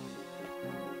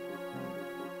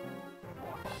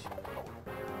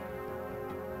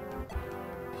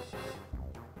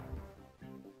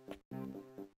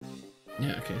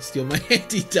 Yeah, okay, steal my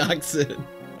antitoxin.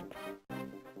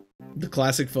 The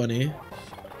classic funny.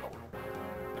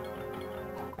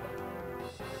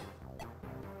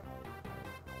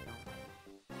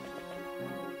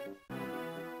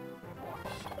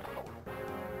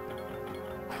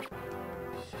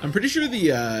 I'm pretty sure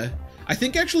the, I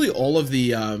think actually all of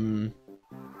the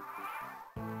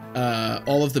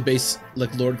base,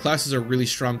 like, Lord classes are really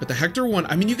strong, but the Hector one,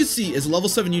 I mean, you can see, is a level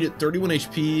 7 unit, 31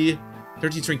 HP,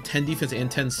 13 strength, 10 defense, and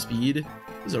 10 speed. This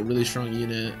is a really strong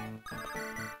unit.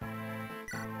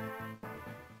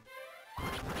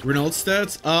 Renault's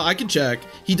stats? I can check.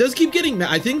 He does keep getting,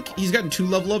 I think he's gotten 2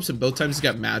 level ups, and both times he's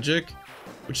got magic,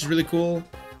 which is really cool.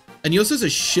 And he also has a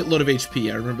shitload of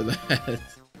HP, I remember that.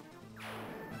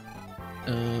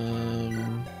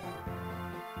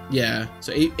 Yeah,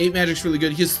 so 8 magic's really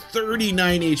good. He has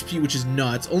 39 HP, which is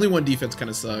nuts. Only 1 defense kind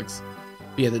of sucks.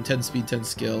 But yeah, then 10 speed, 10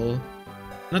 skill.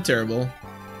 Not terrible.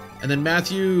 And then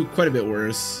Matthew, quite a bit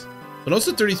worse. But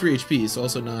also 33 HP, so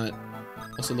also not...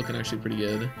 Also looking actually pretty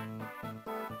good.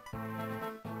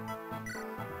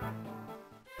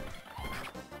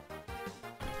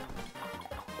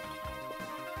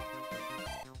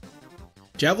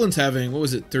 Javelin's having, what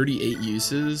was it, 38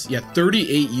 uses? Yeah,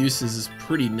 38 uses is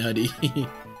pretty nutty.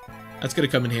 That's gonna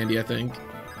come in handy, I think.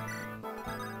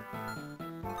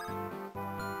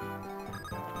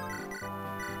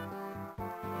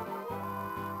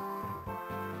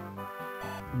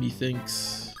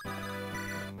 Methinks.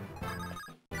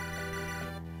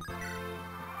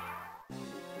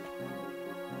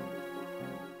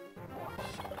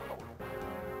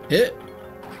 Hit!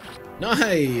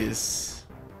 Nice!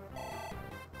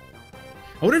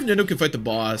 I wonder if Nendo can fight the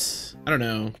boss. I don't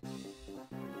know.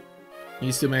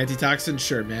 You steal my antitoxin?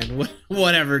 Sure, man.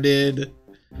 Whatever, dude.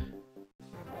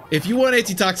 If you want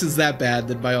antitoxins that bad,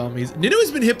 then by all means. Nendo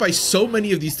has been hit by so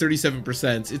many of these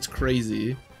 37%. It's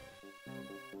crazy.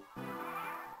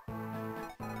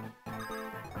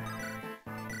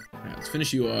 Alright, let's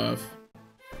finish you off.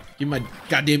 Give my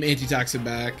goddamn antitoxin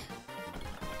back.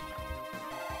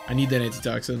 I need that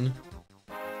antitoxin.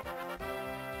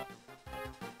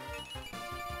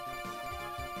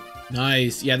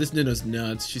 Nice. Yeah, this Nino's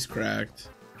nuts. She's cracked.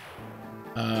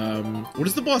 What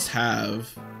does the boss have?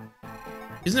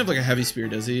 He doesn't have like a heavy spear,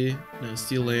 does he? No,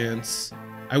 steel lance.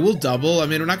 I will double. I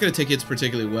mean, we're not going to take hits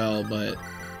particularly well, but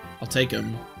I'll take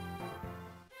him.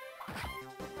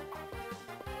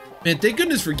 Man, thank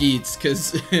goodness for Geitz,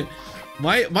 because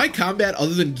my combat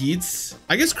other than Geitz,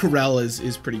 I guess Corel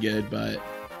is pretty good, but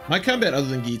my combat other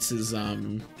than Geitz is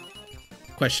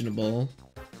questionable.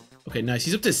 Okay, nice.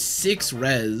 He's up to 6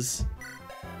 res.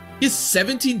 He has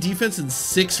 17 defense and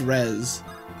 6 res.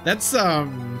 That's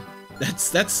something.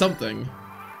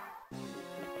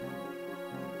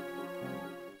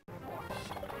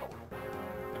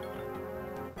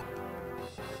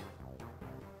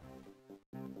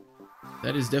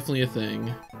 That is definitely a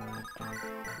thing.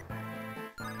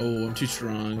 Oh, I'm too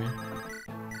strong.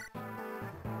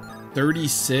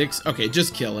 36? Okay,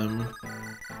 just kill him.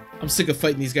 I'm sick of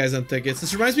fighting these guys on thickets.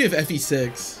 This reminds me of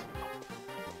FE6.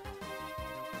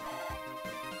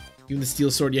 Even the steel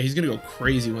sword. Yeah, he's gonna go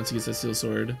crazy once he gets that steel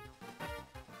sword.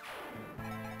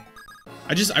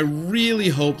 I really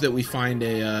hope that we find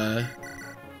a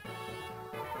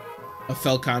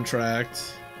fell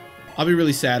contract. I'll be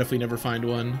really sad if we never find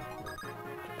one.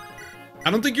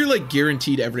 I don't think you're like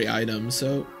guaranteed every item,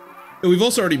 so we've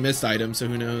also already missed items, so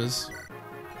who knows.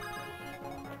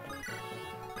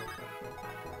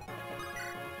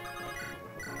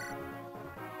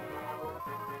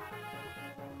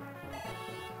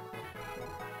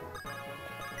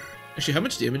 Actually, how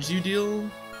much damage do you deal?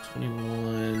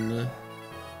 21.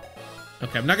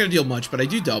 Okay, I'm not gonna deal much, but I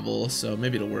do double, so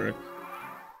maybe it'll work.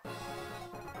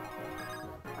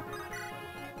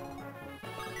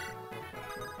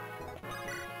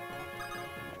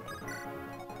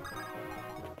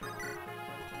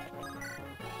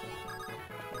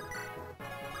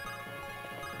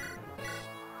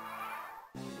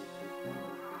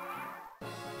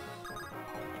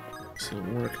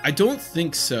 Work. I don't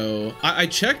think so. I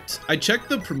checked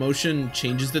the promotion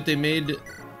changes that they made,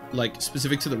 like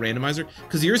specific to the randomizer,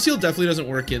 because the Earth Seal definitely doesn't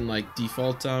work in like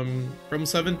default from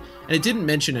 7, and it didn't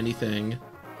mention anything.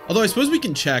 Although I suppose we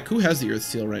can check who has the Earth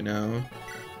Seal right now.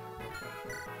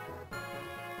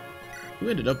 Who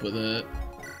ended up with it?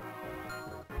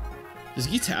 Does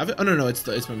Geitz have it? Oh no,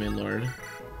 it's my main lord.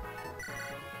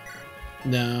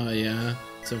 No, yeah,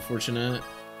 it's unfortunate.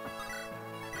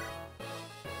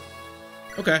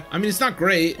 Okay, I mean, it's not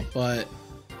great, but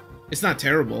it's not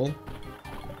terrible.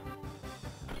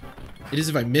 It is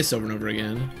if I miss over and over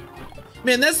again.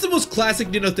 Man, that's the most classic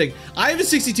Nino thing. I have a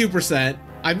 62%.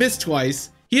 I missed twice.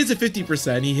 He has a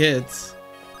 50%. He hits.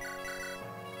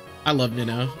 I love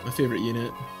Nino, my favorite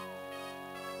unit.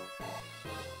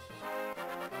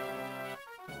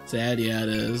 Sad, yeah, it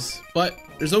is. But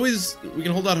there's always, we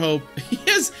can hold out hope. He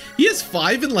has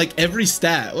 5 in like every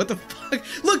stat. What the fuck?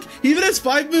 Look, he even has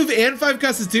 5 move and 5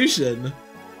 constitution.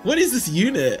 What is this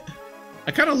unit?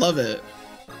 I kind of love it.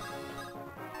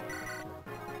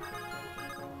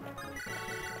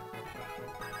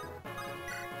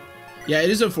 Yeah, it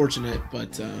is unfortunate,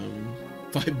 but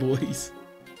 5 boys.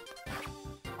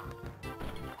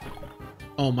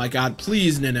 Oh my god,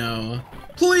 please Nino.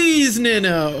 Please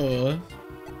Nino.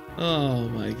 Oh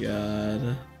my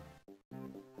god.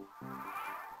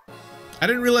 I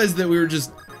didn't realize that we were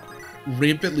just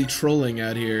rampantly trolling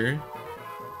out here.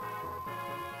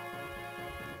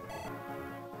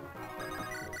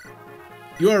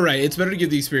 You are right. It's better to give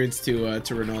the experience to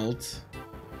Renault.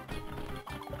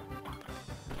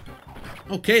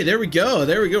 Okay, there we go.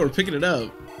 There we go. We're picking it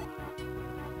up.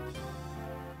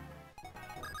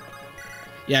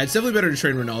 Yeah, it's definitely better to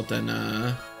train Renault than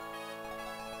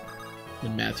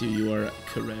Matthew. You are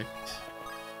correct.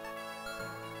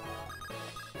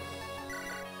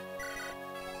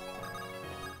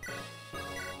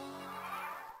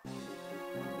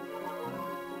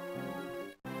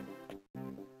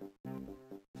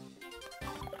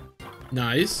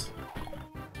 Nice.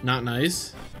 Not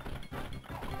nice.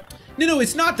 No,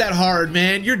 it's not that hard,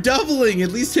 man. You're doubling.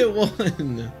 At least hit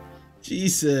 1.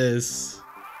 Jesus.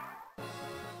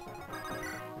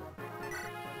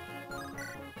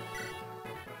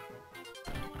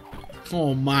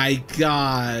 Oh my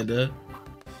god.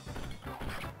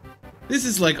 This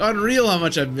is like unreal how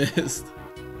much I've missed.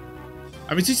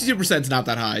 I mean, 62% is not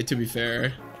that high, to be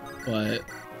fair. But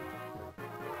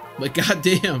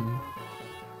goddamn.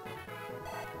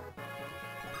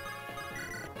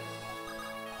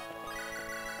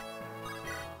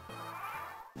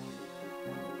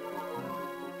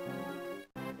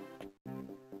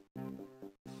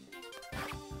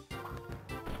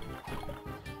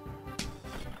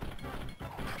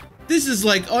 This is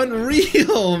like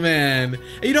unreal, man.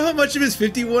 And you know how much of his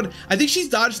 51? I think she's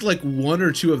dodged like 1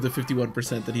 or 2 of the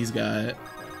 51% that he's got.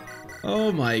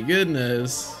 Oh my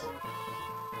goodness.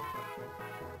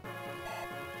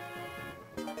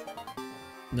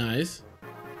 Nice.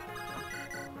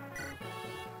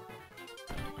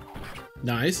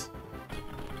 Nice.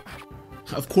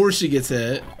 Of course she gets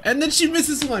hit. And then she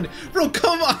misses one. Bro,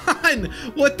 come on.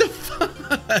 What the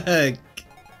fuck?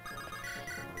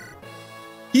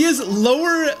 He is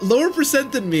lower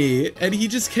percent than me, and he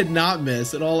just cannot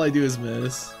miss, and all I do is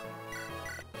miss.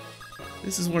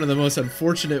 This is one of the most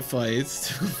unfortunate fights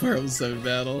to Fire Emblem 7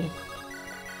 battle.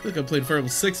 Look, I'm playing Fire Emblem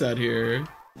 6 out here.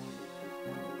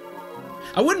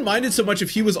 I wouldn't mind it so much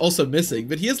if he was also missing,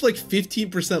 but he has like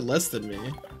 15% less than me.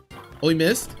 Oh, he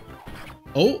missed?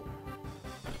 Oh.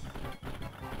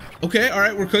 Okay,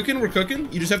 alright, we're cooking, we're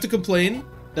cooking. You just have to complain.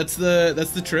 That's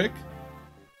the trick.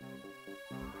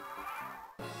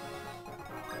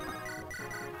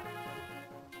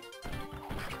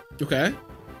 Okay.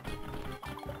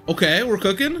 Okay, we're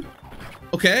cooking.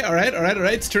 Okay, alright, alright,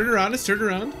 alright. It's turned around, it's turned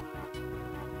around.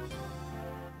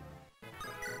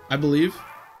 I believe.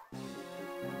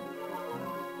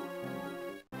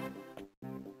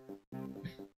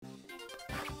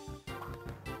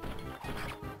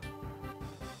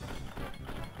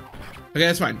 Okay,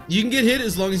 that's fine. You can get hit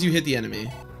as long as you hit the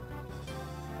enemy.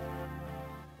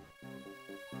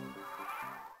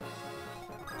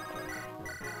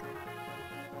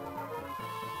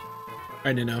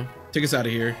 Alright, Nino. Take us out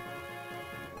of here.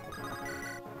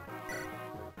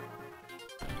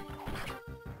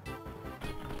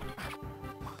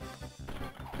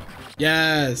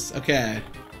 Yes. Okay.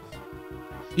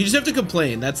 You just have to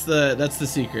complain. That's the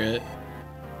secret.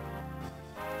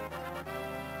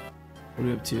 What are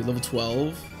we up to? Level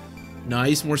 12.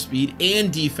 Nice, more speed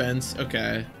and defense.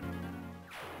 Okay.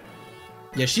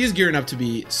 Yeah, she's gearing up to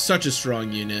be such a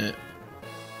strong unit.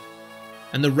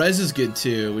 And the res is good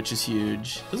too, which is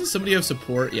huge. Doesn't somebody have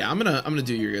support? Yeah, I'm gonna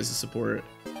do your guys' support.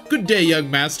 Good day,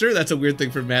 young master. That's a weird thing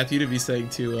for Matthew to be saying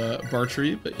to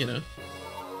Bartree, but you know.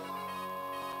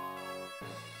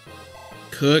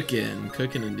 Cooking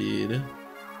indeed.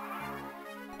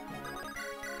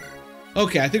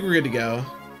 Okay, I think we're good to go.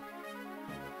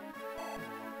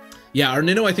 Yeah, our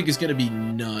Nino I think is gonna be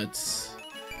nuts.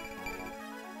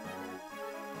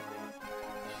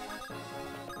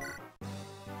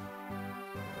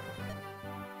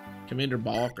 Commander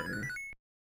Balker.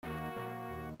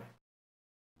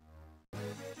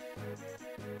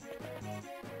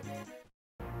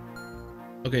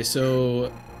 Okay,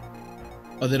 so...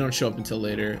 Oh, they don't show up until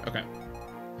later. Okay.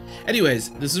 Anyways,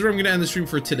 this is where I'm going to end the stream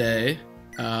for today.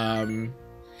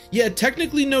 Yeah,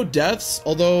 technically no deaths,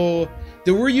 although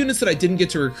there were units that I didn't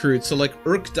get to recruit. So, like,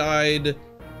 Urk died,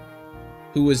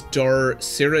 who was Dart.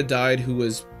 Sarah died, who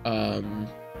was... Oh,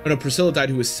 no, Priscilla died,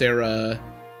 who was Sarah.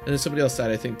 And then somebody else died,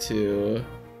 I think, too.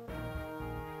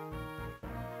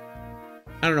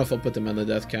 I don't know if I'll put them on the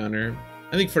death counter.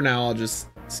 I think for now I'll just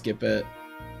skip it.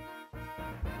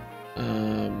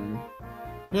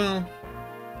 Well,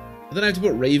 then I have to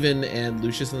put Raven and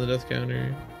Lucius on the death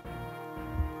counter.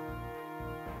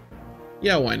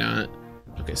 Yeah, why not?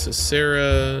 Okay, so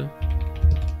Sarah.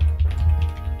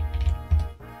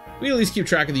 We at least keep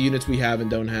track of the units we have and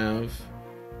don't have.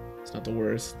 It's not the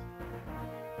worst.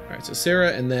 All right, so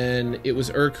Sarah, and then it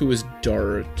was Urk who was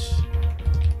Dart.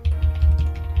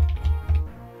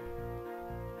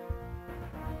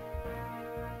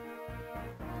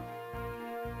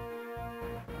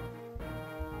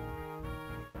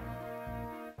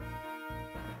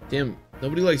 Damn,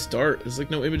 nobody likes Dart. There's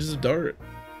like no images of Dart.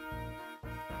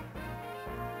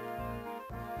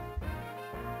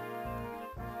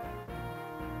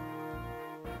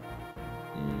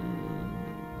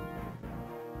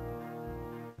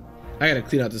 I gotta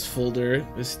clean out this folder.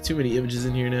 There's too many images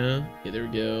in here now. Okay, there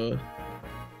we go.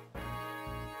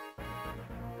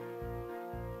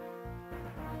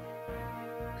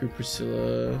 Crew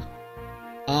Priscilla.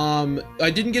 I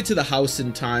didn't get to the house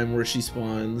in time where she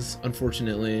spawns,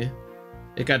 unfortunately.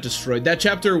 It got destroyed. That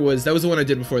chapter was, that was the one I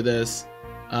did before this.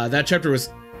 That chapter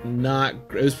was not,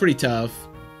 it was pretty tough,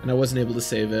 and I wasn't able to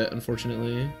save it,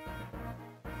 unfortunately.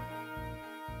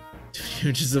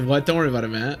 Just what? Don't worry about it,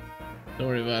 Matt. Don't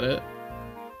worry about it.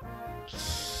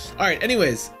 Alright,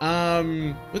 anyways,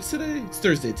 what's today? It's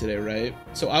Thursday today, right?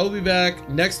 So I will be back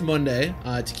next Monday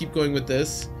to keep going with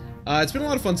this. It's been a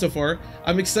lot of fun so far.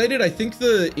 I'm excited. I think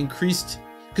the increased,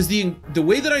 because the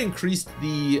way that I increased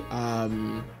the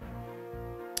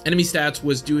enemy stats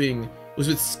was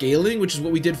with scaling, which is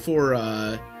what we did for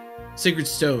Sacred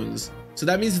Stones. So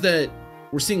that means that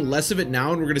we're seeing less of it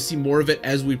now, and we're going to see more of it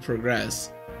as we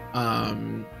progress.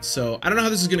 So I don't know how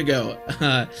this is going to go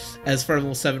as Fire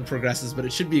Level 7 progresses, but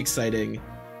it should be exciting.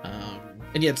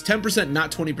 And yeah, it's 10%,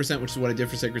 not 20%, which is what I did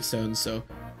for Sacred Stones. So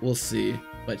we'll see.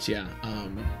 But yeah,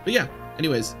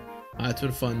 anyways, it's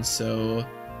been fun. So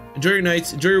enjoy your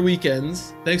nights, enjoy your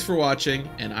weekends. Thanks for watching,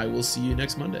 and I will see you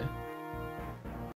next Monday.